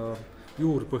jõuda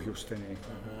juurpõhjusteni.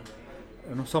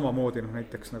 samamoodi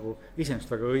näiteks nagu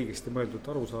iseenesest väga õigesti mõeldud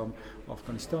arusaam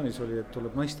Afganistanis oli, et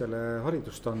tuleb naistele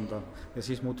haridust anda ja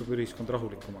siis muutub ühiskond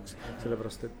rahulikumaks.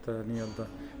 Sellepärast, et nii-öelda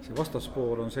see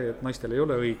vastaspool on see, et naistel ei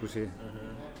ole õigusi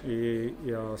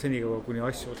ja senikaua, kuni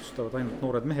asju otsustavad ainult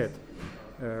noored mehed,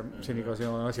 senikaua see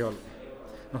on asi all.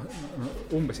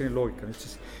 Umbes selline loogika nüüd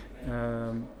siis.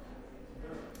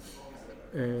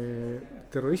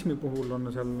 Terrorismi puhul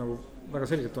on seal nagu väga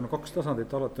selgelt on 2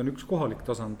 tasandit, alati on üks kohalik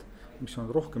tasand, mis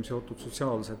on rohkem seotud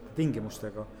sotsiaalsete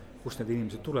tingimustega, kust need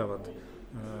inimesed tulevad,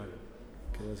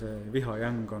 kelle see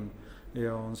vihajäng on,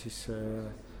 ja on siis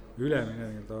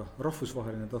ülemine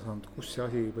rahvusvaheline tasand, kus see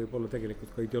asi võib olla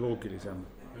tegelikult ka ideoloogilisem.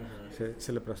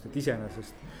 Sellepärast, et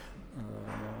iseenesest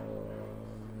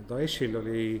Daeshil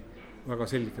oli väga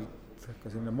selgelt ka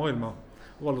selline maailma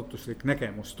vallutuslik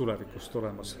nägemus tulevikust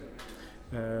olemas,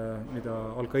 mida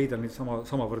Al-Qaidal nüüd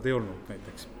samavõrd ei olnud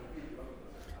näiteks.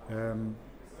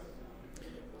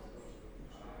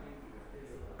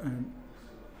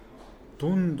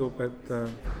 Tundub, et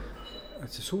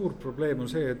see suur probleem on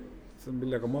see, et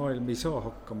millega maailm ei saa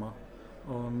hakkama,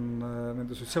 on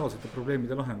nende sotsiaalsete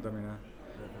probleemide lahendamine.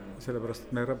 Sellepärast,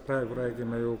 et me praegu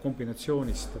räägime ju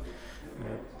kombinatsioonist,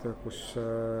 et kus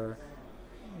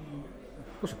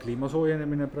kliima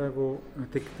soojenemine praegu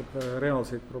tekitab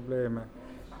reaalseid probleeme,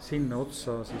 sinna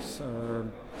otsa siis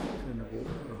nagu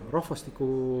rahvastiku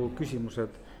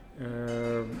küsimused,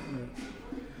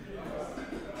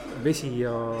 vesi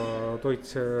ja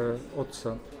toitse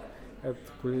otsa, et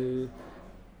kui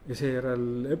ja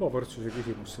seejärel ebavõrdsuse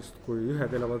küsimus, sest kui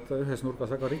ühed elavad ühes nurgas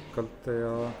väga rikkalt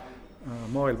ja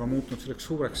maailma muutnud selleks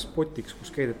suureks potiks,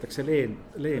 kus keedetakse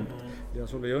leent ja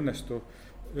sul ei õnnestu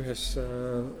ühes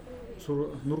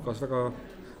nurgas väga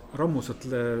rammusat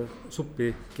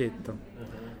suppi keeta.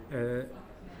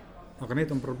 Aga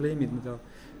need on probleemid,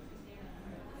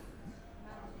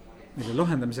 mille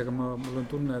lahendamisega mul on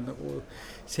tunne, et nagu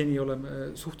seni oleme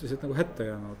suhteliselt nagu hätta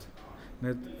jäänud.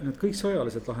 Need kõik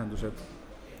sõjalised lahendused,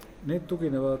 need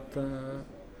tuginevad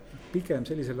pigem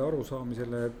sellisele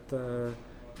arusaamisele, et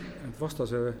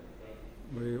vastase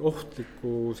või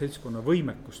ohtliku seltskonna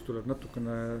võimekust tuleb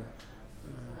natukene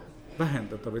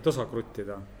vähendada või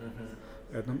tasakruttida.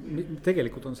 Et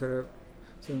tegelikult on see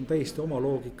on täiesti oma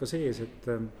loogika sees, et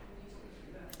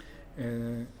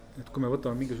kui me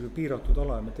võtame mingisugune piiratud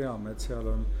ala ja me teame, et seal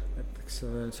on näiteks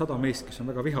 100 meest, kes on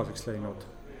väga vihaseks läinud.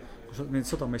 Kui need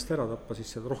 100 meest ära tappa, siis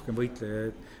seal rohkem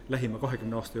võitlejaid lähima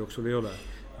 20 aasta jooksul ei ole.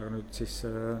 Aga nüüd siis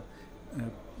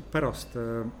pärast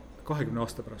 20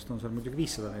 aasta pärast on seal muidugi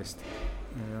 500 meest,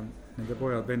 nende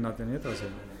pojad, vennad ja nii edasi,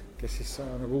 kes siis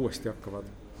nagu uuesti hakkavad.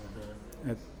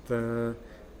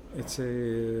 Et see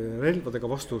relvadega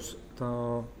vastus, ta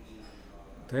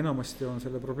enamasti on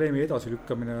selle probleemi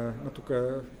edasilükkamine natuke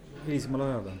hilisemal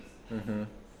ajal.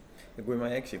 Ja kui ma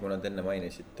ei eksi, kuna te enne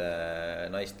mainisite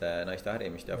naiste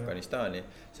harimist ja Afganistani,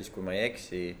 siis kui ma ei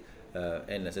eksi,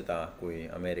 enne seda, kui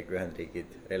Ameerika Ühendriigid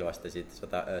relvastasid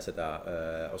seda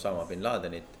Osama bin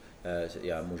Ladenit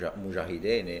ja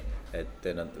Mujahideeni, et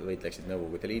nad võitleksid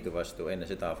Nõukogude Liidu vastu, enne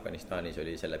seda Afganistanis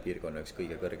oli selle piirkonna üks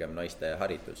kõige kõrgem naiste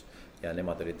haritus ja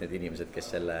nemad olid need inimesed, kes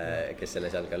selle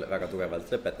seal ka väga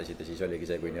tugevalt lõpetasid ja siis oligi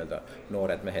see, kui nii-öelda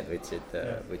noored mehed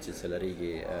võtsid selle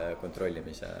riigi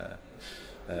kontrollimise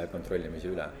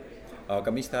üle. Aga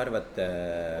mis te arvate,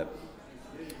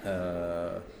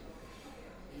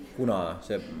 kuna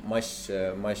see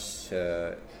mass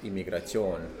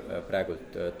immigratsioon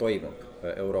praegult toimub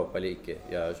Euroopa Liitu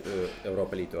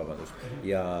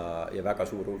ja väga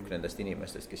suur hulk nendest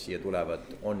inimestest, kes siia tulevad,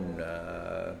 on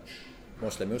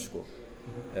moslemi usku.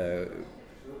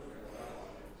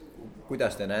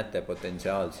 Kuidas te näete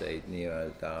potentsiaalseid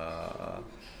nii-öelda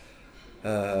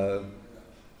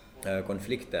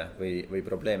konflikte või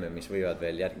probleeme, mis võivad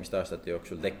veel järgmiste aastate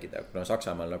jooksul tekkida? Kuna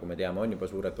Saksamaal, nagu me teame, on juba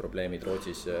suured probleemid,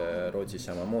 Rootsis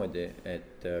samamoodi,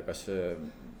 et kas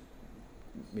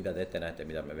mida te ette näete,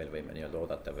 mida me veel võime nii-öelda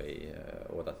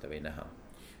oodata või näha?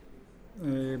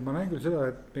 Ma näen küll seda,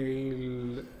 et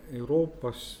meil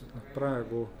Euroopas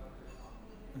praegu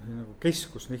nagu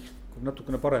keskus nihkub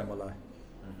natukene paremale.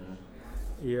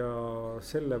 Ja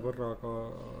selle võrra ka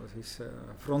siis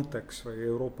Frontex või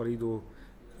Euroopa Liidu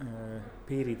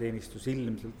piiriteenistus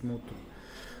ilmselt muutub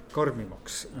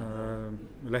karmimaks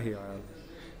lähiajal,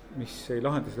 mis ei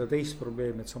lahenda seda teist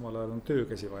probleemi, et samal ajal on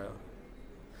töökäsi vaja.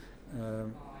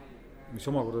 Mis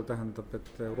omakorda tähendab, et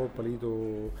Euroopa Liidu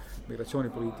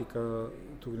migratsioonipoliitika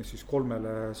tugines siis 3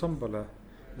 sambale.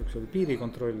 Üks oli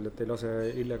piirikontroll, et ei lase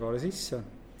illegaale sisse,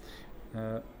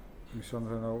 mis on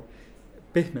nagu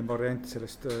pehmem variant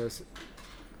sellest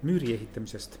müüri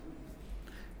ehitamisest.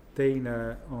 Teine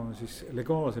on siis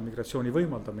legaalse migratsiooni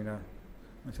võimaldamine,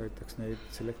 mis aitaks neid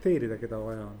selekteerida, keda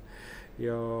vaja on.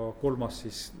 Ja kolmas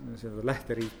siis seda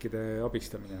lähteriikide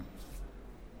abistamine.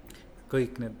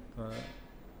 Kõik need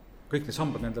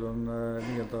sambad, nendel on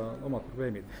nii-öelda omad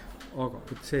probleemid, aga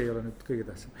see ei ole nüüd kõige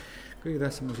tähtsam. Kõige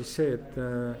tähtsam on siis see, et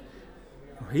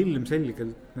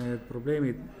ilmselgelt need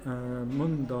probleemid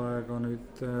mõnda aega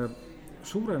nüüd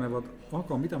suurenevad,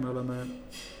 aga mida me oleme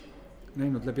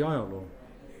näinud läbi ajaloo,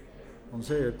 on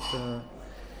see, et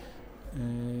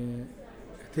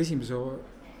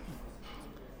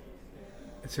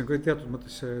see on ka teatud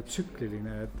mõttes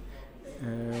tsükliline,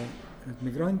 et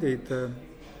migrandid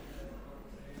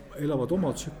elavad oma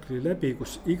tsükli läbi,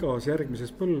 kus igas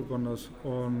järgmises põlvkonnas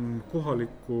on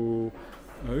kohaliku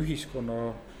ühiskonna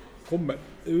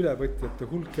ülevõtjate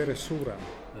hulk järjest suurem.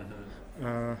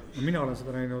 Mina olen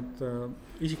seda näinud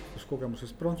isiklikus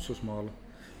kogemuses Prantsusmaal,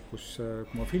 kus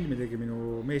kui ma filmi tegi,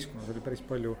 minu meeskonnas oli päris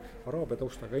palju araabia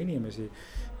taustaga inimesi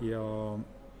ja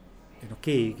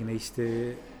keegi neist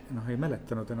ei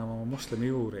mäletanud enam oma moslemi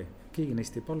juuri, keegi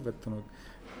neist ei palvetanud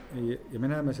ja me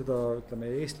näeme seda, ütleme,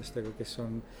 eestlastega, kes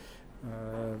on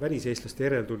väliseestlaste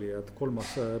järeltulijad, kolmas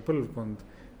põlvkond,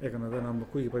 ega nad enam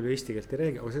kuigi palju eesti keelt ei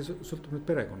räägi, aga see sõltub nüüd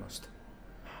perekonnast.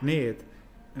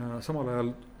 Samal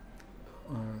ajal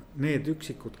need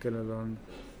üksikud, kellel on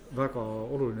väga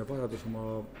oluline vajadus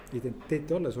oma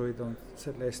identiteeti alles hoida, on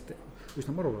selle eest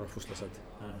üsna marurahvuslased.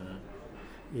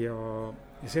 Ja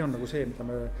see on nagu see, mida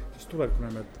me siis tuleviku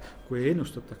näeme, et kui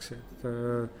ennustatakse, et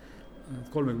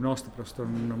 30 aasta pärast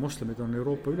on moslemid on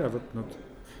Euroopa üle võtnud,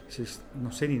 siis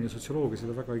senine sotsioloogia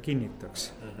seda väga ei kinnitaks.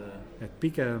 Et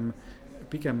pigem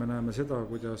me näeme seda,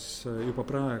 kuidas juba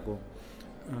praegu,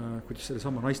 kuidas selle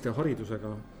sama naiste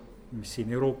haridusega, mis siin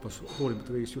Euroopas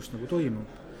hoolimata kõigist just nagu toimub,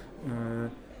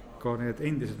 ka need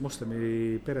endised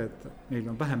moslemi pered, neil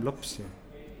on vähem lapsi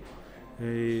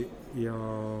ja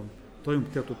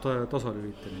toimub teatud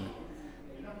tasalülitamine.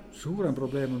 Suurem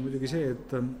probleem on muidugi see, et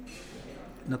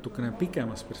natukene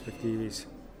pikemas perspektiivis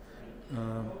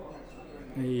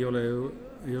ei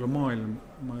ole maailm,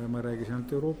 ma ei räägi siin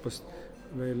ainult Euroopast,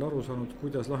 veel aru saanud,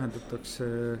 kuidas lahendatakse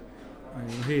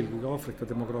eelkõige Aafrika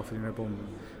demograafiline pomm,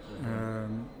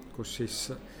 kus siis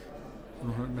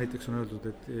näiteks on öeldud,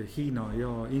 et Hiina ja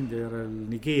India järel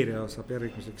Nigeeria saab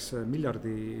järgmiseks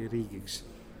miljardi riigiks.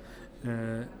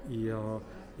 Ja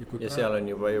seal on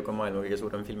juba ju ka maailma kõige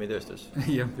suurem filmitööstus.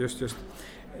 Jah, just.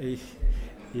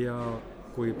 Ja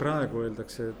kui praegu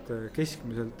öeldakse, et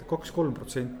keskmiselt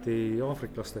 2-3%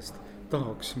 aafriklastest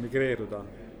tahaks migreeruda,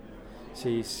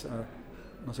 siis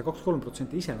see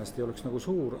 2-3% iseenesest ei oleks nagu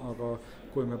suur, aga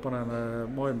kui me paneme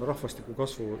maailma rahvastiku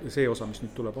kasvu ja see osa, mis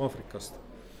nüüd tuleb Aafrikast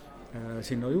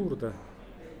sinna juurde,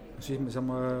 siis me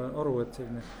saame aru, et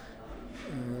selline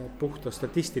puhta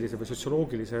statistilise või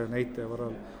sotsioloogilise näitaja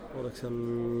varal oleks seal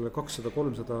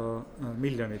 200-300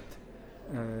 miljonit,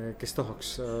 kes tahaks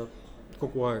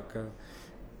kogu aeg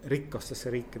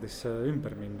rikastesse riikidesse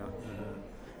ümber minna.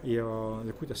 Ja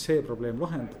kuidas see probleem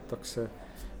lahendatakse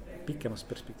pikemas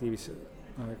perspektiivis,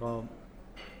 aga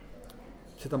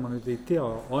seda ma nüüd ei tea,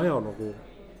 ajalugu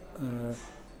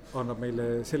annab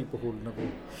meile sel puhul nagu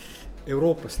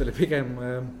eurooplastele pigem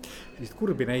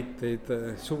kurbi näiteid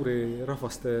suure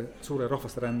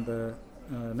rahvaste rände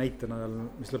näite najal,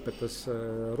 mis lõpetas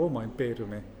Rooma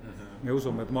impeeriumi. Me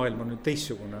usume, et maailm on nüüd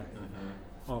teissugune,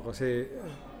 aga see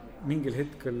mingil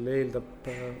hetkel eeldab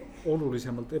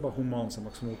olulisemalt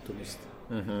ebahumaansemaks muutumist.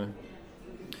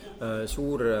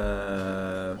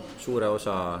 Suure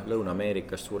osa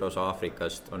Lõuna-Ameerikast, suure osa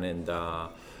Aafrikast on enda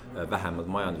vähemalt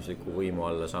majandusliku võimu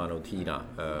alla saanud Hiina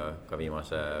ka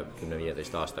viimase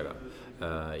 10-15 aastaga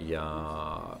ja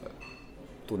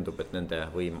tundub, et nende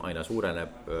võim aina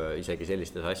suureneb isegi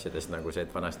sellistes asjades nagu see,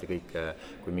 et vanasti kõik,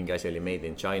 kui mingi asi oli made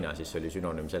in China, siis oli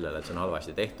sünonüüm sellele, et see on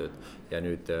halvasti tehtud ja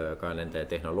nüüd ka nende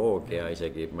tehnoloogia,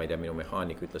 isegi ma ei tea, minu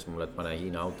mehaanik ütles mulle, et pane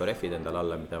Hiina autorefid endale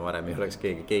alla, mida varem ei oleks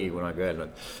keegi kunagi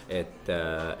öelnud, et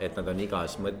nad on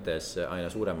igas mõttes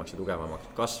aina suuremaks ja tugevamaks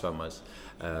kasvamas,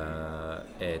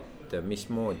 et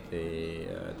mismoodi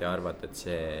te arvate, et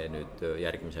see nüüd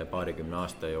järgmise 20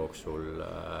 aasta jooksul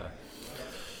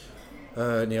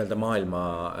nii-öelda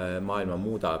maailma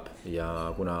muudab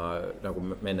ja kuna, nagu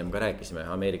me ennem ka rääkisime,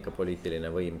 Ameerika poliitiline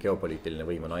võim, geopoliitiline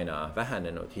võim on aina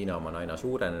vähenenud, Hiina on aina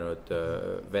suurenenud,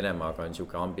 Venemaaga on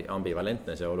niisugune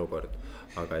ambivalentne see olukord,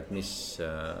 aga et mis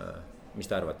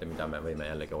te arvate, mida me võime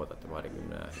jällegi oodata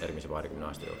järgmise 20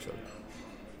 aasta jooksul?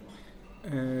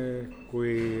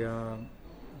 Kui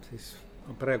siis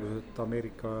praegused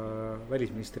Ameerika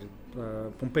välisministrid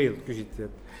Pompeolt küsiti,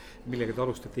 et millega te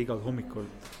alustate igat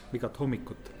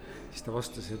hommikut, siis ta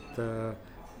vastas, et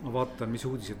ma vaatan, mis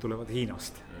uudised tulevad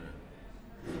Hiinast.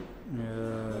 Ma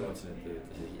lootsin,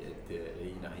 et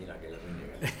Hiina keele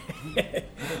tunniga.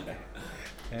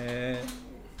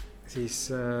 Siis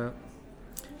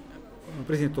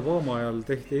president Obama ajal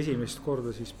tehti esimest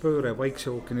korda siis pööre Vaikse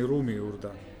ookeani ruumi juurde,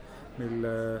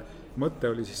 mille mõte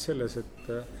oli siis selles, et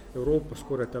Euroopas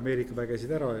korjati Ameerika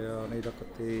vägesid ära ja neid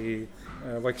hakati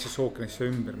Vaiksesse ookeanisse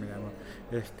ümber minema.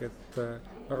 Ehk et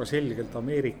väga selgelt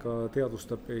Ameerika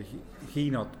teadvustab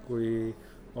Hiinat kui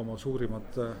oma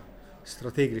suurimat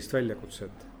strateegilist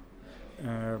väljakutset.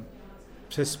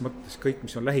 Ses mõttes kõik,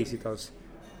 mis on Lähis-Idas,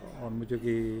 on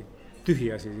muidugi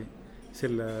tühiasi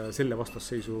selle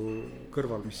vastasseisu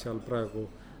kõrval, mis seal praegu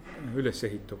üles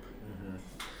ehitub.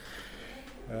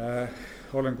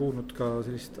 Olen kuulnud ka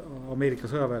sellist Ameerika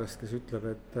sõjaväelast, kes ütleb,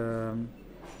 et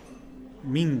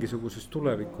mingisuguses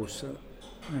tulevikus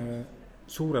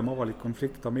suurem avalik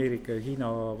konflikt Ameerika ja Hiina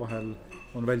vahel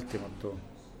on vältimatu.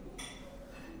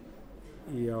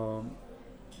 Ja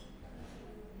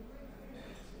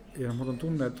mul on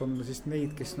tunne, et on siis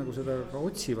neid, kes nagu seda ka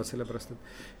otsivad, sellepärast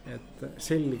et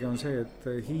selge on see, et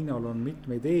Hiinal on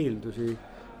mitmeid eeldusi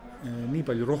nii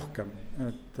palju rohkem,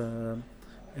 et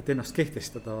ennast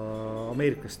kehtestada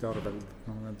ameeriklaste arvelt,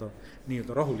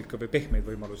 nii-öelda rahulikke või pehmeid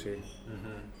võimalusi.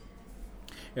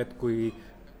 Et kui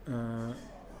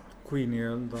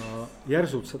nii-öelda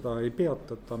järsult seda ei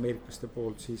peatata ameeriklaste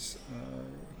poolt, siis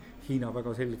Hiina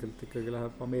väga selgelt ikkagi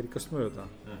läheb Ameerikast mööda.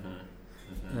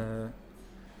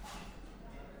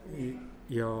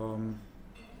 Ja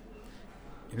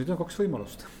nüüd on kaks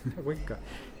võimalust, nagu ikka.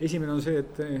 Esimene on see,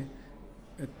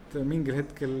 et mingil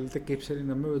hetkel tekib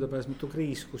selline möödapääsmatu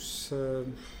kriis, kus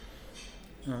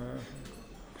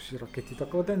raketid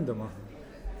hakkavad lendama.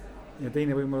 Ja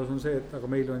teine võimalus on see, et aga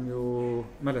meil on ju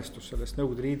mälestus sellest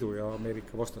Nõukogude Liidu ja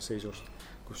Ameerika vastasseisust,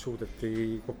 kus suudeti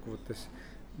kokkuvõttes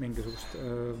mingisugust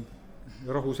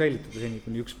rahu säilitada seni,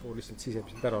 kuni üks pool lihtsalt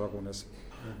sisemiselt ära lagunes,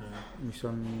 mis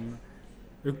on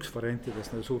üks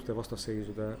variantidest nende suurte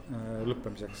vastasseisude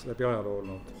lõppemiseks läbi ajaloo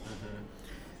olnud.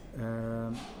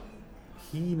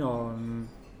 Hiina on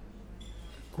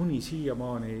kuni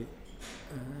siiamaani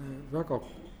väga,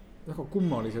 väga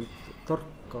kummaliselt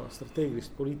tarka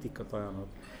strateegilist poliitikat ajanud,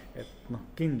 et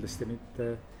kindlasti mitte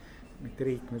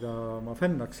riik, mida ma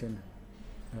fännaksin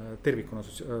tervikuna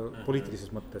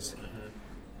poliitilises mõttes,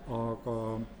 aga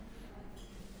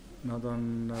nad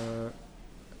on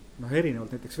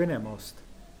erinevalt näiteks Venemaast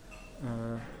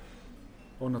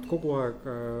on nad kogu aeg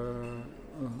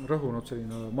rõhunud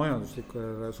selline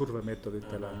majanduslikele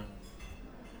survemeetoditele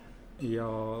ja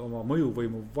oma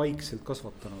mõjuvõimu vaikselt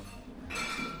kasvatanud.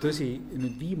 Tõsi,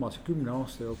 nüüd viimase 10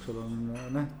 aasta jooksul on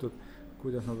nähtud,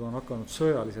 kuidas nad on hakanud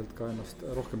sõjaliselt ka ennast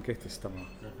rohkem kehtestama.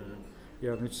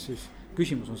 Ja nüüd siis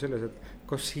küsimus on selles, et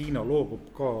kas Hiina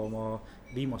loobub ka oma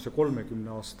viimase 30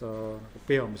 aasta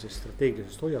peamisest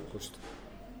strateegilisest hoiakust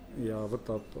ja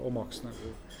võtab omaks nagu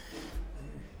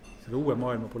selle uue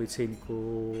maailma politseiniku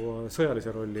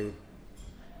sõjalise rolli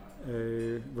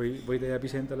või ta jääb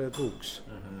ise endale truuks.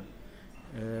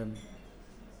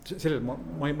 Sellel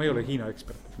ma ei ole Hiina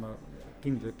ekspert, et ma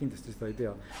kindlasti seda ei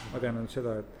tea. Ma tean ainult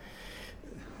seda, et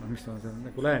mis on see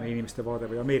nagu lääne inimeste vaade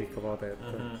või Ameerika vaade,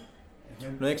 et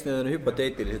no eks need on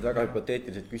hüpoteetilised, väga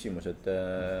hüpoteetilised küsimused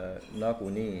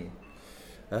nagunii.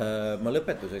 Ma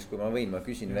lõpetuseks, kui ma võin, ma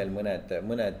küsin veel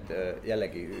mõned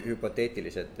jällegi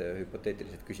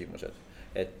hüpoteetilised küsimused.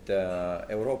 Et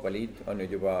Euroopa Liit on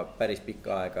nüüd juba päris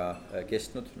pikka aega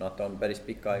kestnud, NATO on päris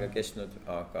pikka aega kestnud,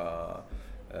 aga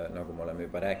nagu me oleme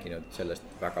juba rääkinud, sellest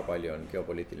väga palju on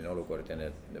geopoliitiline olukord ja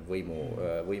need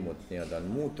võimud nii-öelda on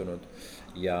muutunud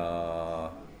ja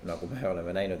nagu me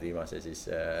oleme näinud viimase siis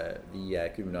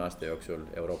 5-10 aasta jooksul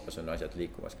Euroopas on asjad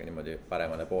liikumas ka niimoodi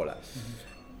paremale poole.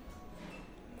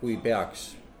 Kui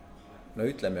peaks, no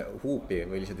ütleme huupi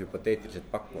või lihtsalt hüpoteetiliselt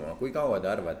pakkuma, kui kaua te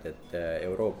arvate, et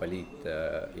Euroopa Liit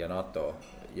ja NATO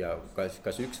ja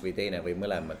kas üks või teine või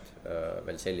mõlemad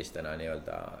veel sellistena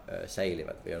nii-öelda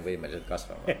säilivad või on võimelised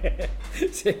kasvama?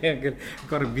 See on küll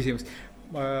karm küsimus.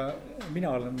 Mina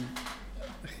olen,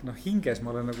 hinges ma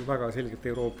olen nagu väga selgelt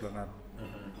eurooplane.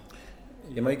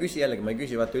 Ja ma ei küsi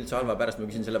vaata üldse halva pärast, ma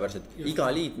küsin sellepärast, et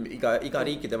iga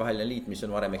riikide vaheline liit, mis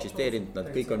on varem eksisteerinud,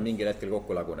 nad kõik on mingil hetkel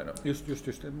kokku lagunenud. Just,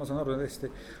 ma saan aru, täiesti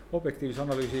objektiivse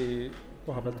analüüsi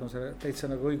koha pealt on see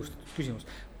täitsa nagu õigustatud küsimus.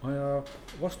 Ja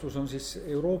vastus on siis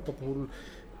Euroopa puhul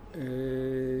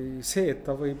see, et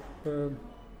ta võib,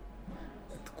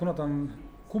 et kuna ta on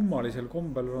kummalisel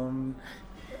kombel on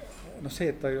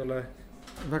see, et ta ei ole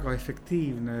väga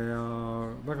efektiivne ja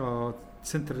väga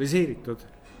tsentraliseeritud,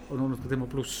 on olnud ka tema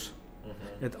pluss.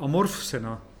 Et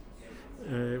amorfsena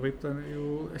võib ta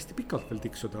ju hästi pikalt veel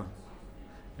tiksuda.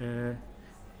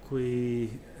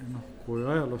 kui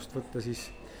ajaloost võtta, siis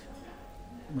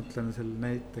mõtlen seal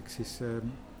näiteks siis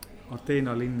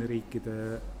Ateena linnriikide,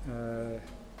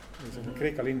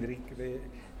 Kreeka linnriikide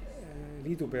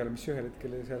liidu peale, mis ühel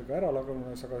hetkel seal ka ära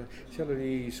lagunes, aga seal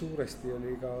oli suuresti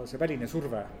ka see väline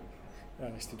surve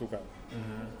hästi tugev.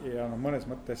 Ja mõnes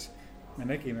mõttes me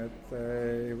nägime, et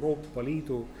Euroopa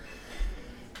Liidu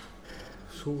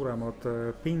suuremad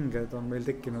pinged on meil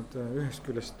tekkinud ühest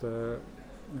küljest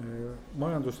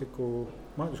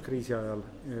majanduskriisi ajal,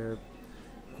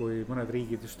 kui mõned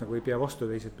riigid just nagu ei pea vastu,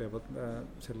 teised peavad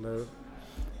selle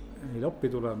neile appi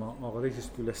tulema, aga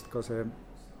teisest küljest ka see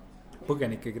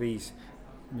põgenikekriis,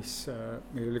 mis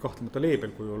meil oli kahtlemata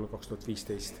leebel kujul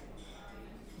 2015,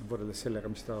 võrreldes sellega,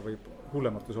 mis ta võib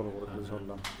hullemates olukordades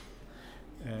olla.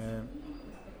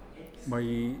 Ma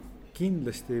ei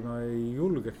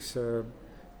julgeks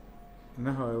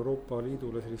näha Euroopa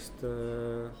Liidule sellist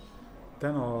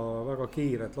täna väga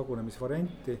kiiret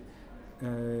lagunemisvarianti.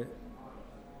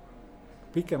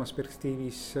 Pikemas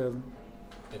perspektiivis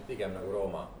et pigem nagu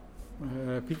Rooma.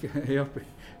 Pigem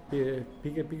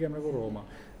nagu Rooma.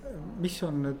 Mis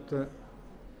on nüüd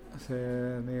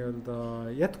see nii-öelda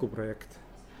jätkuprojekt,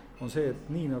 on see, et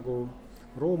nii nagu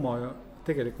Rooma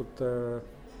tegelikult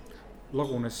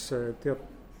lagunes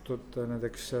teatud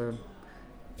nendeks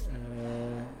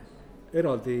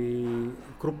eraldi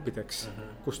gruppideks,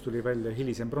 kust tuli välja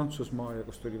hilisem Prantsusmaa ja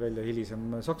kust tuli välja hilisem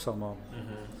Saksamaa.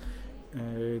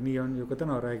 Nii on ju ka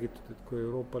täna räägitud, et kui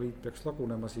Euroopa Liit peaks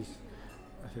lagunema, siis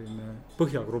selline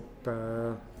põhjagrupp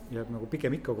jääb nagu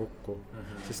pigem ikka kokku,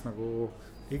 sest nagu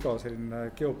iga selline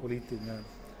geopoliitiline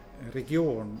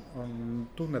regioon on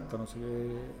tunnetanud selle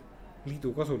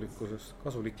liidu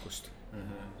kasulikkust.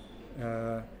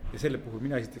 Ja selle puhul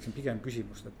mina esitaksin pigem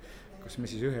küsimust, et kas me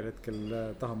siis ühel hetkel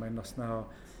tahame ennast näha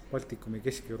Baltikumi,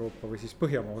 Kesk-Euroopa või siis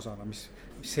Põhjamaa osana, mis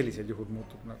sellisel juhul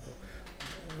muutub nagu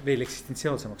veel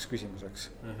eksistentsiaalsemaks küsimuseks.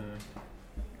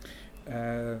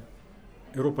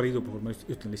 Euroopa Liidu puhul ma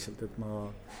ütlen lihtsalt, et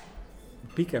ma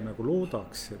pigem nagu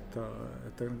loodaks, et ta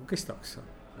nagu kestaks.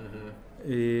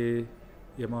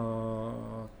 Ja ma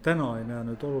täna ei näe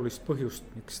nüüd olulist põhjust,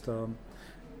 miks ta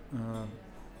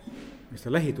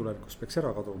lähitulevikus peaks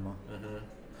ära kaduma.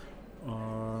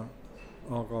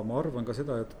 Aga ma arvan ka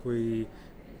seda, et kui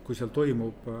seal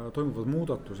toimuvad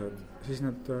muudatused, siis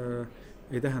need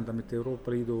ei tähenda mitte Euroopa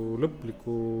Liidu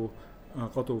lõplikku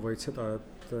kadu, vaid seda,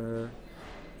 et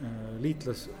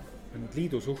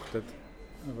liidu suhted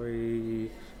või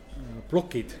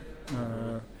plokid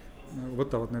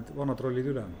võtavad need vanad rollid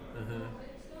üle.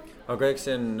 Aga eks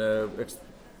see on,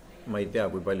 ma ei tea,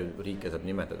 kui palju riike saab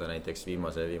nimetada näiteks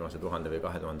viimase 1000 või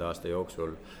 2000 aasta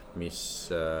jooksul, mis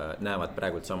näevad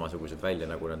praegult samasugused välja,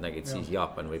 nagu nad nägid siis.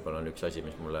 Jaapan võib-olla on üks asi,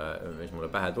 mis mulle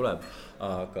pähe tuleb,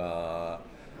 aga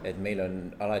et meil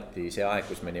on alati see aeg,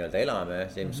 kus me nii-öelda elame,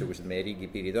 see, missugused meie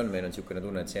riigipiirid on, meil on niisugune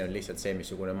tunne, et see on lihtsalt see,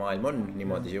 missugune maailm on,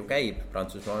 niimoodi see ju käib,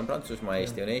 Prantsusmaa on Prantsusmaa,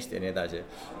 Eesti on Eesti ja nii edasi,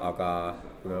 aga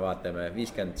kui me vaatame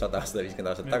 50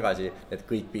 aastat tagasi, et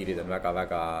kõik piirid on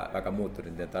väga muutunud,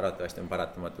 nii et arvatavasti on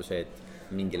paratamatu see, et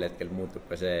mingil hetkel muutub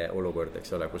ka see olukord, eks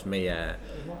ole, kus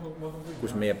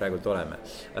meie praegult oleme.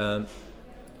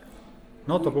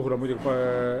 NATO puhul on muidugi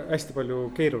hästi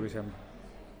palju keerulisem.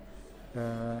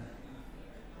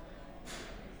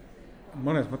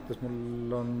 Mõnes mõttes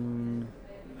mul on,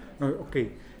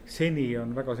 seni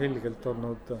on väga selgelt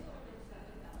olnud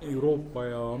Euroopa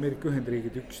ja Ameerika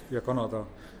Ühendriigid ja Kanada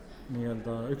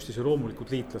nii-öelda üksteise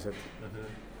loomulikud liitlased.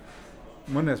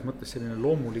 Mõnes mõttes selline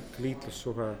loomulik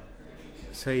liitlassuhe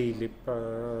säilib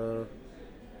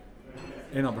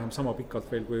enam-vähem sama pikalt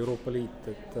veel kui Euroopa Liit,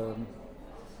 et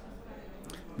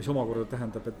mis omakorda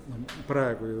tähendab, et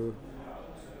praegu ju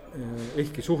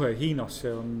ehkki suhe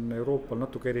Hiinasse on Euroopal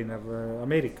natuke erinev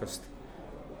Ameerikast,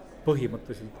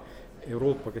 põhimõtteliselt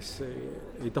Euroopa, kes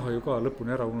ei taha ju ka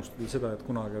lõpuni ära unustada seda, et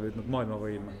kunagi olid nad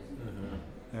maailmavõim,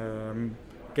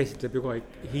 käsitleb ju ka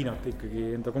Hiinat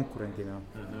ikkagi enda konkurendina.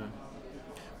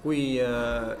 Kui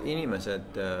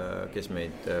inimesed, kes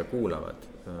meid kuulavad,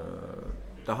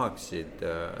 tahaksid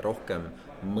rohkem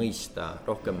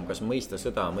kas mõista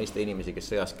sõda, mõista inimesi, kes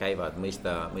sõjas käivad,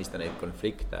 mõista neid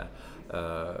konflikte,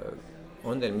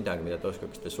 on teil midagi, mida te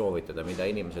oskaksite soovitada, mida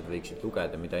inimesed võiksid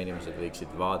lugeda, mida inimesed võiksid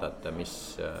vaadata,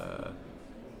 mis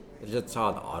lihtsalt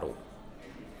saada aru?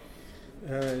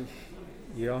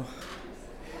 Jah,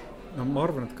 ma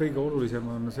arvan, et kõige olulisem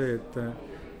on see, et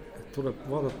tuleb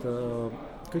vaadata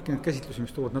kõiki neid käsitlusi,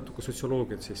 mis tuuvad natuke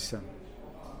sotsioloogiat sisse.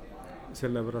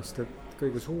 Sellepärast, et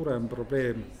kõige suurem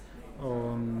probleem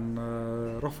on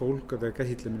rahvahulkade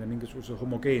käsitlemine mingisuguse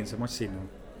homogeense massina.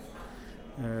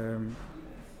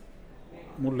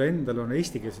 mulle endale on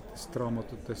eestikeelsetest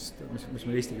raamatutest, mis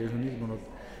meil eesti keeles on ilmunud,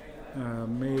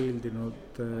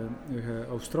 meeldinud ühe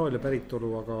Austraalia päritolu,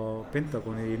 aga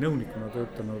Pentagoni nõunikuna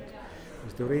töötanud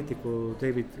teoreetiku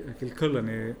David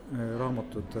Kilcullani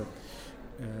raamatud.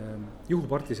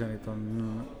 Juhupartisanid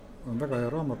on väga hea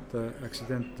raamat,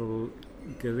 Accidental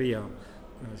Guerrilla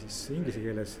siis inglise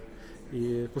keeles,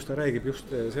 kus ta räägib just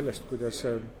sellest, kuidas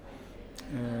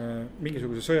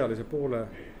mingisuguse sõjalise poole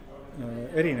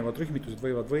erinevad rühmitused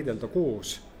võivad võidelda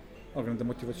koos, aga nende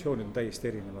motivatsioonid on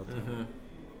täiesti erinevad.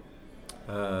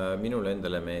 Minule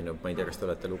endale meenub, ma ei tea, kas te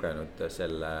olete lugenud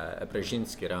selle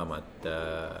Brzezinski raamat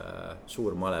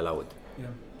Suur malelaud.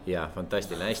 Ja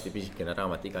fantastiline, hästi pisikene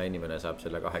raamat, iga inimene saab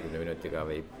selle 20 minutiga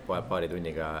või paari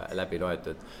tunniga läbi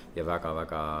loetud ja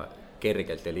väga-väga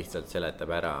kergelt ja lihtsalt seletab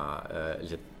ära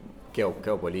lihtsalt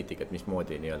geopoliitikat,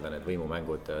 mismoodi nii-öelda need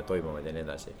võimumängud toimuvad ja nii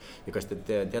edasi. Ja kas te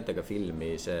teate ka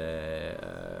filmi, see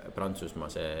Prantsusmaa,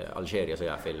 see Alžeeria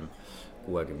sõjafilm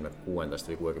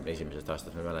 66. või 61.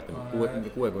 aastast, ma mäletan,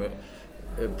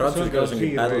 Prantsuse keeles on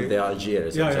Battle de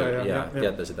Algiers,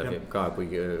 teate seda ka,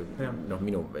 kuigi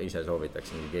minu ise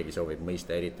soovitaksin, keegi soovib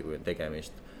mõista, eriti kui on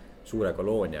tegemist suure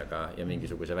kolooniaga ja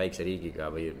mingisuguse väikse riigiga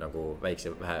või nagu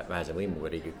vähese võimuga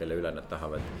riigiga, kelle üle nad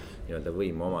tahavad nii-öelda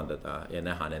võimu omandada ja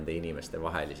näha nende inimeste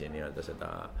vahelisi nii-öelda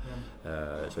seda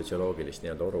sotsioloogilist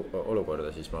nii-öelda olukorda,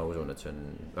 siis ma usun, et see on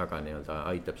väga nii-öelda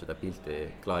aitab seda pilti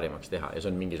klaarimaks teha ja see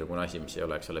on mingisugune asi, mis ei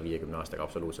ole, eks ole, 50 aastaga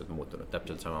absoluutselt muutunud,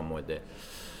 täpselt samamoodi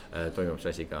toimub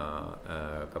see asi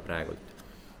ka praegult.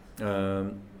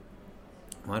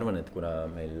 Ma arvan, et kuna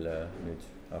meil nüüd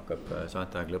hakkab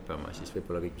saateaeg lõppema, siis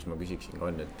võib-olla kõik, mis ma küsiksin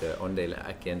on, et on teil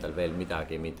äkki endal veel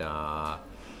midagi, mida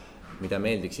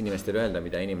meeldiks inimestele öelda,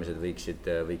 mida inimesed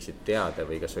võiksid teada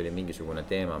või kas oli mingisugune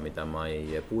teema, mida ma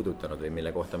ei puudutanud või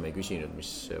mille kohta ma ei küsinud,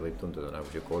 mis võib tunduda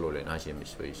nagu selline oluline asi,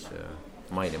 mis võis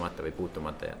mainimata või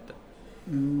puutumata jätta?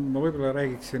 Ma võib-olla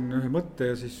räägiksin ühe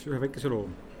mõtte ja siis ühe väikese loo.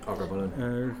 Aga palun.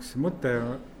 Üks mõte,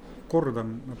 kordan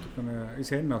natukene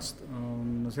iseennast,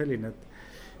 on selline,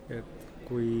 et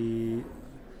kui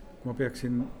ma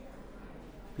peaksin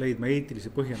leidma eetilise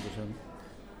põhjenduse,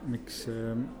 miks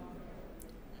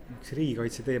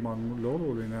riigikaitse teema on mulle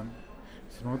oluline,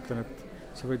 siis ma mõtlen, et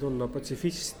sa võid olla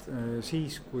patsifist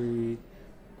siis, kui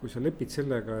sa lepid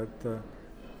sellega, et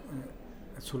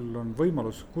sul on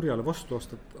võimalus kurjale vastu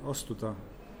astuda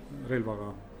relvaga,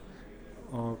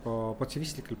 aga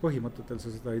patsifistlikel põhimõtetel sa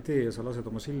seda ei tee ja sa lased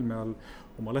oma silme all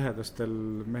oma lähedastel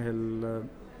mehel,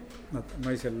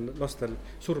 naisel, lastel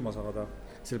surma saada,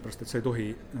 sellepärast, et sa ei tohi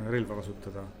relva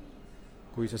kasutada.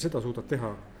 Kui sa seda suudad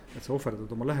teha, et sa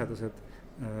ohverdad oma lähedased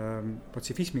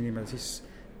patsifismi nimel, siis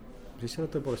sa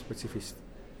oled tõepoolest patsifist.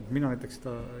 Mina näiteks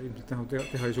seda ilmselt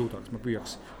teha ei suuda, kas ma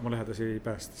püüaks oma lähedasi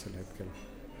päästa sel hetkel.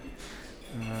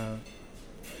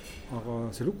 Aga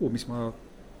see lugu, mis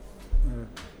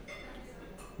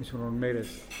mul on meeles,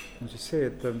 on siis see,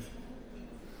 et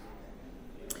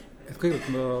kõigepealt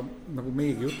nagu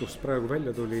meiegi jutust praegu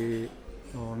välja tuli,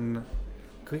 on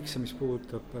kõik see, mis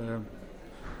puudutab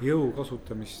jõu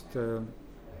kasutamist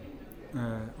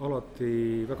alati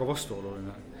väga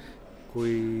vastuoluline.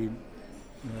 Kui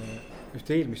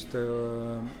ühte eelmist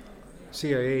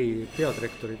CIA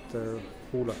peadirektorit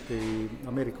kuulati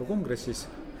Ameerika kongressis,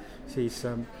 siis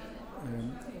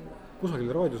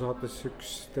kusagil raadiosaates üks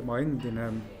tema endine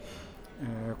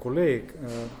kolleeg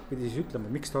pidi siis ütlema,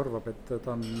 miks ta arvab, et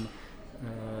ta on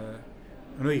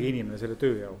õige inimene selle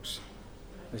töö jaoks.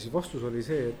 Ja siis vastus oli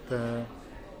see, et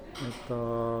ta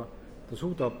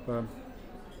suudab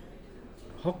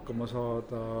hakkama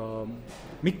saada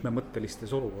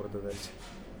mitmemõttelistes olukordades.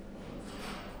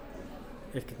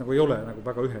 Ehk et nagu ei ole nagu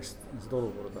väga ühest seda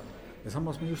olukorda. Ja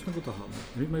samas me just nagu tahame.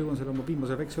 Ja nüüd ma jõuan selle oma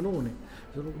viimase väikse looni.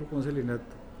 See lugu on selline, et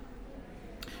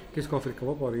Kesk-Aafrika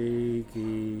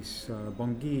Vabariigis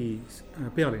Bangis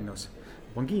pealinnas.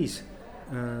 Bangis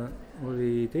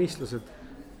olid eestlased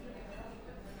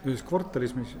ühes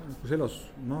kvartalis, kus elas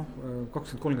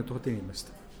 20-30 000 inimest.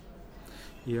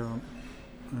 Ja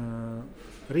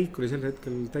riik oli sel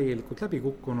hetkel täielikult läbi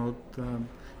kukkunud,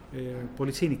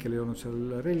 politseinikel ei olnud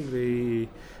seal relvi,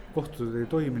 kohtud ei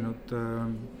toiminud,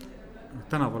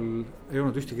 tänaval ei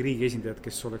olnud ühtegi riigi esindajad,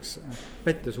 kes oleks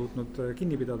pätte suutnud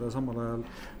kinni pidada, samal ajal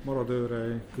marodööre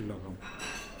küllaga.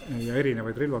 Ja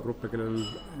erinevaid relvagruppe, kellel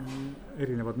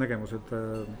erinevad nägemused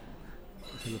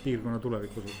selle piirkonna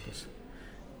tuleviku suhtes.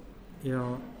 Ja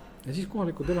siis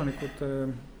kohalikud elanikud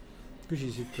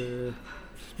küsisid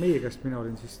meie käest, mina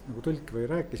olin siis nagu tõlk või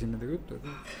rääkisin nendega juttu,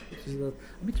 ütlesid,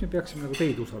 et miks me peaksime nagu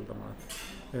teid usaldama?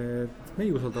 Me ei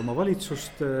usalda oma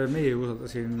valitsust, meie ei usalda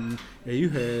siin ei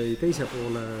ühe ei teise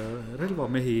poole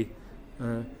relvamehi,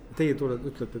 Teie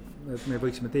ütlete, et me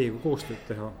võiksime teiega koostööd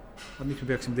teha, aga miks me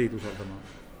peaksime teid usaldama?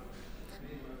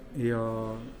 Ja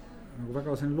nagu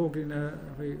väga selline loogiline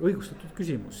või õigustatud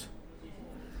küsimus.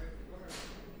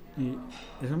 Nii,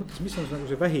 ja sa mõtlesin, mis on nagu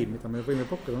see vähim, mida me võime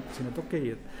pakkuda, mõtlesin, et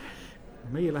okei,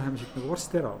 et meie läheme siit nagu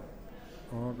varsti ära,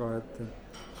 aga et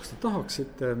kas te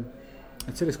tahaksite,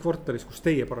 et selles kvartalis, kus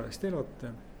teie parajasti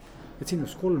elate, et siin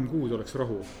 3 kuud oleks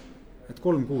rahu, et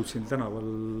 3 kuud siin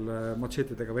tänaval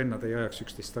matšetidega vennad ei ajaks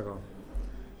üksteist taga.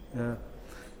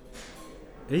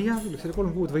 Ei hea küll, selle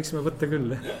 3 kuud võiksime võtta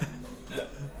küll.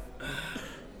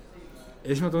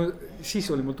 Ja siis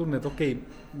oli mul tunne, et okei,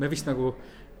 me vist nagu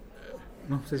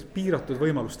sellised piiratud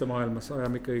võimaluste maailmas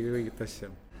ajame ikka õiget asja.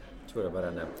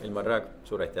 Suurepärane. Ilmar Raag,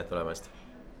 suur aitäh tulemast.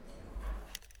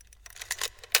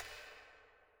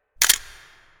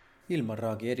 Ilmar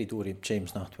Raagi erituuri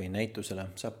James Nachtwey näitusele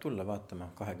saab tulla vaatama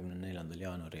 24.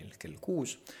 jaanuaril kell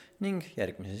 6 ning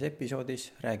järgmises episoodis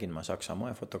räägin ma Saksa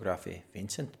moefotograafi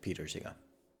Vincent Petersiga.